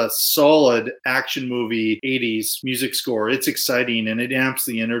this is a solid action movie 80s music score. It's exciting and it amps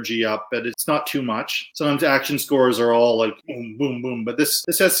the energy up, but it's not too much. Sometimes action scores are all like boom, boom, boom. But this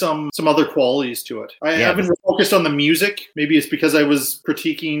has some other qualities to it. I haven't focused on the music. Maybe it's because I was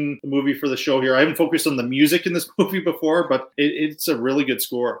critiquing the movie for the show here. I haven't focused on the music in this movie before, but it's a really good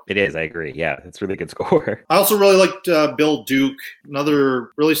score. It is. I agree. Yeah, it's a really good score. I also really liked Bill Duke, another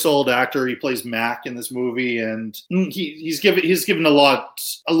really solid actor. He plays Mac in this movie, and he's given a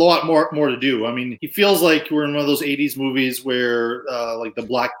lot more to do. I mean, he feels like we're in one of those 80s movies where like the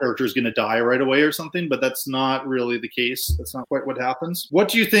black character is going to die right away or something, but that's not really the case. That's not quite what happens. What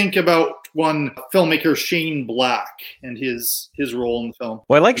do you think about one filmmaker, Shane Black, and his role in the film?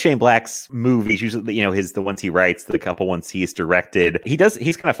 Well, I like Shane Black's movies. Usually, you know, the ones he writes, the couple ones he's directed.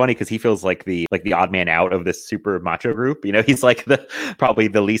 He's kind of funny because he feels like the odd man out of this super macho group. group. You know, he's like probably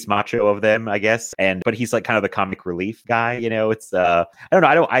the least macho of them, I guess. But he's like kind of the comic relief guy. You know, it's I don't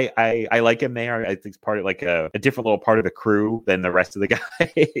know. I like him there. I think he's part of like a different little part of the crew than the rest of the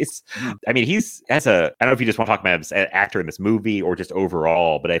guys. I mean, he's I don't know if you just want to talk about him as an actor in this movie or just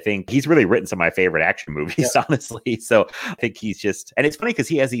overall, but I think he's really written some of my favorite action movies, honestly. So I think he's just, and it's funny because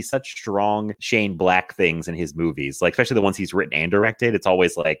he has these such strong Shane Black things in his movies, like especially the ones he's written and directed. It's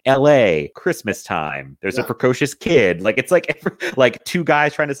always like LA, Christmas time. There's a precocious kid. Like it's like two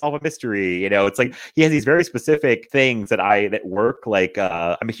guys trying to solve a mystery. You know, it's like he has these very specific things that work. Like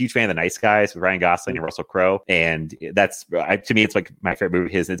I'm a huge fan of The Nice Guys with Ryan Gosling and Russell Crowe, and that's to me it's like my favorite movie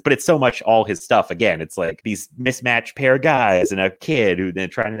of his. But it's so much all his stuff. Again, it's like these mismatched pair of guys and a kid who then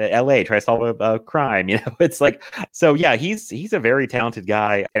trying to LA try to solve a crime. You know, it's like, so yeah, he's a very talented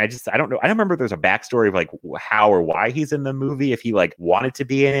guy, and I don't know. I don't remember if there's a backstory of like how or why he's in the movie, if he like wanted to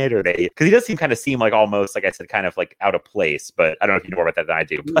be in it, or because he does seem like almost, like I said, kind of like out of place. But I don't know if you know more about that than I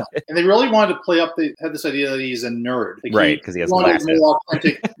do. But. And they really wanted to play up. They had this idea that he's a nerd, like right? Because he has glasses, more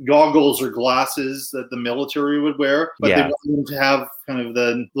authentic goggles or glasses that the military would wear, but they wanted him to have kind of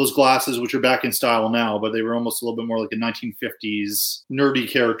those glasses, which are back in style now, but they were almost a little bit more like a 1950s nerdy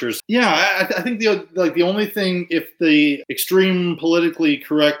characters. Yeah, I think the only thing, if the extreme politically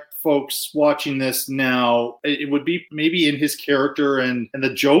correct folks watching this now, it would be maybe in his character, and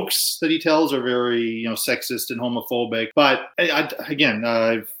the jokes that he tells are very sexist and homophobic. But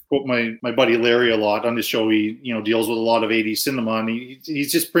I've quote my buddy Larry a lot on his show. He deals with a lot of 80s cinema, and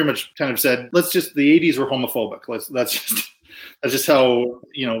he's just pretty much kind of said, the 80s were homophobic. That's just how,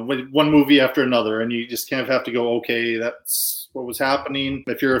 one movie after another, and you just kind of have to go, okay, that's what was happening.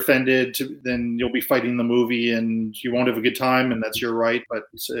 If you're offended, then you'll be fighting the movie and you won't have a good time, and that's your right. But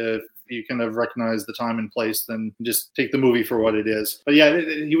if you kind of recognize the time and place, then just take the movie for what it is. But yeah,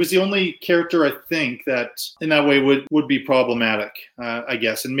 he was the only character I think that in that way would be problematic, I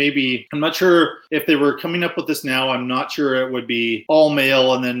guess. And maybe, I'm not sure if they were coming up with this now, I'm not sure it would be all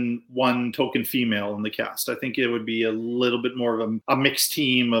male and then one token female in the cast. I think it would be a little bit more of a mixed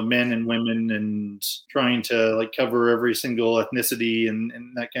team of men and women, and trying to like cover every single ethnicity and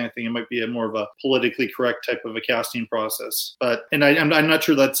that kind of thing. It might be more of a politically correct type of a casting process. But I'm not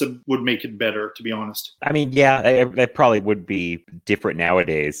sure would make it better, to be honest. I mean, yeah, that probably would be different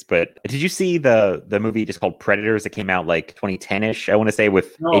nowadays. But did you see the movie just called Predators that came out like 2010-ish, I want to say,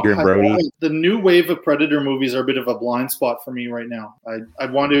 with Adrian Brody? The new wave of Predator movies are a bit of a blind spot for me right now. I kind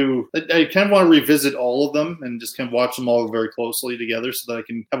of want to revisit all of them and just kind of watch them all very closely together, so that I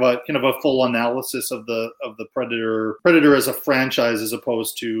can have a kind of a full analysis of the Predator as a franchise, as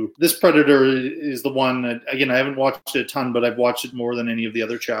opposed to this Predator is the one that, again, I haven't watched it a ton, but I've watched it more than any of the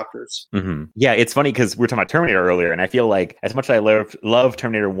other chapters. Mm-hmm. Yeah, it's funny because we were talking about Terminator earlier, and I feel like as much as I love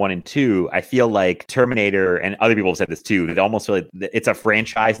Terminator 1 and 2, I feel like Terminator, and other people have said this too, they almost feel like it's a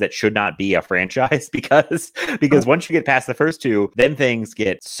franchise that should not be a franchise because once you get past the first two, then things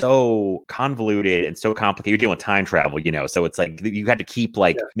get so convoluted and so complicated. You're dealing with time travel, so it's like you had to keep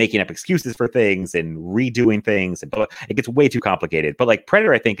making up excuses for things and redoing things, and it gets way too complicated. But like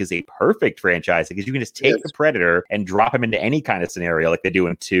Predator, I think, is a perfect franchise because you can just take the Predator and drop him into any kind of scenario, like they do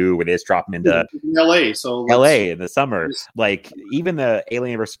in 2, where they just drop him into LA. So LA in the summer. Like even the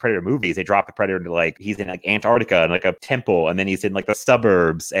Alien vs. Predator movies, they drop the Predator into like he's in like Antarctica and like a temple, and then he's in like the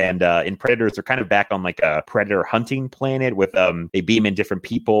suburbs. And in Predators, they're kind of back on like a predator hunting planet with they beam in different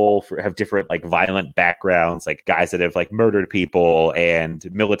people have different like violent backgrounds, like guys that have like murdered people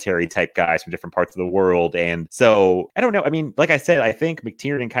and military type guys from different parts of the world. And so I don't know. I mean, like I said, I think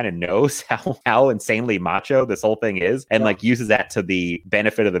McTiernan kind of knows how insanely macho this whole thing is, and like uses that to the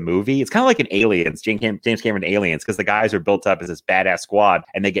benefit of the movie. It's kind of like in Aliens, James Cameron Aliens, because the guys are built up as this badass squad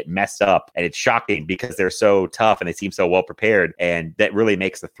and they get messed up, and it's shocking because they're so tough and they seem so well prepared, and that really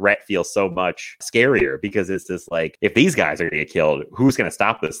makes the threat feel so much scarier because it's just like, if these guys are gonna get killed, who's gonna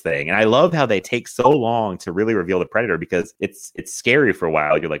stop this thing? And I love how they take so long to really reveal the Predator, because it's scary for a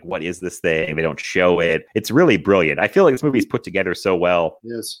while. You're like, what is this thing? They don't show it. It's really brilliant. I feel like this movie's put together so well.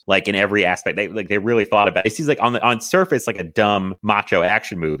 Yes. Like in every aspect, they really thought about it. It seems like on surface like a dumb macho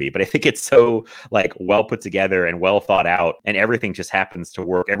action movie, but I think it's so like well put together and well thought out, and everything just happens to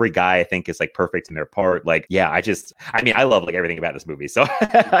work. Every guy I think is like perfect in their part. Like, yeah, I love like everything about this movie. So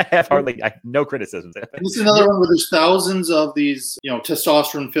I have no criticisms. This is another one where there's thousands of these,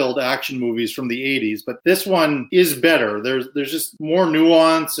 testosterone filled action movies from the 80s, but this one is better. There's just more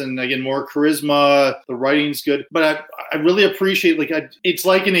nuance and again, more charisma. The writing's good, but I really appreciate, it's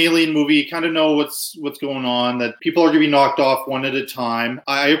like an Alien movie. You kind of know what's going on, that people are going to be knocked off one at a time.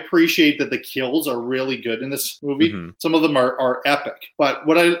 I appreciate that the kills are really good in this movie. Mm-hmm. Some of them are epic. But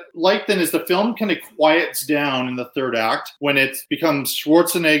what I like then is the film kind of quiets down in the third act when it becomes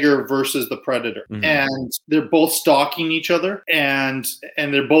Schwarzenegger versus the Predator. Mm-hmm. And they're both stalking each other, and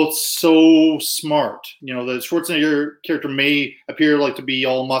they're both so smart. The Schwarzenegger character may appear like to be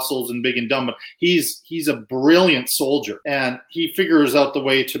all muscles and big and dumb, but he's a brilliant soldier, and he figures out the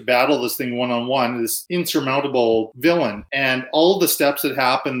way to battle this thing one-on-one, this insurmountable villain. And all of the steps that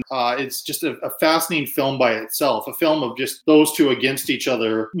happen, it's just a fascinating film by itself, a film of just those two against each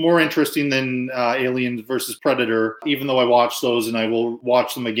other. More interesting than Alien versus Predator, even though I watched those and I will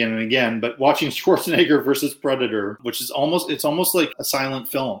watch them again and again. But watching Schwarzenegger versus Predator, which is almost like a silent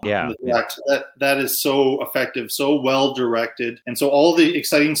film. Yeah. That is so effective, so well directed. And so all the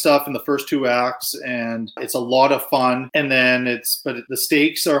exciting stuff in the first two acts, and it's a lot of fun. And then but the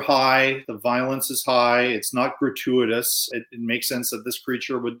stakes are high, the violence is high, it's not gratuitous. It makes sense that this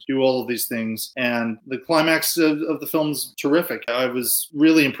creature would do all of these things. And the climax of the film's terrific. I was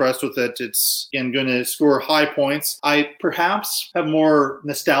really impressed with it. It's, again, going to score high points. I perhaps have more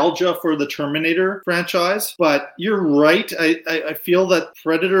nostalgia for the Terminator franchise, but you're right. I feel that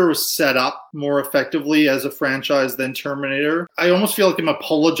Predator was set up more effectively as a franchise than Terminator. I almost feel like I'm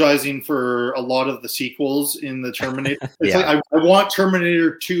apologizing for a lot of the sequels in the Terminator. It's like I want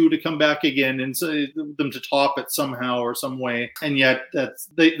Terminator 2 to come back again and so them to top it somehow or some way, and yet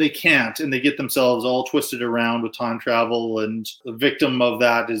they can't, and they get themselves all twisted around with time travel, and the victim of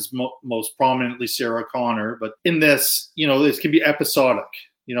that is most prominently Sarah Connor. But in this, this can be episodic.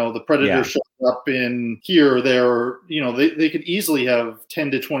 The Predator shows up in here or there. They could easily have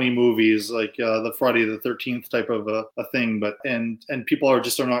 10 to 20 movies, like the Friday the 13th type of a thing. But and people are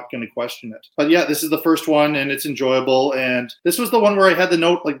not going to question it. But yeah, this is the first one, and it's enjoyable. And this was the one where I had the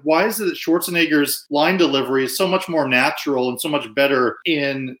note, why is it that Schwarzenegger's line delivery is so much more natural and so much better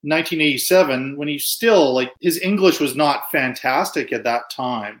in 1987 when he's still, his English was not fantastic at that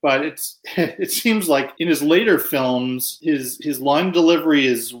time. But it seems like in his later films, his line delivery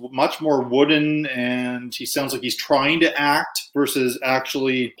is much more wooden, and he sounds like he's trying to act versus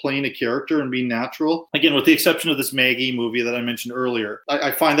actually playing a character and being natural. Again, with the exception of this Maggie movie that I mentioned earlier,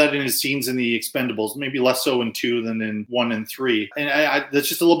 I find that in his scenes in The Expendables, maybe less so in 2 than in 1 and 3. And that's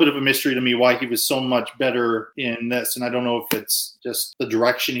just a little bit of a mystery to me why he was so much better in this. And I don't know if it's just the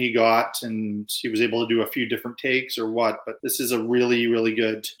direction he got and he was able to do a few different takes or what, but this is a really, really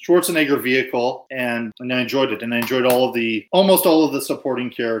good Schwarzenegger vehicle, and I enjoyed it. And I enjoyed almost all of the supporting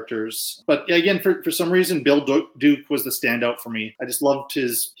characters. But again, for some reason, Bill Duke was the standout for me. I just loved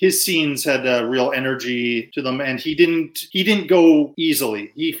his scenes had a real energy to them, and he didn't go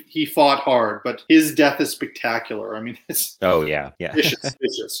easily. He fought hard, but his death is spectacular. I mean, it's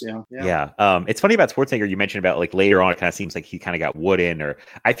vicious. Yeah. It's funny about Schwarzenegger. You mentioned about later on, it kind of seems like he kind of got wooden, or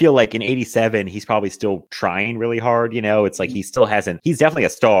I feel like in 87 he's probably still trying really hard. It's like he still hasn't. He's definitely a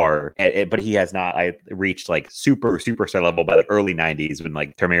star, but he has not reached superstar level by the early 90s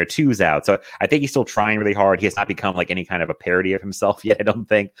when Terminator 2's out. So I think he's still trying really hard. He has not become any kind of a parody of himself yet, I don't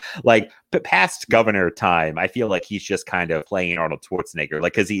think. But past governor time, I feel like he's just kind of playing Arnold Schwarzenegger.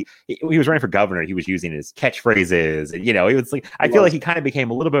 Because he was running for governor, he was using his catchphrases. And, he was I feel like he kind of became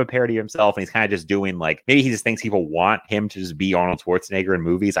a little bit of a parody of himself, and he's kind of just doing maybe he just thinks people want him to just be Arnold Schwarzenegger in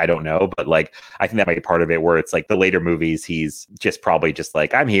movies. I don't know. But I think that might be part of it, where it's the later movies, he's just probably just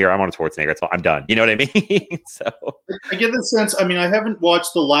I'm here, I'm Arnold Schwarzenegger, so I'm done. You know what I mean? So I get the sense, I haven't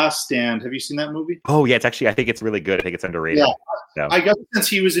watched The Last Stand. Have you seen that movie? Oh, yeah. I think it's really good. I think it's underrated. Yeah. So. I got the sense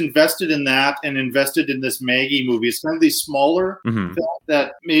he was invested in that and invested in this Maggie movie. It's kind of these smaller films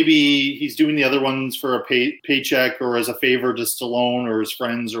that maybe he's doing the other ones for a paycheck or as a favor to Stallone or his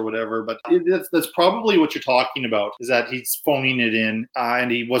friends or whatever. But that's probably what you're talking about, is that he's phoning it in,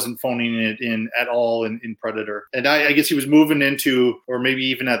 and he wasn't phoning it in at all in Predator. And I guess he was moving into, or maybe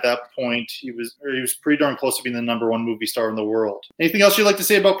even at that point, he was pretty darn close to being the number one movie star in the world. Anything else you'd like to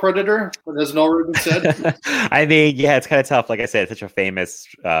say about Predator that hasn't already been said? I mean, yeah, it's kind of tough. Like I said, it's such a famous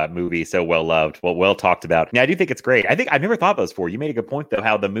movie, so well loved, well talked about. Now, I do think it's great. I think I've never thought about this before. You made a good point, though,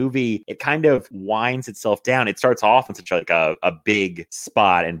 how the movie, it kind of winds itself down. It starts off in such a big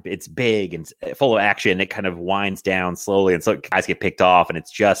spot, and it's big and full of action. It kind of winds down slowly, and so guys get picked off, and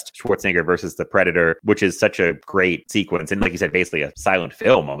it's just Schwarzenegger versus the Predator, which is such a great sequence. And like you said, basically a silent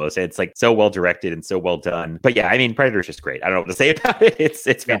film almost. It's so well directed and so well done. But yeah, I mean, Predator's just great. I don't know what to say about it.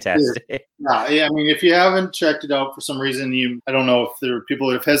 It's fantastic. Yeah, I mean, if you haven't checked it out for some reason, I don't know if there are people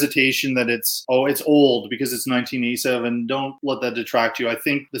that have hesitation that it's old because it's 1987. Don't let that detract you. I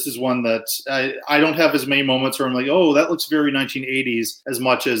think this is one that I don't have as many moments where I'm like, oh, that looks very 1980s as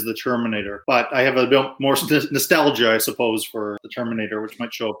much as The Terminator. But I have a bit more nostalgia, I suppose, for The Terminator, which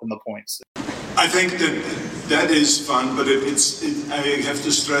might show up in the points. I think that is fun, but I have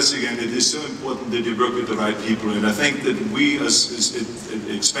to stress again, it is so important that you work with the right people. And I think that we as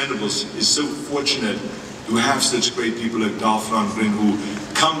Expendables is so fortunate to have such great people like Dolph Lundgren, who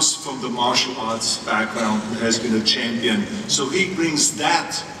comes from the martial arts background, who has been a champion. So he brings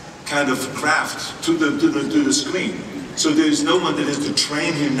that kind of craft to the screen. So there is no one that has to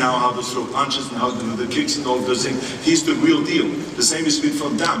train him now how to throw punches and how to do the kicks and all those things. He's the real deal. The same is with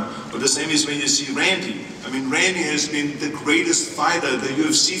Van Damme, but the same is when you see Randy. I mean, Randy has been the greatest fighter, the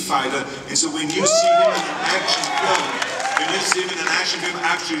UFC fighter, and so when you see him in an action film,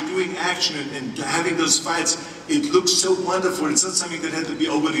 actually doing action and having those fights, it looks so wonderful. It's not something that had to be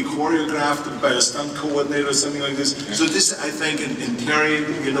overly choreographed by a stunt coordinator or something like this. So this, I think, in Terry,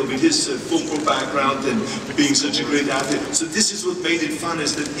 with his football background and being such a great athlete, so this is what made it fun,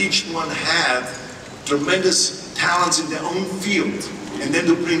 is that each one had tremendous talents in their own field. And then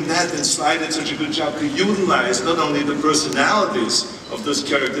to bring that and slide in such a good job to utilize not only the personalities of those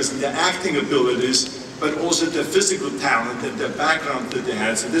characters and their acting abilities, but also their physical talent and their background that they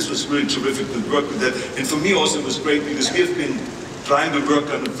had. So this was really terrific to work with that. And for me also it was great because we have been trying to work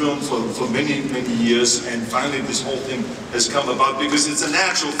on the film for many, many years, and finally this whole thing has come about because it's a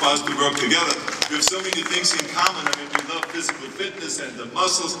natural for us to work together. We have so many things in common. I mean, we love physical fitness and the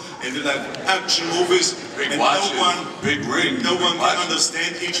muscles, and we like action movies. Big and watches, big ring. No one can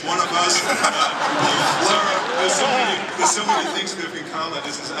understand each one of us. There's so many things we have in common.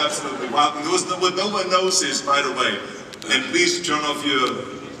 This is absolutely wild. And what no one knows is, by the way, and please turn off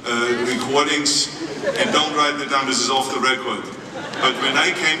your recordings and don't write it down. This is off the record. But when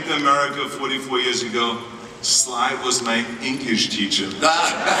I came to America 44 years ago, Sly was my English teacher.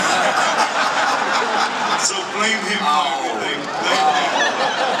 So blame him for everything. Blame him.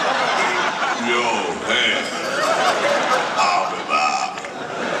 Yo, hey.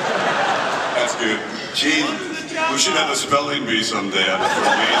 That's good. Jesus. We should have a spelling bee someday.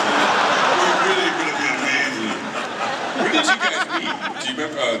 We're really going to be amazing. Where did you guys meet? Do you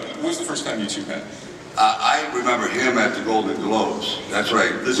remember, when was the first time you two met? I remember him at the Golden Globes. That's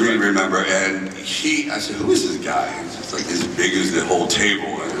right. Really remember. And I said, who is this guy? He's just like as big as the whole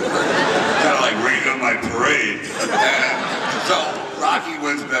table. Kind of like raining on my parade. And so Rocky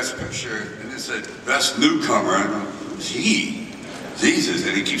wins Best Picture, and it said Best Newcomer. And I'm like, who's he? Jesus.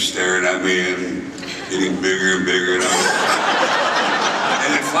 And he keeps staring at me and getting bigger and bigger. And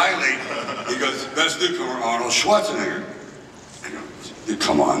then finally, he goes, Best Newcomer, Arnold Schwarzenegger. I go,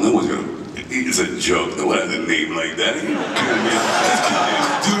 come on, no one's going to. It's a joke that has a name like that.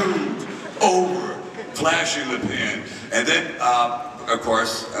 Doomed, over, flash in the pan. And then, of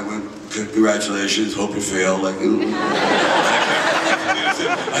course, I went, congratulations, hope you fail. Like, I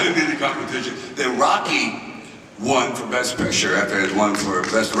didn't need the competition. Then Rocky won for Best Picture after he had won for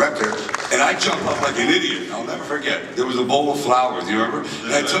Best Director, and I jumped up like an idiot. I'll never forget. There was a bowl of flowers, you remember?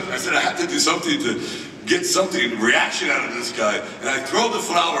 And I said, I have to do something to get something, reaction out of this guy. And I throw the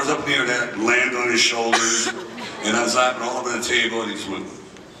flowers up near that, land on his shoulders, and I was laughing all over the table, and he just went,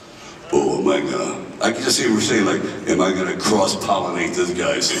 oh, am I gonna, I can just see him saying, like, am I gonna cross-pollinate this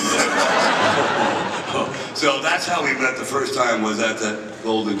guy someday? So that's how we met the first time, was at that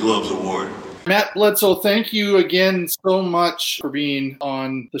Golden Globes Award. Matt Bledsoe, thank you again so much for being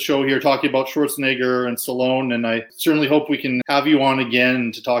on the show here, talking about Schwarzenegger and Stallone, and I certainly hope we can have you on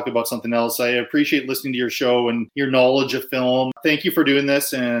again to talk about something else. I appreciate listening to your show and your knowledge of film. Thank you for doing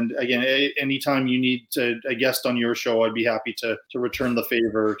this, and again, anytime you need a guest on your show, I'd be happy to return the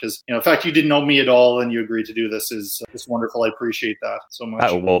favor, because the fact you didn't know me at all and you agreed to do this is wonderful. I appreciate that so much.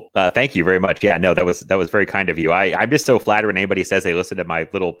 Thank you very much. Yeah, no, that was very kind of you. I'm just so flattered when anybody says they listen to my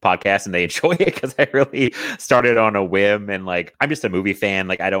little podcast and they enjoy it, because I really started on a whim, and like I'm just a movie fan.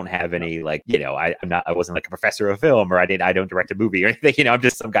 Like I don't have any I wasn't like a professor of film, or I don't direct a movie or anything. I'm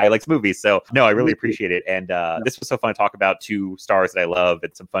just some guy who likes movies. So no, I really appreciate it. And this was so fun to talk about two stars that I love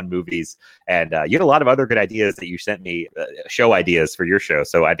and some fun movies. And you had a lot of other good ideas that you sent me, show ideas for your show.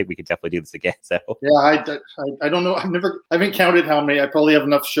 So I think we could definitely do this again. So yeah, I don't know. I haven't counted how many. I probably have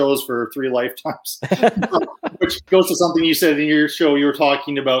enough shows for 3 lifetimes. Which goes to something you said in your show. You were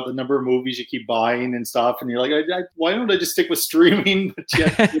talking about the number of movies you keep buying and stuff, and you're like, why don't I just stick with streaming? But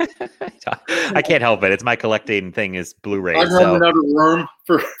I can't help it. It's my collecting thing is Blu-ray. I'm running out of room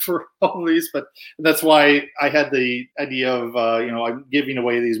for all these, but that's why I had the idea of I'm giving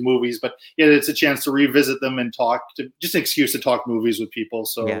away these movies, but it's a chance to revisit them and just an excuse to talk movies with people.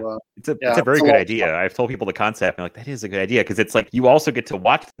 So it's a very good idea. I've told people the concept, and that is a good idea, because it's like you also get to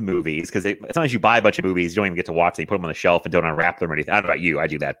watch the movies, because sometimes you buy a bunch of movies, you don't even get to watch them. You put them on the shelf and don't unwrap them or anything. I don't know about you, I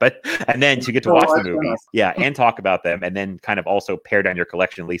do that, and then to get to watch the movies, and talk about them, and then kind of also pare down your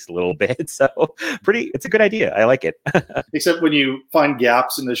collection at least a little bit. So it's a good idea. I like it. Except when you find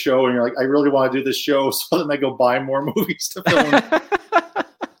gaps in the show and you're like, I really want to do this show, so then I go buy more movies to film.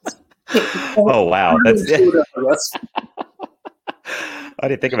 Oh wow, I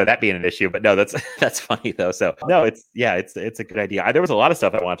didn't think about that being an issue, but no, that's funny though. So no, it's a good idea. There was a lot of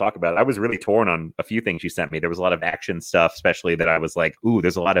stuff I want to talk about. I was really torn on a few things you sent me. There was a lot of action stuff, especially that I was like, ooh,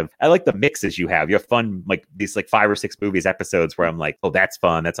 there's a lot of, I like the mixes you have. You have fun, like these like 5 or 6 movies episodes where I'm like, oh, that's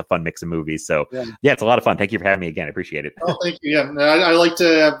fun. That's a fun mix of movies. So yeah, it's a lot of fun. Thank you for having me again. I appreciate it. Oh, thank you. Yeah, I like to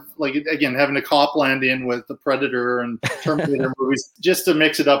have, like, again, having a Copland in with the Predator and Terminator movies just to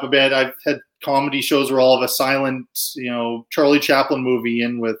mix it up a bit. I've had comedy shows where I'll have a silent, Charlie Chaplin movie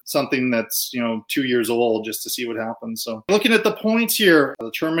in with something that's, 2 years old just to see what happens. So looking at the points here,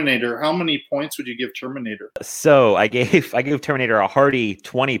 the Terminator, how many points would you give Terminator? So I gave Terminator a hearty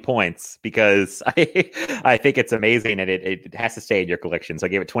 20 points because I think it's amazing and it has to stay in your collection. So I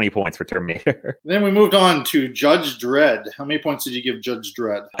gave it 20 points for Terminator. Then we moved on to Judge Dredd. How many points did you give Judge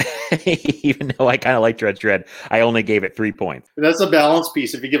Dredd? Even though I kind of like Judge Dredd, I only gave it 3 points. That's a balance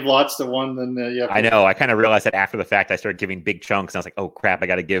piece. If you give lots to one, then I know. I kind of realized that after the fact. I started giving big chunks, and I was like, "Oh crap! I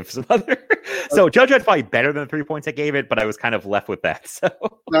got to give some other." So Judge Dredd's probably better than the 3 points I gave it, but I was kind of left with that. So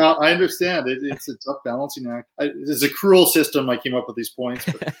no, I understand. It's a tough balancing act. It's a cruel system. I came up with these points.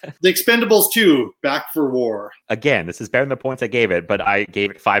 But The Expendables 2, Back for War. Again, this is better than the points I gave it, but I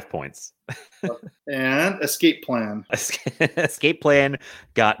gave it 5 points. And Escape Plan. Escape Plan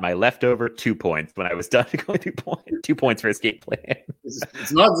got my leftover 2 points when I was done going 2 points. 2 points for Escape Plan.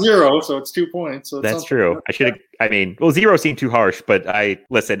 It's not 0, so it's 2 points. So that's true. I should have. I mean, 0 seemed too harsh, but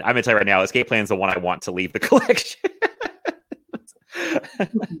listen. I'm gonna tell you right now, Escape Plan is the one I want to leave the collection.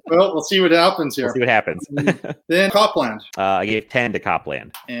 Well, we'll see what happens here. We'll see what happens. Then Copland. I gave 10 to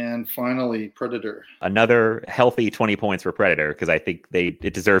Copland. And finally, Predator. Another healthy 20 points for Predator because I think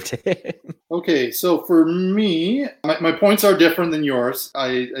it deserved it. Okay, so for me, my points are different than yours.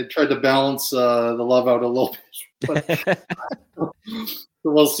 I tried to balance the love out a little bit. But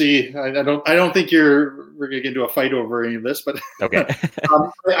we'll see. I don't think we're going to get into a fight over any of this, but okay.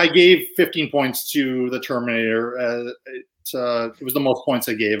 I gave 15 points to the Terminator. It was the most points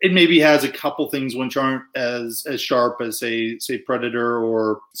I gave. It maybe has a couple things which aren't as sharp as say Predator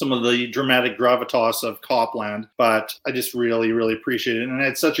or some of the dramatic gravitas of Copland, but I just really, really appreciate it. And I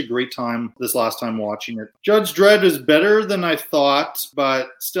had such a great time this last time watching it. Judge Dredd is better than I thought, but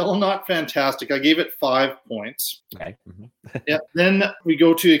still not fantastic. I gave it 5 points. Okay. Mm-hmm. Yeah. Then we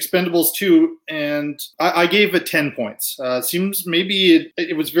go to Expendables 2, and I gave it 10 points. Seems maybe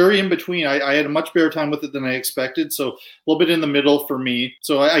it was very in between. I had a much better time with it than I expected, so a little bit in the middle for me.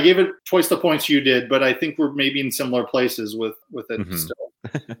 So I gave it twice the points you did, but I think we're maybe in similar places with it still.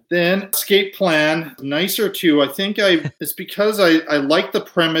 Then Escape Plan, nicer too. I think it's because I like the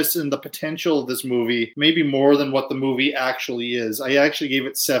premise and the potential of this movie, maybe more than what the movie actually is. I actually gave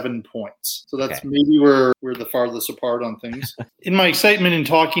it 7 points. So that's maybe where we're the farthest apart on things. In my excitement in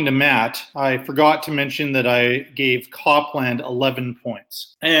talking to Matt, I forgot to mention that I gave Copland 11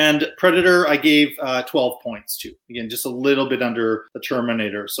 points. And Predator, I gave 12 points to. Again, just a little bit under the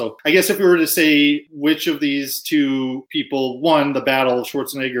Terminator. So I guess if we were to say which of these two people won the battle of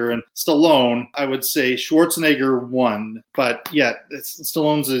Schwarzenegger and Stallone, I would say Schwarzenegger won. But yeah,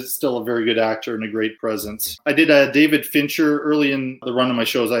 Stallone's still a very good actor and a great presence. I did a David Fincher early in the run of my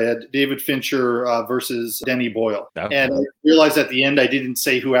shows. I had David Fincher versus Danny Boyle. And I realized at the end I didn't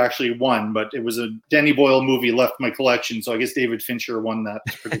say who actually won, but it was a Danny Boyle movie left my collection. So I guess David Fincher won that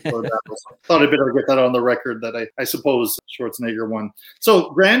particular battle. So I thought I'd better get that on the record that I suppose Schwarzenegger won. So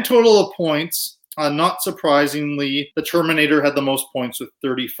grand total of points. Not surprisingly, the Terminator had the most points with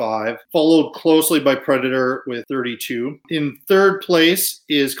 35, followed closely by Predator with 32. In third place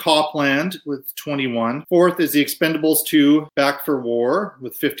is Copland with 21. Fourth is The Expendables 2, Back for War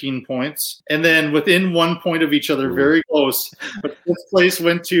with 15 points. And then within 1 point of each other, very close. But fifth place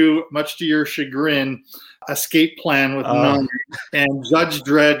went to, much to your chagrin, Escape Plan with 9, and Judge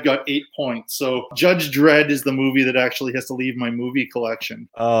Dredd got 8 points. So Judge Dredd is the movie that actually has to leave my movie collection.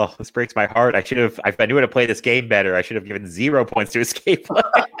 Oh, this breaks my heart. I should have, if I knew how to play this game better, I should have given 0 points to Escape Plan.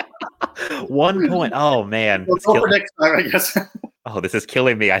 1 point. Oh, man. Well, go for next time, I guess. Oh, this is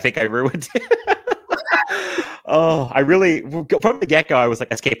killing me. I think I ruined it. Oh, I really, from the get-go, I was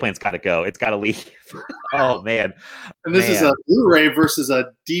like, Escape Plan's got to go. It's got to leave. Oh, man. And this is a Blu-ray versus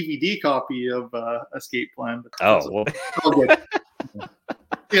a DVD copy of Escape Plan. Oh, well. Okay.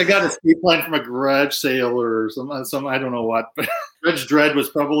 I got Escape Plan from a garage sale or some I don't know what. But Judge Dredd was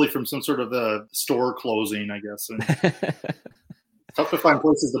probably from some sort of a store closing, I guess. And tough to find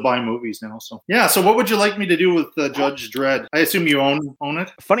places to buy movies now. So yeah. So what would you like me to do with Judge Dredd? I assume you own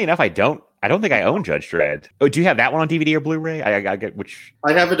it. Funny enough, I don't think I own Judge Dredd. Oh, do you have that one on DVD or Blu-ray? I get which.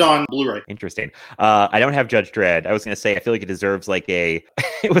 I have it on Blu-ray. Interesting. I don't have Judge Dredd. I was going to say I feel like it deserves like a.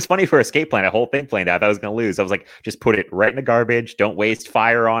 It was funny for Escape Plan. A whole thing planned out. I was going to lose. I was like, just put it right in the garbage. Don't waste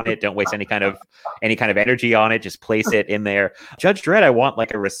fire on it. Don't waste any kind of energy on it. Just place it in there. Judge Dredd, I want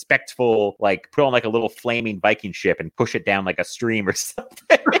like a respectful, like put on like a little flaming Viking ship and push it down like a stream or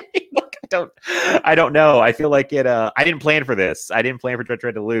something. I don't know. I feel like it. I didn't plan for this. I didn't plan for Judge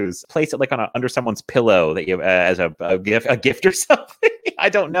Dredd to lose. Place it like under someone's pillow that you as a gift or something. I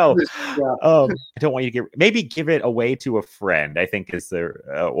don't know. Yeah. I don't want you to give it away to a friend. I think is there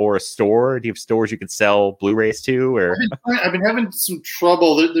or a store. Do you have stores you can sell Blu-rays to? Or I've been having some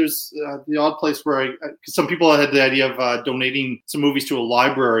trouble. There's the odd place where some people had the idea of donating some movies to a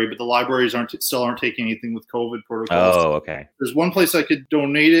library, but the libraries still aren't taking anything with COVID protocols. Oh, okay. There's one place I could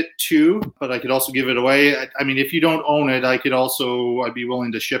donate it to, but I could also give it away. I mean, if you don't own it, I'd be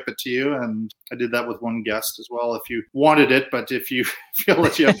willing to ship it to you. And I did that with one guest as well, if you wanted it. But if you feel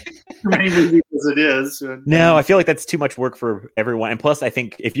that you have too many movies as it is. No, I feel like that's too much work for everyone. And plus, I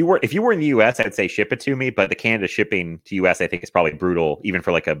think if you were in the US, I'd say ship it to me. But the Canada shipping to US, I think is probably brutal, even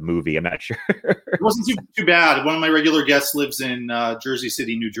for like a movie. I'm not sure. It wasn't too bad. One of my regular guests lives in Jersey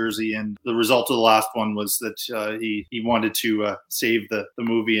City, New Jersey. And the result of the last one was that he wanted to save the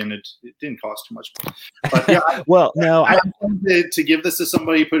movie, and it didn't cost too much. But yeah, well, no, I wanted to give this to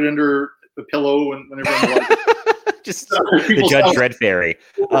somebody, put it under the pillow, and whenever I'm like, just the Judge Dredd fairy.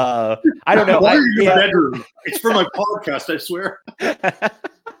 I don't know. Why are you in your bedroom? It's for my podcast, I swear.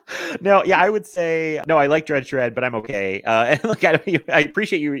 No, yeah, I would say no. I like Judge Dredd, but I'm okay. And look, I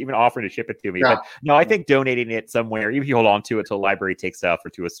appreciate you even offering to ship it to me. Yeah. But no, I think donating it somewhere, even if you hold on to it till a library takes stuff or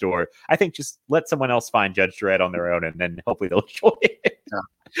to a store, I think just let someone else find Judge Dredd on their own, and then hopefully they'll enjoy it. Yeah.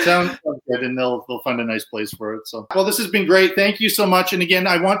 Sounds good, and they'll find a nice place for it. So, well, this has been great. Thank you so much. And again,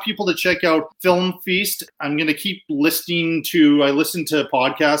 I want people to check out Film Feast. I'm going to keep listening to. I listen to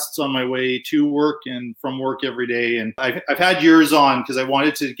podcasts on my way to work and from work every day. And I've had yours on because I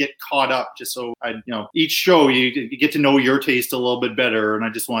wanted to get caught up, just so each show you get to know your taste a little bit better. And I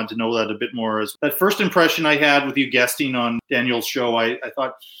just wanted to know that a bit more. As that first impression I had with you guesting on Daniel's show, I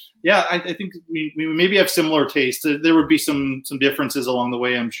thought. Yeah, I think we maybe have similar tastes. There would be some differences along the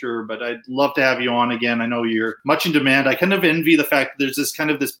way, I'm sure, but I'd love to have you on again. I know you're much in demand. I kind of envy the fact that there's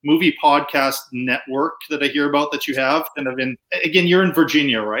this movie podcast network that I hear about that you have. Again, you're in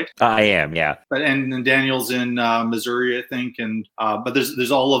Virginia, right? I am, yeah. But and Daniel's in Missouri, I think, and but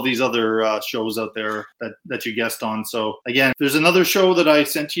there's all of these other shows out there that you guest on. So again, there's another show that I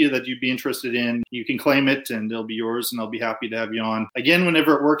sent to you that you'd be interested in. You can claim it, and it'll be yours, and I'll be happy to have you on again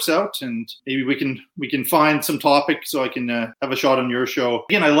whenever it works out, and maybe we can find some topic so I can have a shot on your show.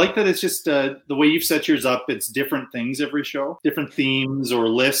 Again, I like that it's just the way you've set yours up. It's different things every show, different themes or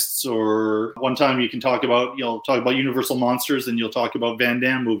lists. Or one time you'll talk about Universal monsters, and you'll talk about Van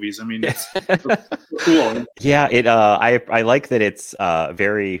Damme movies. I mean, it's cool. Yeah, I like that it's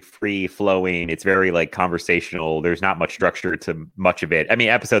very free flowing. It's very like conversational. There's not much structure to much of it. I mean,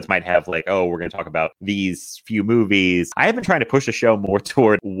 episodes might have like, oh, we're going to talk about these few movies. I have been trying to push the show more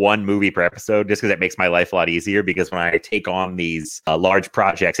toward one movie per episode, just because it makes my life a lot easier. Because when I take on these large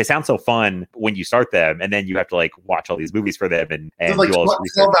projects, they sound so fun when you start them, and then you have to like watch all these movies for them and it's like do all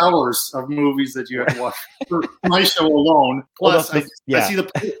this 12 hours of movies that you have to watch for my show alone. Plus, I see the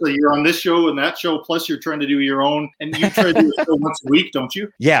place that you're on this show and that show. Plus, you're trying to do your own, and you try to do a show once a week, don't you?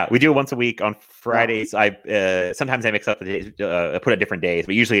 Yeah, we do it once a week on Fridays. Sometimes I mix up the days, put it different days,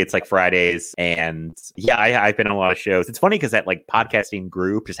 but usually it's like Fridays. And yeah, I've been on a lot of shows. It's funny because that like podcasting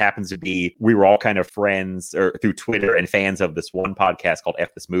group just happens to be we were all kind of friends or through Twitter and fans of this one podcast called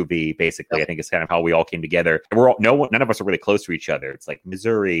F This Movie. Basically, I think it's kind of how we all came together. And none of us are really close to each other. It's like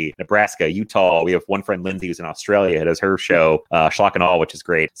Missouri, Nebraska, Utah. We have one friend, Lindsay, who's in Australia, who does her show, Schlock and All, which is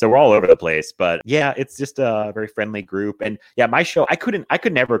great. So we're all over the place. But yeah, it's just a very friendly group. And yeah, my show, I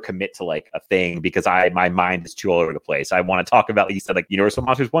could never commit to like a thing because my mind is too all over the place. I want to talk about, like you said, like Universal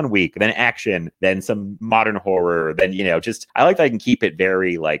Monsters one week, then action, then some modern horror, then, just I like that I can keep it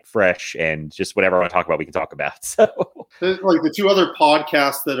very like fresh and just whatever I want to talk about, we can talk about. So like the two other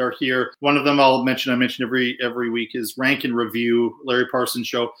podcasts that are here, one of them I mention every week is Rank and Review, Larry Parsons'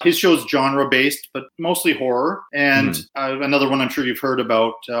 show. His show is genre based, but mostly horror. And another one I'm sure you've heard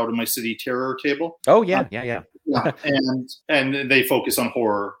about, Out of My City, Terror Table. Oh yeah. Yeah, and they focus on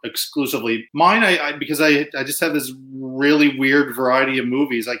horror exclusively. Mine, I because I just have this really weird variety of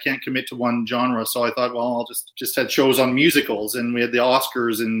movies. I can't commit to one genre, so I thought, well, I'll just had shows on musicals, and we had the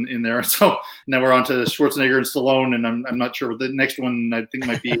Oscars in there. So now we're on to Schwarzenegger and Stallone, and I'm not sure what the next one I think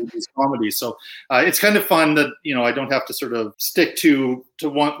might be is comedy. So it's kind of fun that I don't have to sort of stick to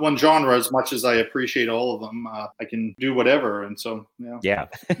one genre as much as I appreciate all of them. I can do whatever, and so yeah.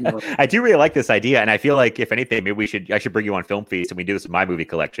 I do really like this idea, and I feel like if anything, maybe I should bring you on Film Feast and we do this with my movie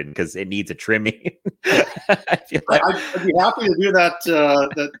collection because it needs a trimming. I feel like I'd be happy to do that.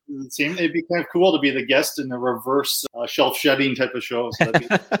 That same. It'd be kind of cool to be the guest in a reverse shelf shedding type of show. So that'd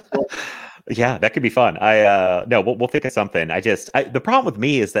be cool. Yeah, that could be fun. We'll think of something. The problem with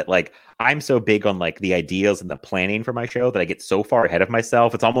me is that like I'm so big on like the ideas and the planning for my show that I get so far ahead of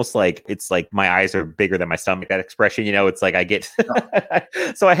myself. It's almost like my eyes are bigger than my stomach. That expression, it's like I get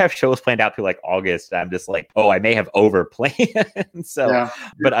so I have shows planned out through like August. I'm just like, I may have over planned. So,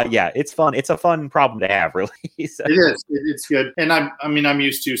 but it's fun. It's a fun problem to have, really. So. It is. It's good. And I'm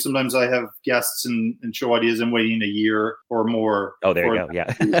used to sometimes I have guests and show ideas. I'm waiting a year or more. Oh, there you go.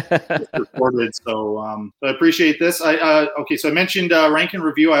 Yeah. Recorded, so I appreciate this. Okay, so I mentioned Rank and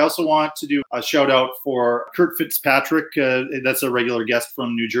Review. I also want to do a shout out for Kurt Fitzpatrick. That's a regular guest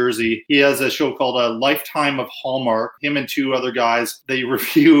from New Jersey. He has a show called A Lifetime of Hallmark. Him and two other guys, they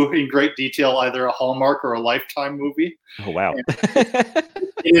review in great detail either a Hallmark or a Lifetime movie. Oh wow.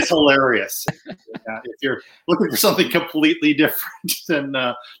 It is hilarious. If you're looking for something completely different, then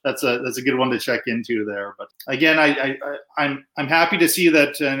that's a good one to check into there. But again, I'm happy to see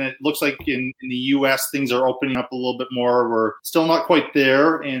that, and it looks like in the U.S. things are opening up a little bit more. We're still not quite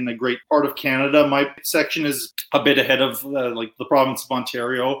there in a great part of Canada. My section is a bit ahead of like the province of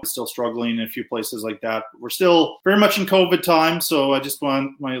Ontario. Still struggling in a few places like that. We're still very much in COVID time, so I just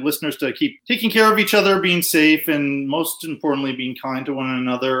want my listeners to keep taking care of each other, being safe, and most importantly, being kind to one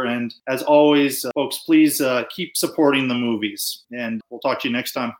another. And as always, folks, please keep supporting the movies. And we'll talk to you next time.